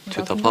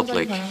to the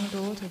public.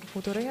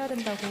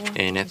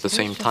 And at the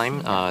same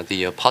time,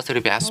 the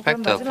positive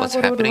aspect of what's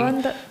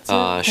happening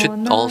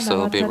should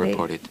also be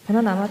reported.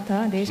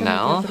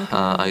 Now,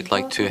 I'd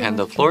like to hand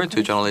the floor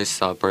to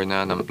journalist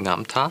Berna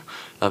Namta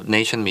of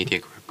Nation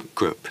Media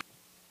Group.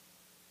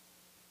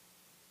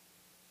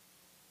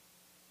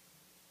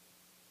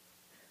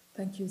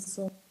 Thank you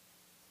so much.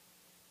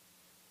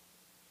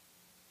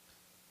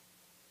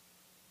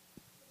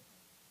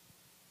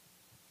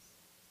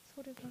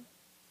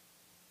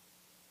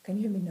 Can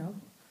you hear me now?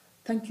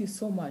 Thank you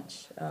so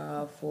much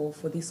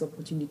for this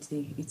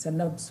opportunity. It's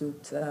an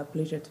absolute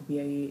pleasure to be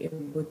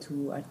able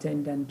to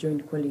attend and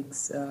join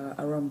colleagues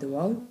around the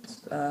world.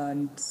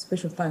 And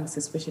special thanks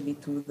especially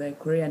to the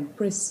Korean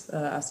Press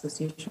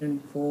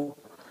Association for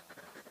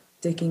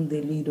taking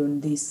the lead on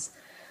this.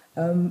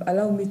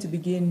 Allow me to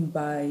begin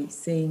by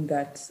saying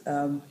that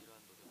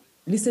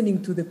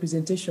listening to the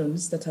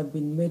presentations that have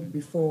been made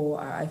before,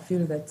 I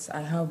feel that I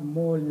have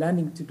more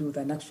learning to do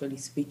than actually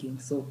speaking.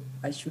 So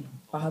I should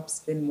perhaps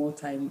spend more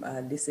time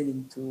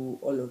listening to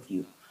all of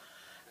you.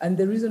 And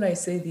the reason I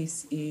say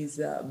this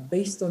is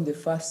based on the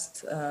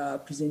first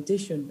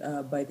presentation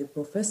by the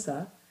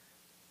professor.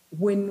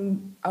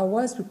 When I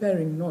was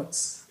preparing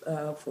notes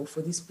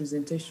for this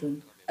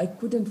presentation, I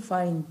couldn't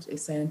find a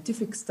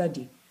scientific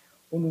study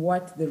on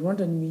what the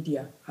Rwandan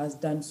media has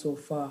done so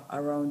far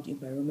around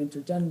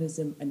environmental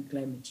journalism and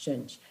climate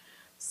change.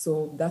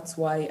 So that's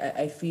why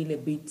I feel a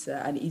bit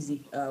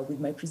uneasy with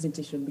my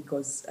presentation,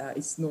 because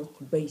it's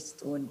not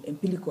based on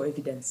empirical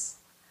evidence.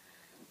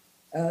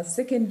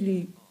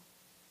 Secondly,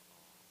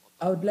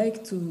 I would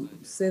like to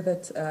say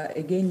that,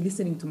 again,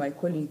 listening to my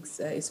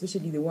colleagues,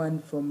 especially the one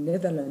from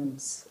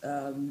Netherlands,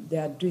 they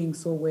are doing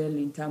so well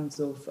in terms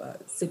of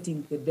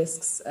setting the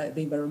desks,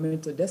 the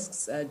environmental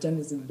desks,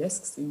 journalism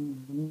desks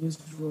in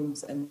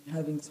newsrooms and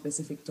having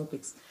specific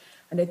topics.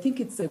 And I think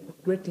it's a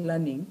great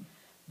learning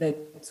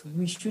that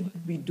we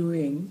should be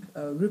doing,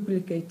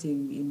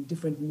 replicating in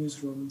different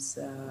newsrooms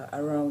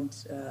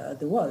around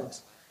the world,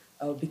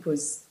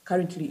 because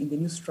currently in the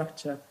new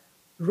structure,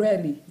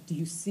 rarely do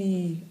you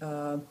see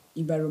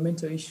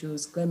environmental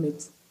issues,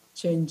 climate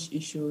change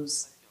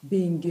issues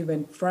being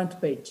given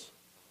front page.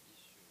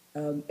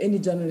 Any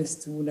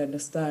journalist would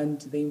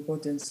understand the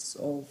importance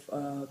of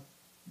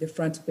the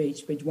front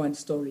page, page 1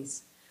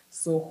 stories.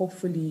 So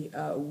hopefully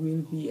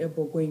we'll be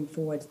able going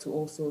forward to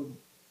also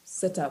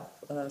set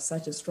up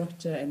such a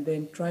structure and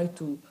then try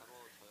to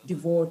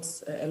devote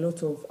a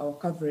lot of our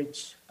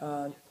coverage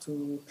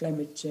to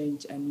climate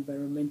change and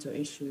environmental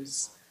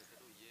issues.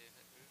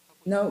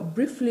 Now,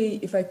 briefly,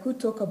 if I could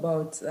talk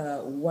about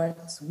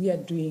what we are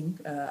doing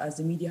as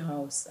a media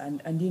house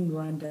and in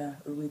Rwanda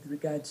with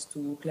regards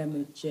to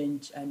climate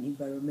change and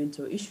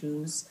environmental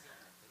issues.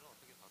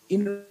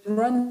 In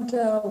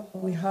Rwanda,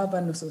 we have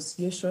an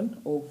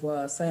association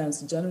of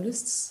science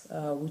journalists,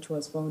 which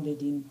was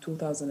founded in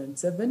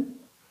 2007.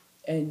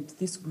 And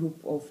this group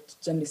of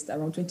journalists,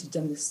 around 20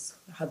 journalists,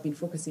 have been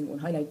focusing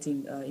on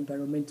highlighting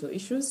environmental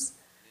issues.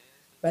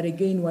 But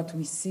again, what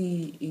we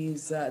see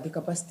is the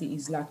capacity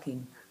is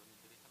lacking.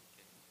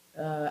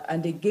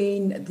 And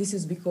again, this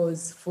is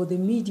because for the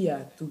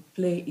media to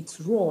play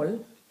its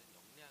role,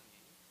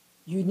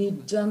 you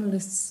need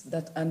journalists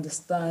that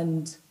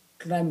understand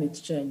climate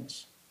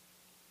change.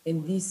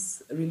 And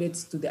this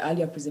relates to the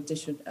earlier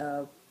presentation,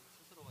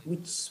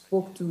 which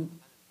spoke to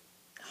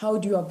how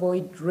do you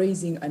avoid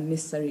raising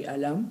unnecessary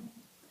alarm?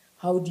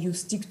 How do you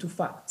stick to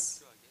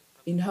facts?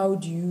 And how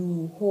do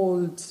you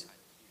hold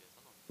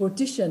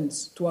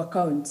politicians to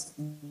account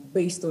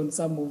based on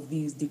some of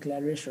these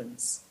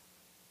declarations?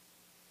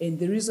 And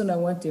the reason I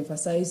want to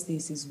emphasize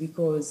this is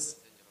because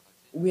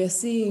we are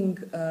seeing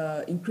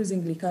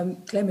increasingly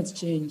climate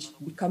change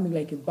becoming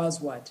like a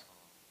buzzword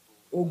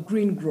or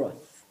green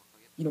growth.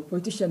 You know,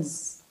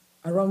 politicians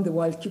around the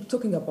world keep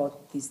talking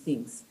about these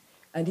things.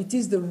 And it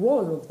is the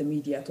role of the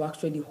media to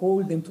actually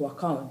hold them to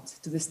account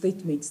to the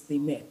statements they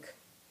make.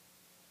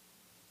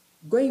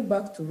 Going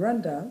back to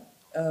Rwanda,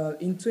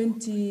 in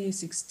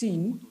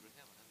 2016,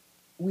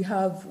 we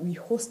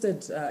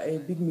hosted a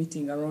big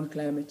meeting around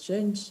climate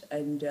change,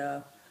 and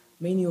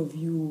many of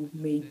you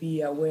may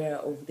be aware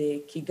of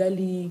the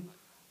Kigali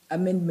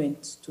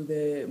amendment to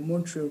the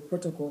Montreal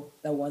Protocol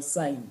that was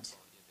signed.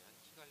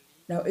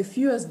 Now, a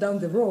few years down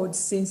the road,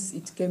 since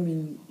it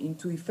came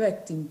into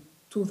effect in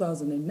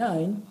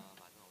 2009,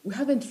 we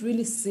haven't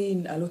really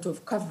seen a lot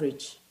of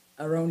coverage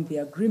around the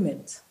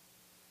agreement.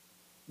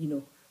 You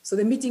know, so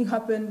the meeting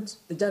happened,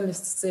 the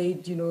journalists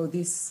said, you know,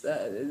 the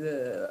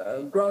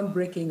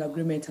groundbreaking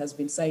agreement has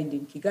been signed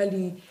in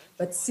Kigali,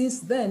 but since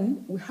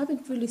then, we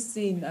haven't really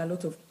seen a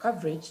lot of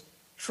coverage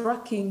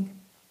tracking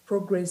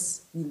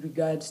progress with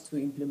regards to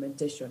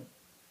implementation.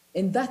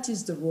 And that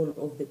is the role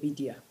of the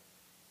media.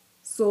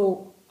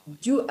 So,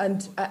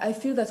 and I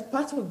feel that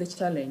part of the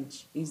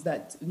challenge is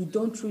that we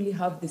don't really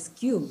have the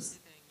skills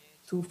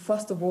to,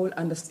 first of all,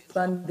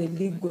 understand the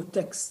legal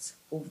text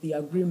of the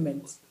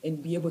agreement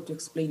and be able to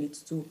explain it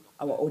to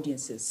our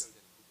audiences.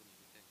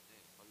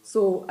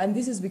 So, and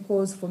this is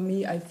because for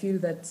me, I feel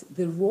that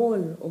the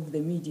role of the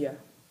media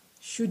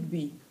should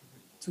be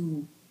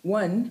to,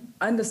 one,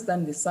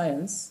 understand the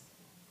science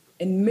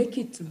and make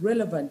it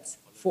relevant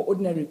for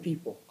ordinary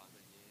people,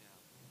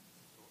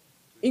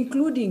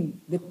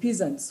 including the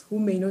peasants who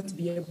may not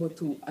be able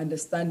to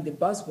understand the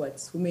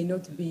buzzwords, who may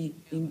not be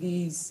in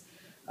these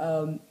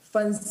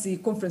fancy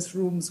conference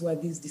rooms where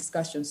these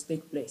discussions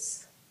take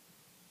place.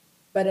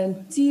 But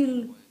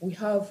until we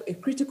have a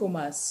critical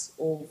mass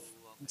of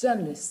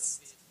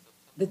journalists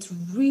that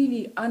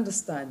really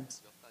understand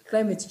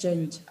climate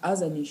change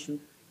as an issue,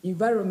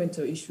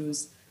 environmental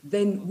issues,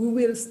 then we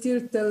will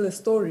still tell the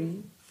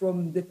story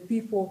from the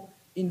people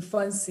in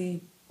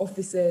fancy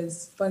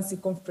offices, fancy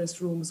conference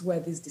rooms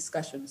where these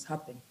discussions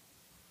happen.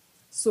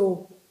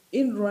 So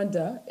in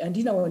Rwanda and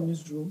in our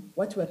newsroom,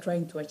 what we're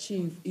trying to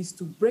achieve is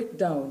to break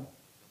down,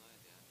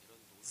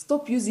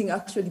 stop using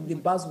actually the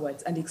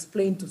buzzwords and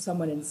explain to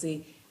someone and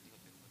say,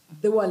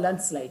 there were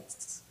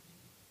landslides.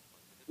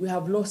 We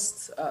have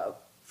lost,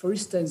 for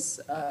instance,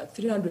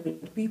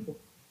 300 people.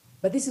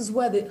 But this is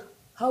where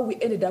how we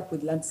ended up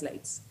with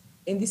landslides.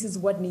 And this is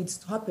what needs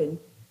to happen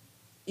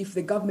if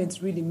the government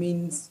really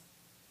means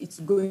it's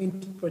going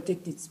to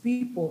protect its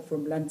people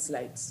from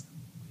landslides.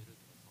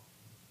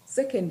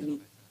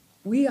 Secondly,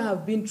 we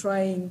have been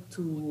trying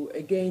to,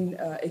 again,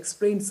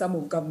 explain some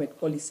of government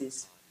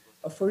policies.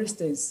 For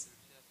instance,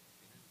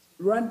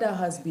 Rwanda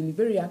has been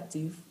very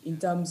active in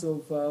terms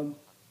of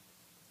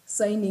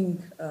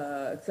signing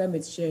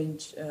climate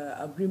change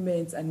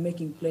agreements and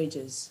making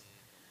pledges.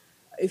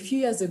 A few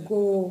years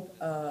ago,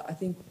 I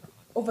think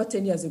over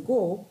 10 years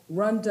ago,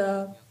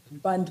 Rwanda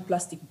banned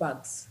plastic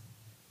bags,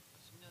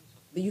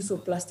 the use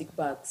of plastic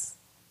bags.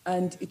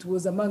 And it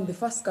was among the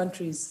first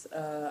countries,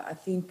 I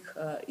think,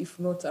 if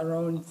not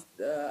around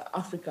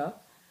Africa,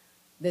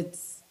 that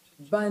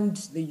banned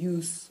the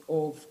use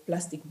of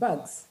plastic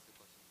bags.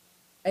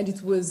 And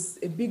it was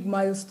a big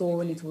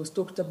milestone, it was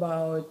talked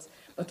about.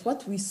 But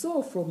what we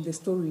saw from the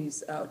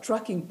stories,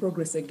 tracking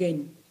progress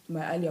again, to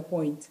my earlier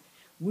point,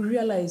 we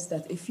realized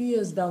that a few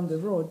years down the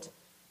road,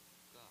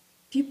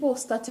 people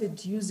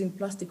started using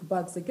plastic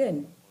bags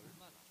again.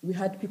 We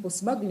had people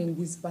smuggling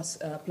these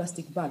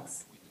plastic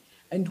bags.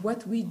 And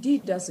what we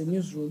did as a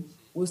newsroom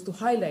was to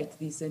highlight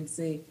this and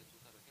say,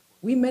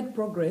 we made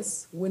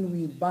progress when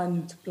we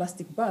banned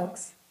plastic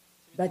bags,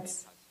 but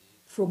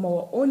from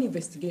our own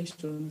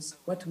investigations,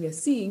 what we are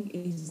seeing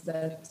is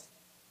that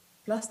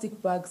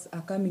plastic bags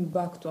are coming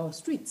back to our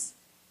streets.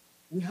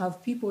 We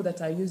have people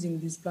that are using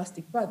these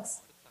plastic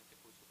bags.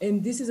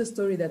 And this is a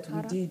story that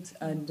we did,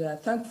 and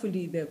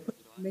thankfully the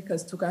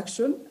makers took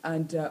action,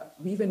 and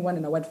we even won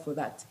an award for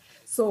that.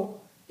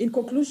 So in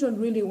conclusion,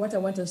 really what I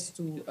want us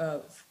to,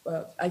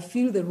 I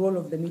feel the role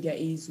of the media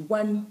is,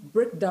 one,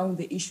 break down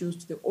the issues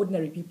to the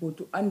ordinary people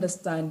to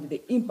understand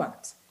the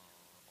impact.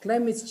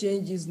 Climate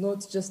change is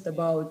not just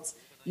about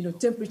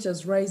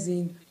temperatures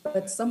rising,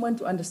 but someone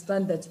to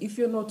understand that if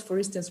you're not, for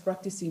instance,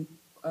 practicing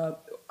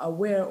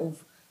aware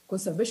of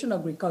conservation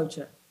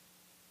agriculture,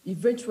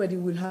 eventually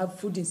we'll have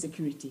food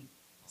insecurity.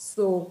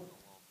 So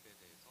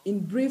in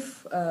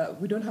brief,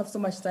 we don't have so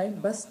much time,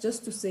 but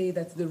just to say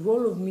that the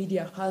role of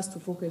media has to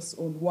focus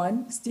on,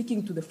 one,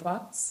 sticking to the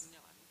facts,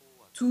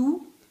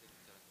 two,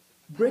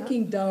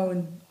 breaking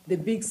down the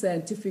big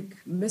scientific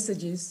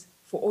messages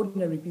for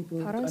ordinary people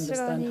to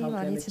understand how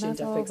climate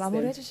change affects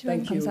them.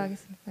 Thank you.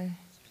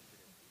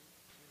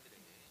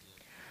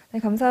 네,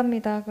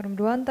 감사합니다. 그럼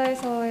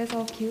루안다에서의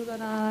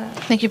기후변화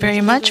Thank you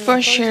very much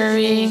for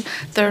sharing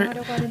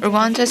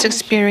Rwanda's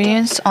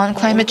experience on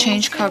climate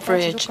change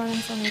coverage.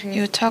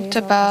 You talked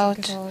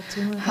about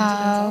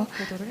how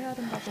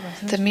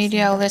the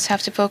media outlets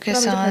have to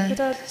focus on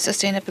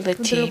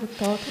sustainability.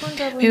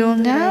 We will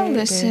now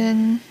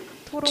listen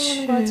to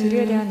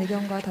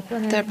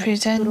the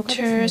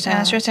presenters'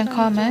 answers and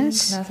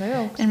comments.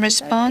 In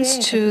response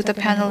to the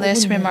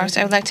panelists' remarks,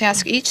 I would like to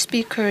ask each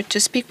speaker to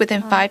speak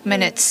within 5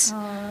 minutes.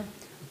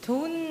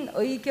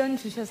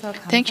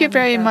 Thank you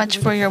very much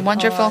for your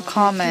wonderful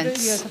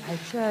comments.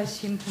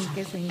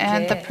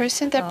 And the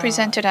person that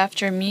presented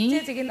after me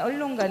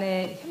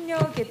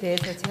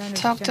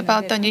talked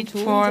about the need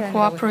for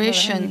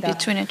cooperation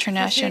between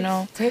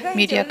international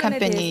media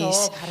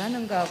companies.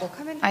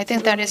 I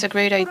think that is a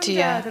great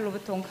idea.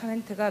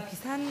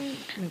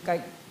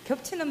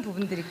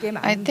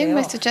 I think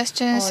my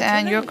suggestions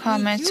and your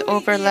comments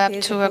overlap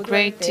to a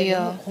great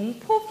deal.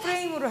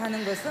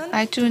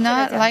 I do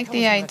not like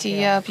the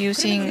idea of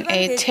using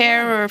a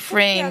terror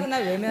frame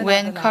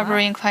when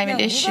covering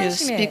climate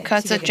issues,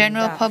 because the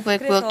general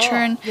public will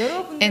turn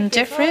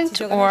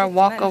indifferent or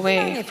walk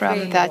away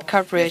from that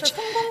coverage.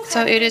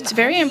 So it is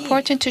very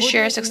important to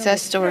share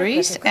success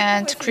stories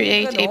and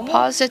create a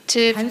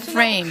positive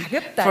frame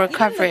for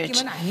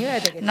coverage.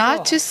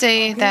 Not to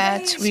say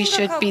that we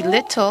should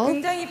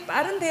belittle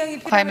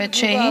climate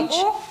change,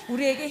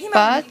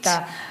 but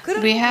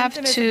we have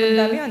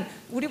to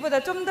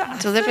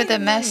deliver the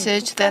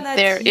message that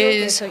there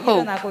is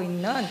hope.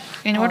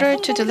 In order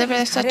to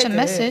deliver such a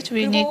message,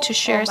 we need to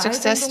share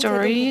success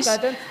stories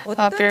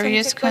of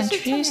various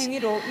countries,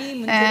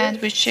 and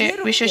we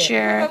should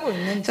share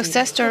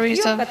success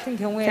stories of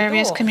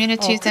various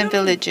communities and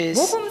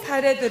villages.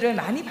 And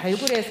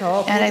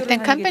I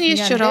think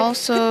companies should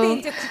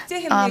also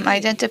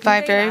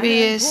identify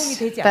various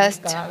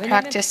best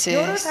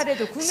practices.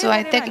 So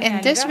I think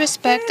in this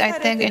respect, I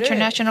think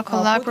international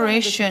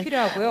collaboration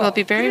will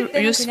be very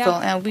useful,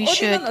 and we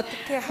should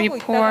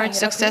report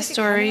success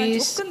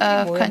stories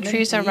of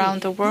countries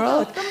around the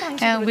world,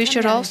 and we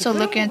should also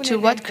look into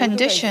what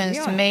conditions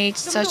made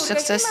such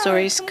success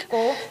stories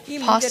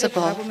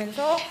possible.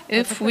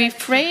 If we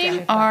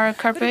frame our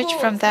coverage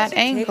from that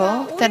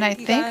angle, then I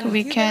think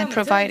we can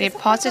provide a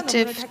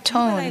positive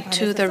tone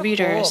to the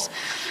readers.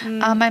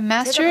 My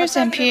master's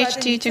and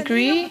PhD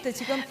degree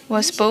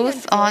was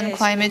both on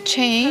climate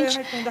change,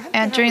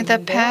 and during the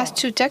past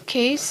 2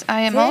 decades,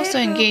 I am also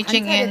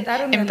engaging in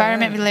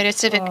environment-related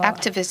civic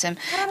activism.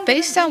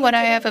 Based on what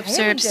I have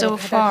observed so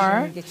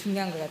far,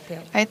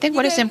 I think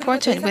what is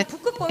important with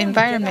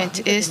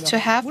environment is to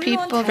have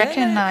people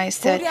recognize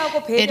that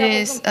it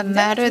is a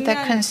matter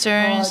that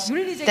concerns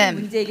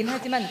them.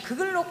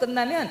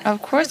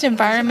 Of course,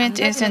 environment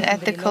is an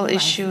ethical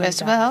issue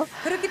as well,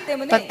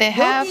 but they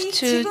have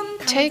to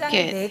take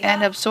it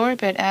and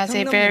absorb it as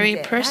a very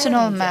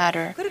personal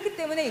matter,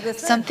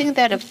 something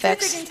that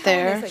affects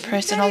their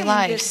personal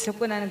lives.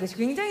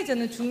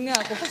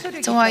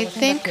 So I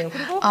think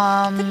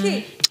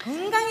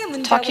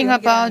talking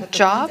about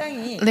job,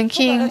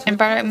 linking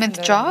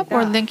environment job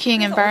or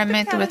linking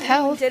environment with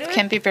health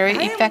can be very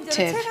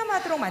effective.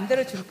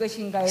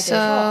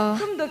 So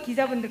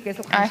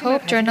I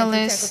hope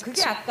journalists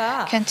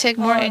can take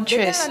more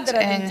interest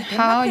in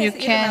how you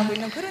can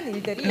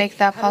make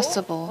that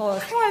possible.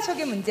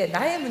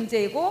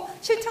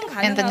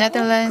 In the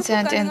Netherlands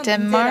and in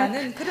Denmark,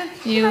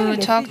 you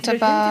talked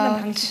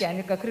about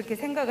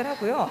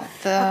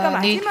the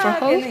need for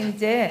hope,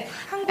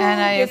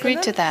 and I agree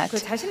to that.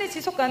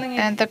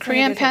 And the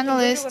Korean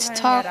panelists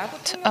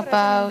talked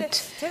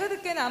about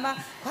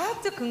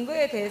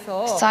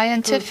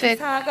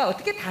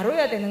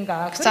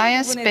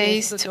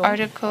science-based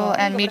article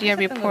and media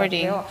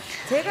reporting.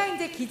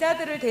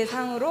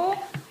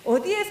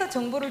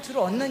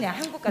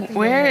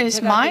 Where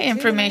is my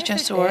information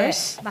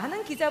source?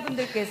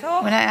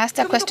 When I asked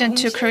that question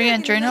to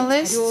Korean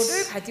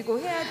journalists,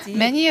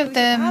 many of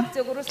them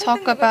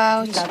talk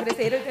about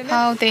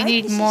how they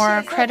need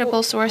more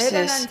credible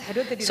sources.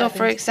 So,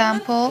 for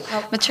example,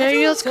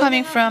 materials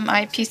coming from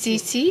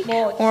IPCC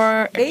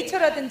or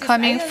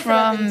coming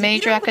from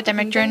major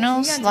academic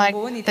journals like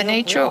the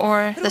Nature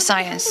or the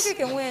Science.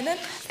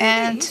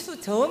 And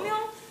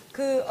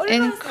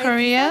In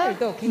Korea,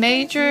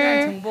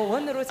 major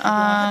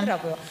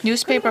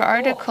newspaper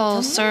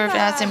articles serve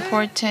as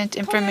important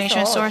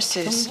information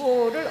sources.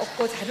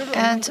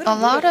 And a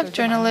lot of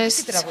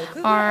journalists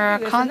are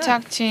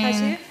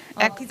contacting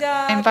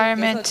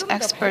environment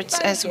experts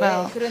as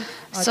well.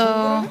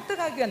 So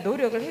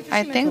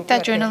I think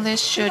that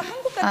journalists should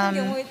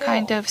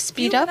kind of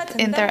speed up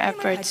in their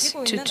efforts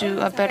to do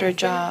a better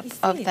job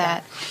of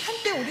that.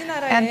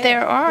 And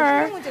there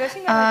are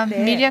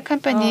media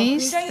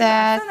companies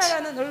that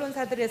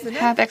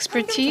have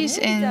expertise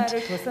in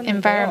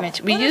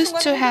environment. We used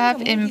to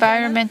have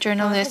environment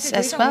journalists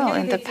as well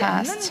in the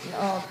past.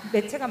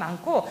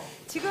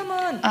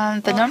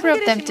 The number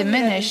of them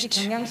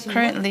diminished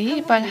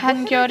currently, but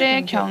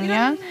한겨레,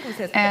 경향,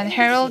 and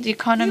Herald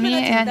Economy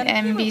and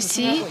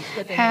MBC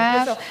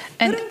have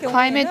a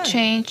climate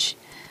change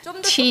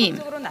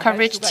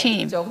coverage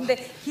team.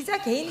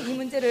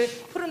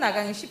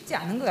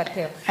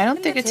 I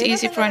don't think it's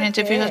easy for an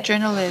individual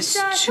journalist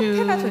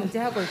to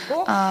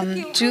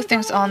do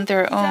things on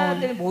their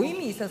own.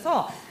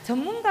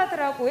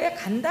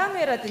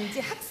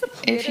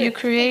 If you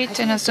create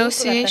an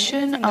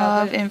association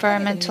of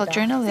environmental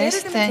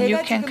journalists, then you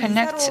can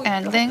connect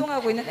and link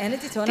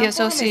the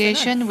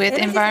association with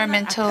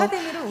environmental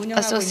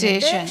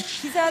association.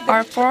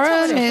 Our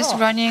forum is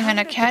running an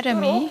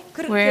academy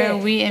where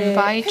we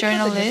invite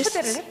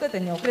journalists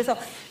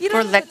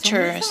for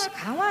lectures.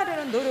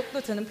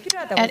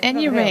 At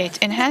any rate,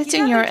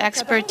 enhancing your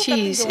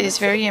expertise is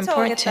very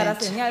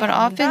important, but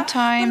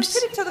oftentimes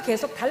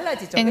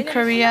in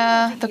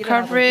Korea, the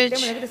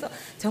coverage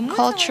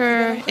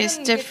culture is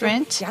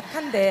different,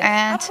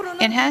 and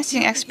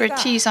enhancing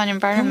expertise on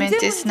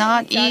environment is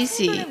not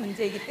easy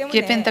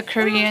given the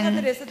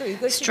Korean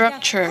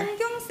structure.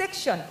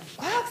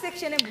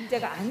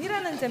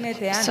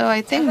 So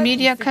I think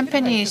media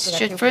companies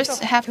should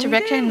first have to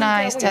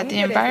recognize that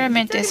the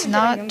environment is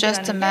not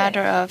just a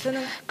matter of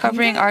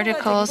covering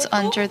articles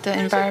under the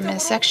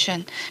environment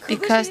section,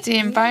 because the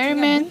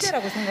environment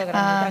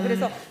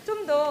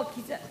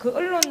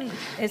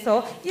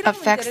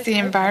affects the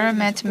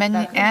environment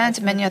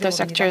and many other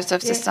sectors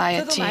of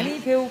society.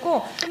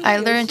 I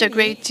learned a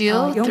great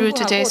deal through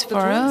today's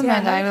forum,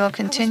 and I will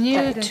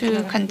continue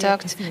to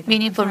conduct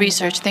meaningful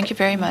research. Thank you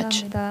very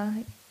much.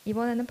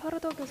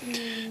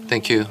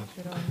 Thank you,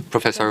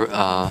 Professor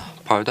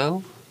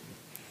Pardo.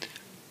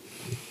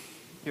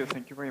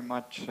 Thank you very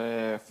much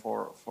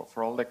for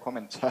all the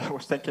comments. I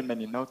was taking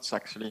many notes,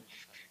 actually.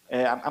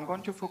 I'm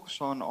going to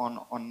focus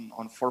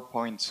on 4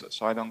 points,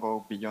 so I don't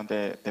go beyond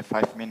the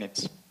 5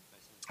 minutes.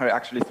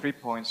 Actually, 3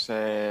 points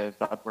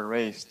that were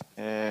raised.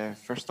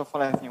 First of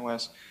all, I think it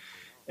was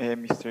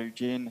Mr.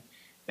 Eugene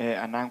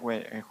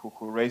Anangwe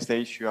who raised the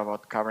issue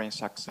about covering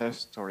success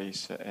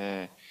stories,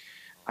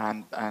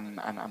 and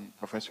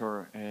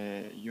Professor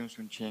Yoon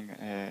Sun Ching,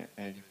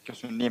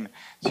 Kyosun Nim,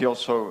 she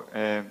also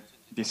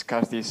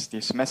discussed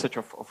this message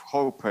of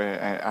hope,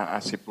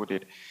 as he put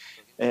it.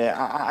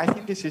 I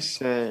think this is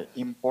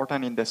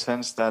important in the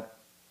sense that,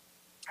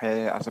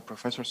 as the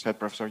professor said,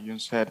 Professor Yoon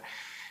said,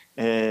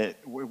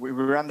 we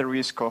run the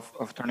risk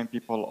of turning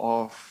people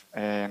off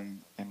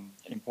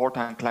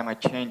important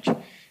climate change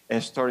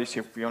stories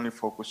if we only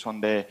focus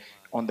on the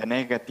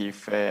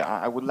negative.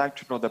 I would like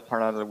to draw the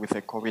parallel with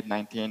the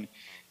COVID-19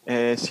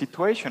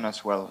 situation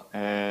as well.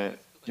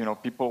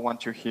 People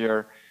want to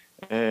hear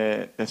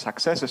the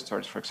success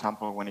stories, for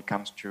example, when it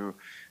comes to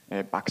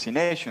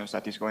vaccinations,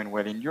 that is going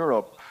well in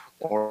Europe,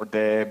 or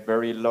the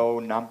very low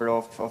number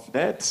of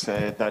deaths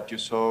that you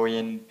saw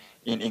in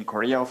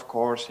Korea, of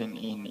course,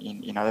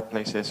 in other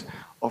places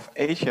of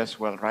Asia as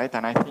well, right?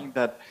 And I think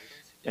that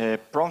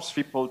prompts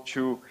people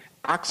to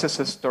access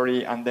a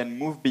story and then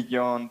move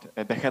beyond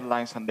the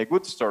headlines and the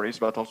good stories,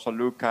 but also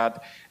look at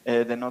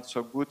the not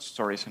so good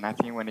stories. And I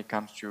think when it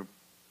comes to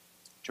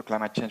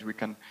climate change, we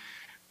can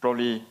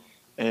probably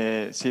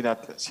see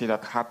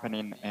that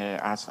happening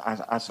as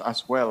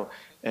well.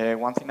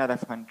 One thing that I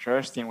find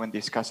interesting when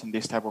discussing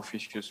this type of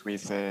issues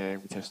with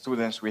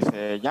students, with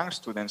young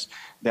students,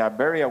 they are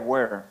very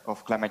aware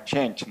of climate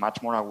change,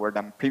 much more aware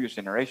than previous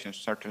generations,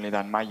 certainly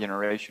than my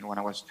generation. When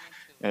I was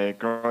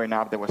growing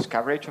up, there was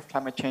coverage of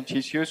climate change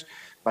issues,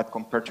 but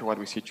compared to what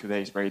we see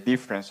today is very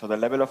different. So the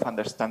level of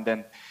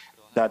understanding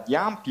that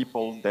young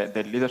people,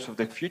 the leaders of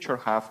the future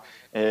have,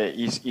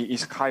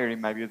 is higher in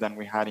my view than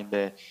we had in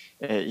the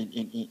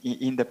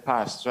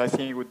past. So I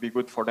think it would be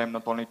good for them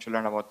not only to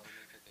learn about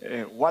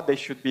what they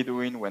should be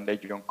doing when they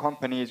join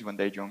companies, when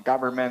they join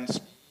governments,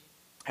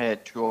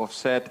 to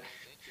offset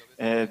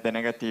the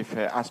negative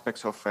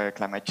aspects of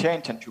climate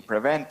change and to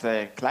prevent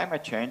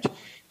climate change,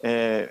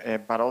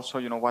 but also,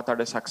 what are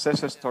the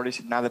success stories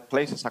in other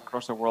places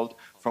across the world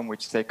from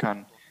which they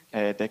can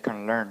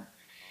learn.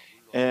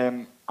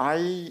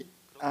 I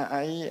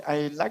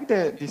like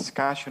the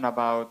discussion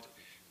about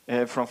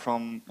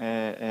from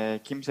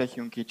Kim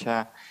Se-hyun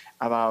Kicha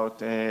about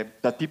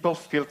that people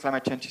feel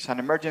climate change is an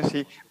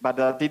emergency, but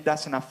that it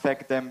doesn't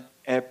affect them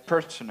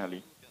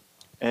personally.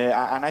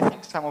 And I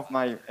think some of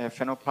my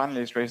fellow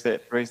panelists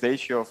raised the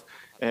issue of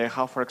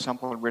how, for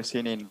example, we're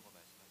seeing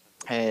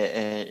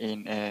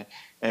Verna,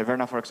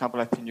 for example,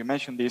 I think you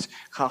mentioned this,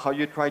 how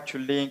you try to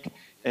link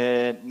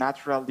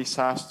natural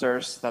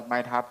disasters that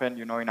might happen,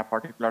 you know, in a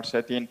particular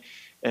setting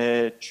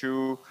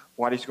to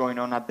what is going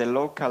on at the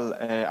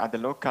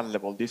local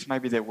level. This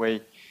might be the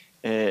way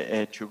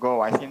to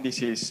go. I think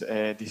this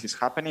is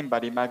happening,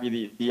 but it might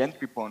be the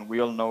entry point. We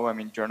all know, I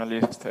mean,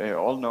 journalists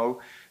all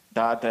know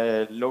that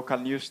local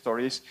news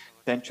stories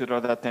tend to draw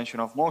the attention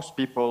of most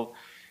people.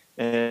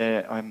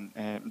 Tend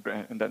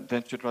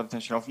to draw the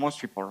attention of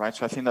most people, right?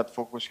 So I think that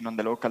focusing on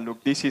the local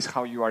look, this is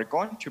how you are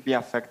going to be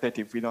affected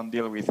if we don't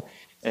deal with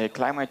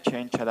climate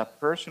change at a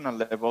personal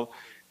level.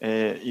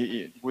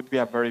 It would be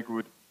a very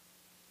good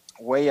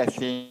way, I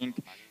think,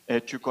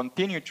 to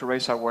continue to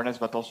raise awareness,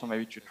 but also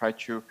maybe to try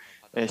to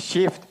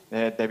shift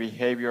the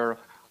behavior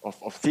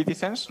of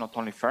citizens, not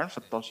only firms,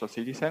 but also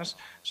citizens,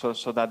 so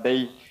that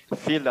they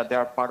feel that they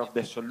are part of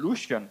the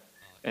solution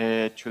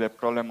to the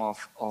problem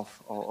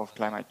of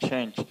climate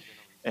change.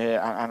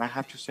 And I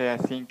have to say, I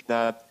think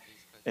that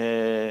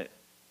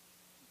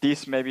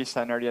this maybe is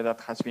an area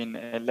that has been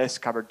less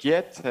covered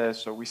yet.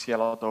 So we see a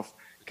lot of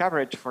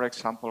coverage, for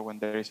example, when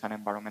there is an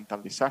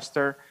environmental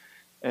disaster,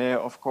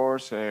 of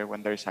course,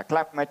 when there is a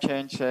climate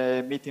change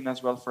meeting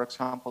as well, for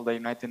example, the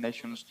United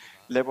Nations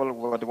level.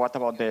 What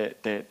about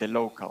the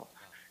local?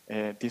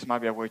 This might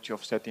be a way to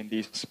offsetting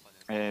this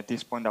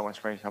point that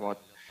was raised about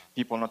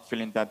people not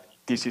feeling that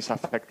this is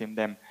affecting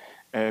them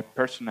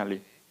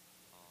personally.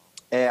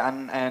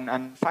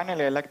 And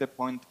finally, I like the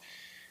point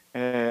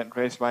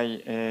raised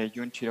by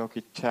Jiro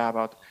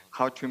about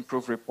how to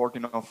improve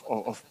reporting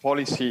of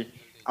policy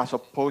as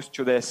opposed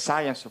to the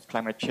science of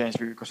climate change,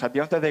 because at the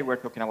end of the day, we're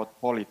talking about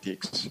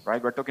politics,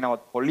 right? We're talking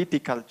about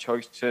political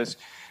choices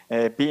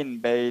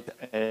being made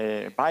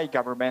by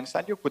governments,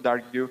 and you could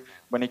argue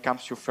when it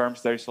comes to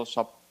firms, there is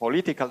also a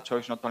political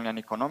choice, not only an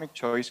economic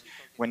choice,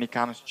 when it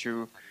comes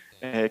to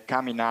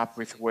coming up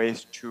with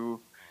ways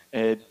to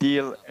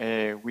deal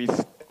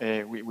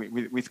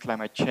with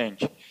climate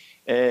change.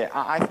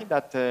 I think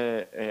that,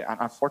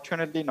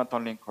 unfortunately, not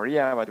only in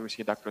Korea, but we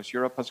see it across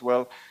Europe as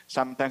well,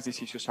 sometimes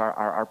these issues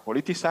are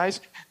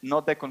politicized,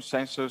 not the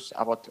consensus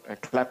about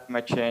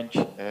climate change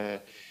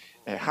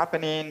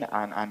happening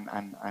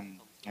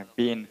and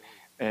being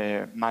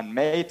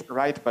man-made,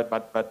 right?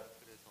 But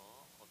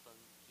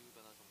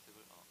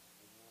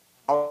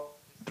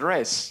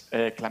address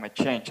climate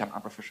change. And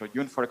Professor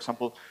Yoon, for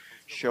example,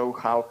 show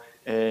how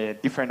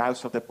different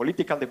aisles of the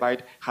political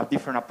divide have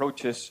different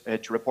approaches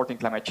to reporting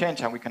climate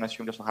change, and we can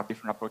assume they also have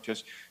different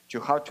approaches to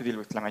how to deal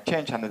with climate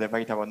change. And the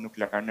debate about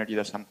nuclear energy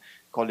that some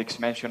colleagues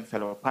mentioned,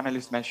 fellow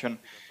panelists mentioned,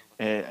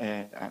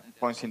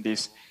 points in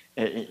this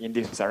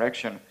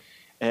direction.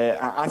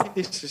 I think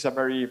this is a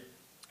very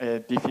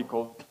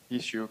difficult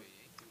issue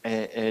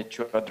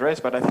to address,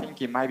 but I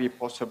think it might be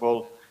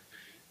possible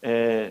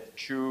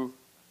to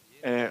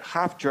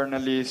have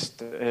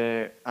journalists,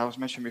 I was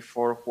mentioned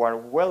before, who are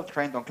well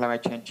trained on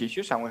climate change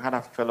issues, and we had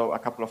a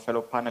couple of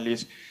fellow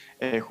panelists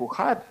who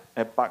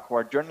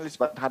are journalists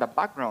but had a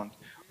background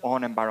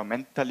on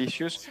environmental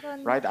issues,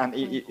 right? And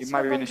it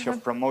might be an issue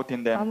of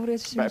promoting them.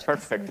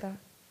 Perfect.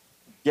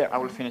 Yeah, I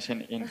will finish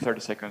in 30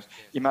 seconds.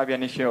 It might be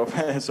an issue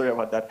of sorry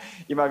about that.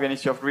 It might be an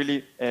issue of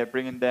really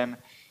bringing them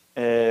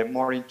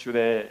more into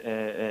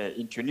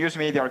news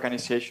media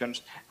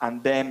organizations,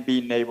 and then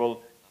being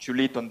able to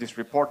lead on this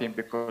reporting,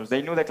 because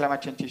they know the climate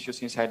change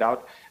issues inside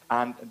out,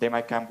 and they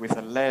might come with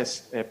a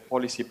less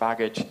policy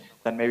baggage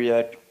than maybe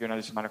that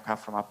journalists might have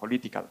from a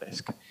political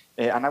desk.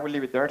 And I will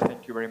leave it there.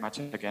 Thank you very much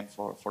again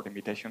for the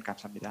invitation.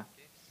 감사합니다.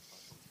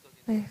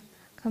 네,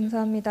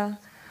 감사합니다.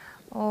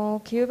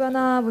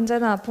 기후변화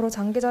문제는 앞으로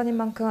장기전인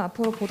만큼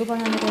앞으로 보도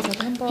방향에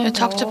대해서도 한번 You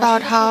talked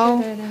about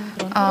how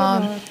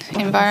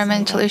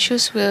environmental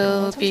issues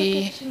will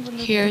be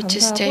here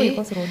to stay.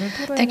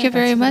 Thank you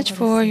very much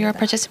for your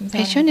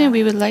participation, and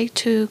we would like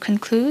to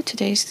conclude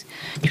today's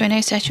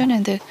Q&A session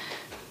and the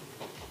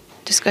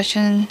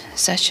discussion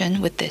session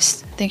with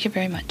this. Thank you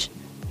very much.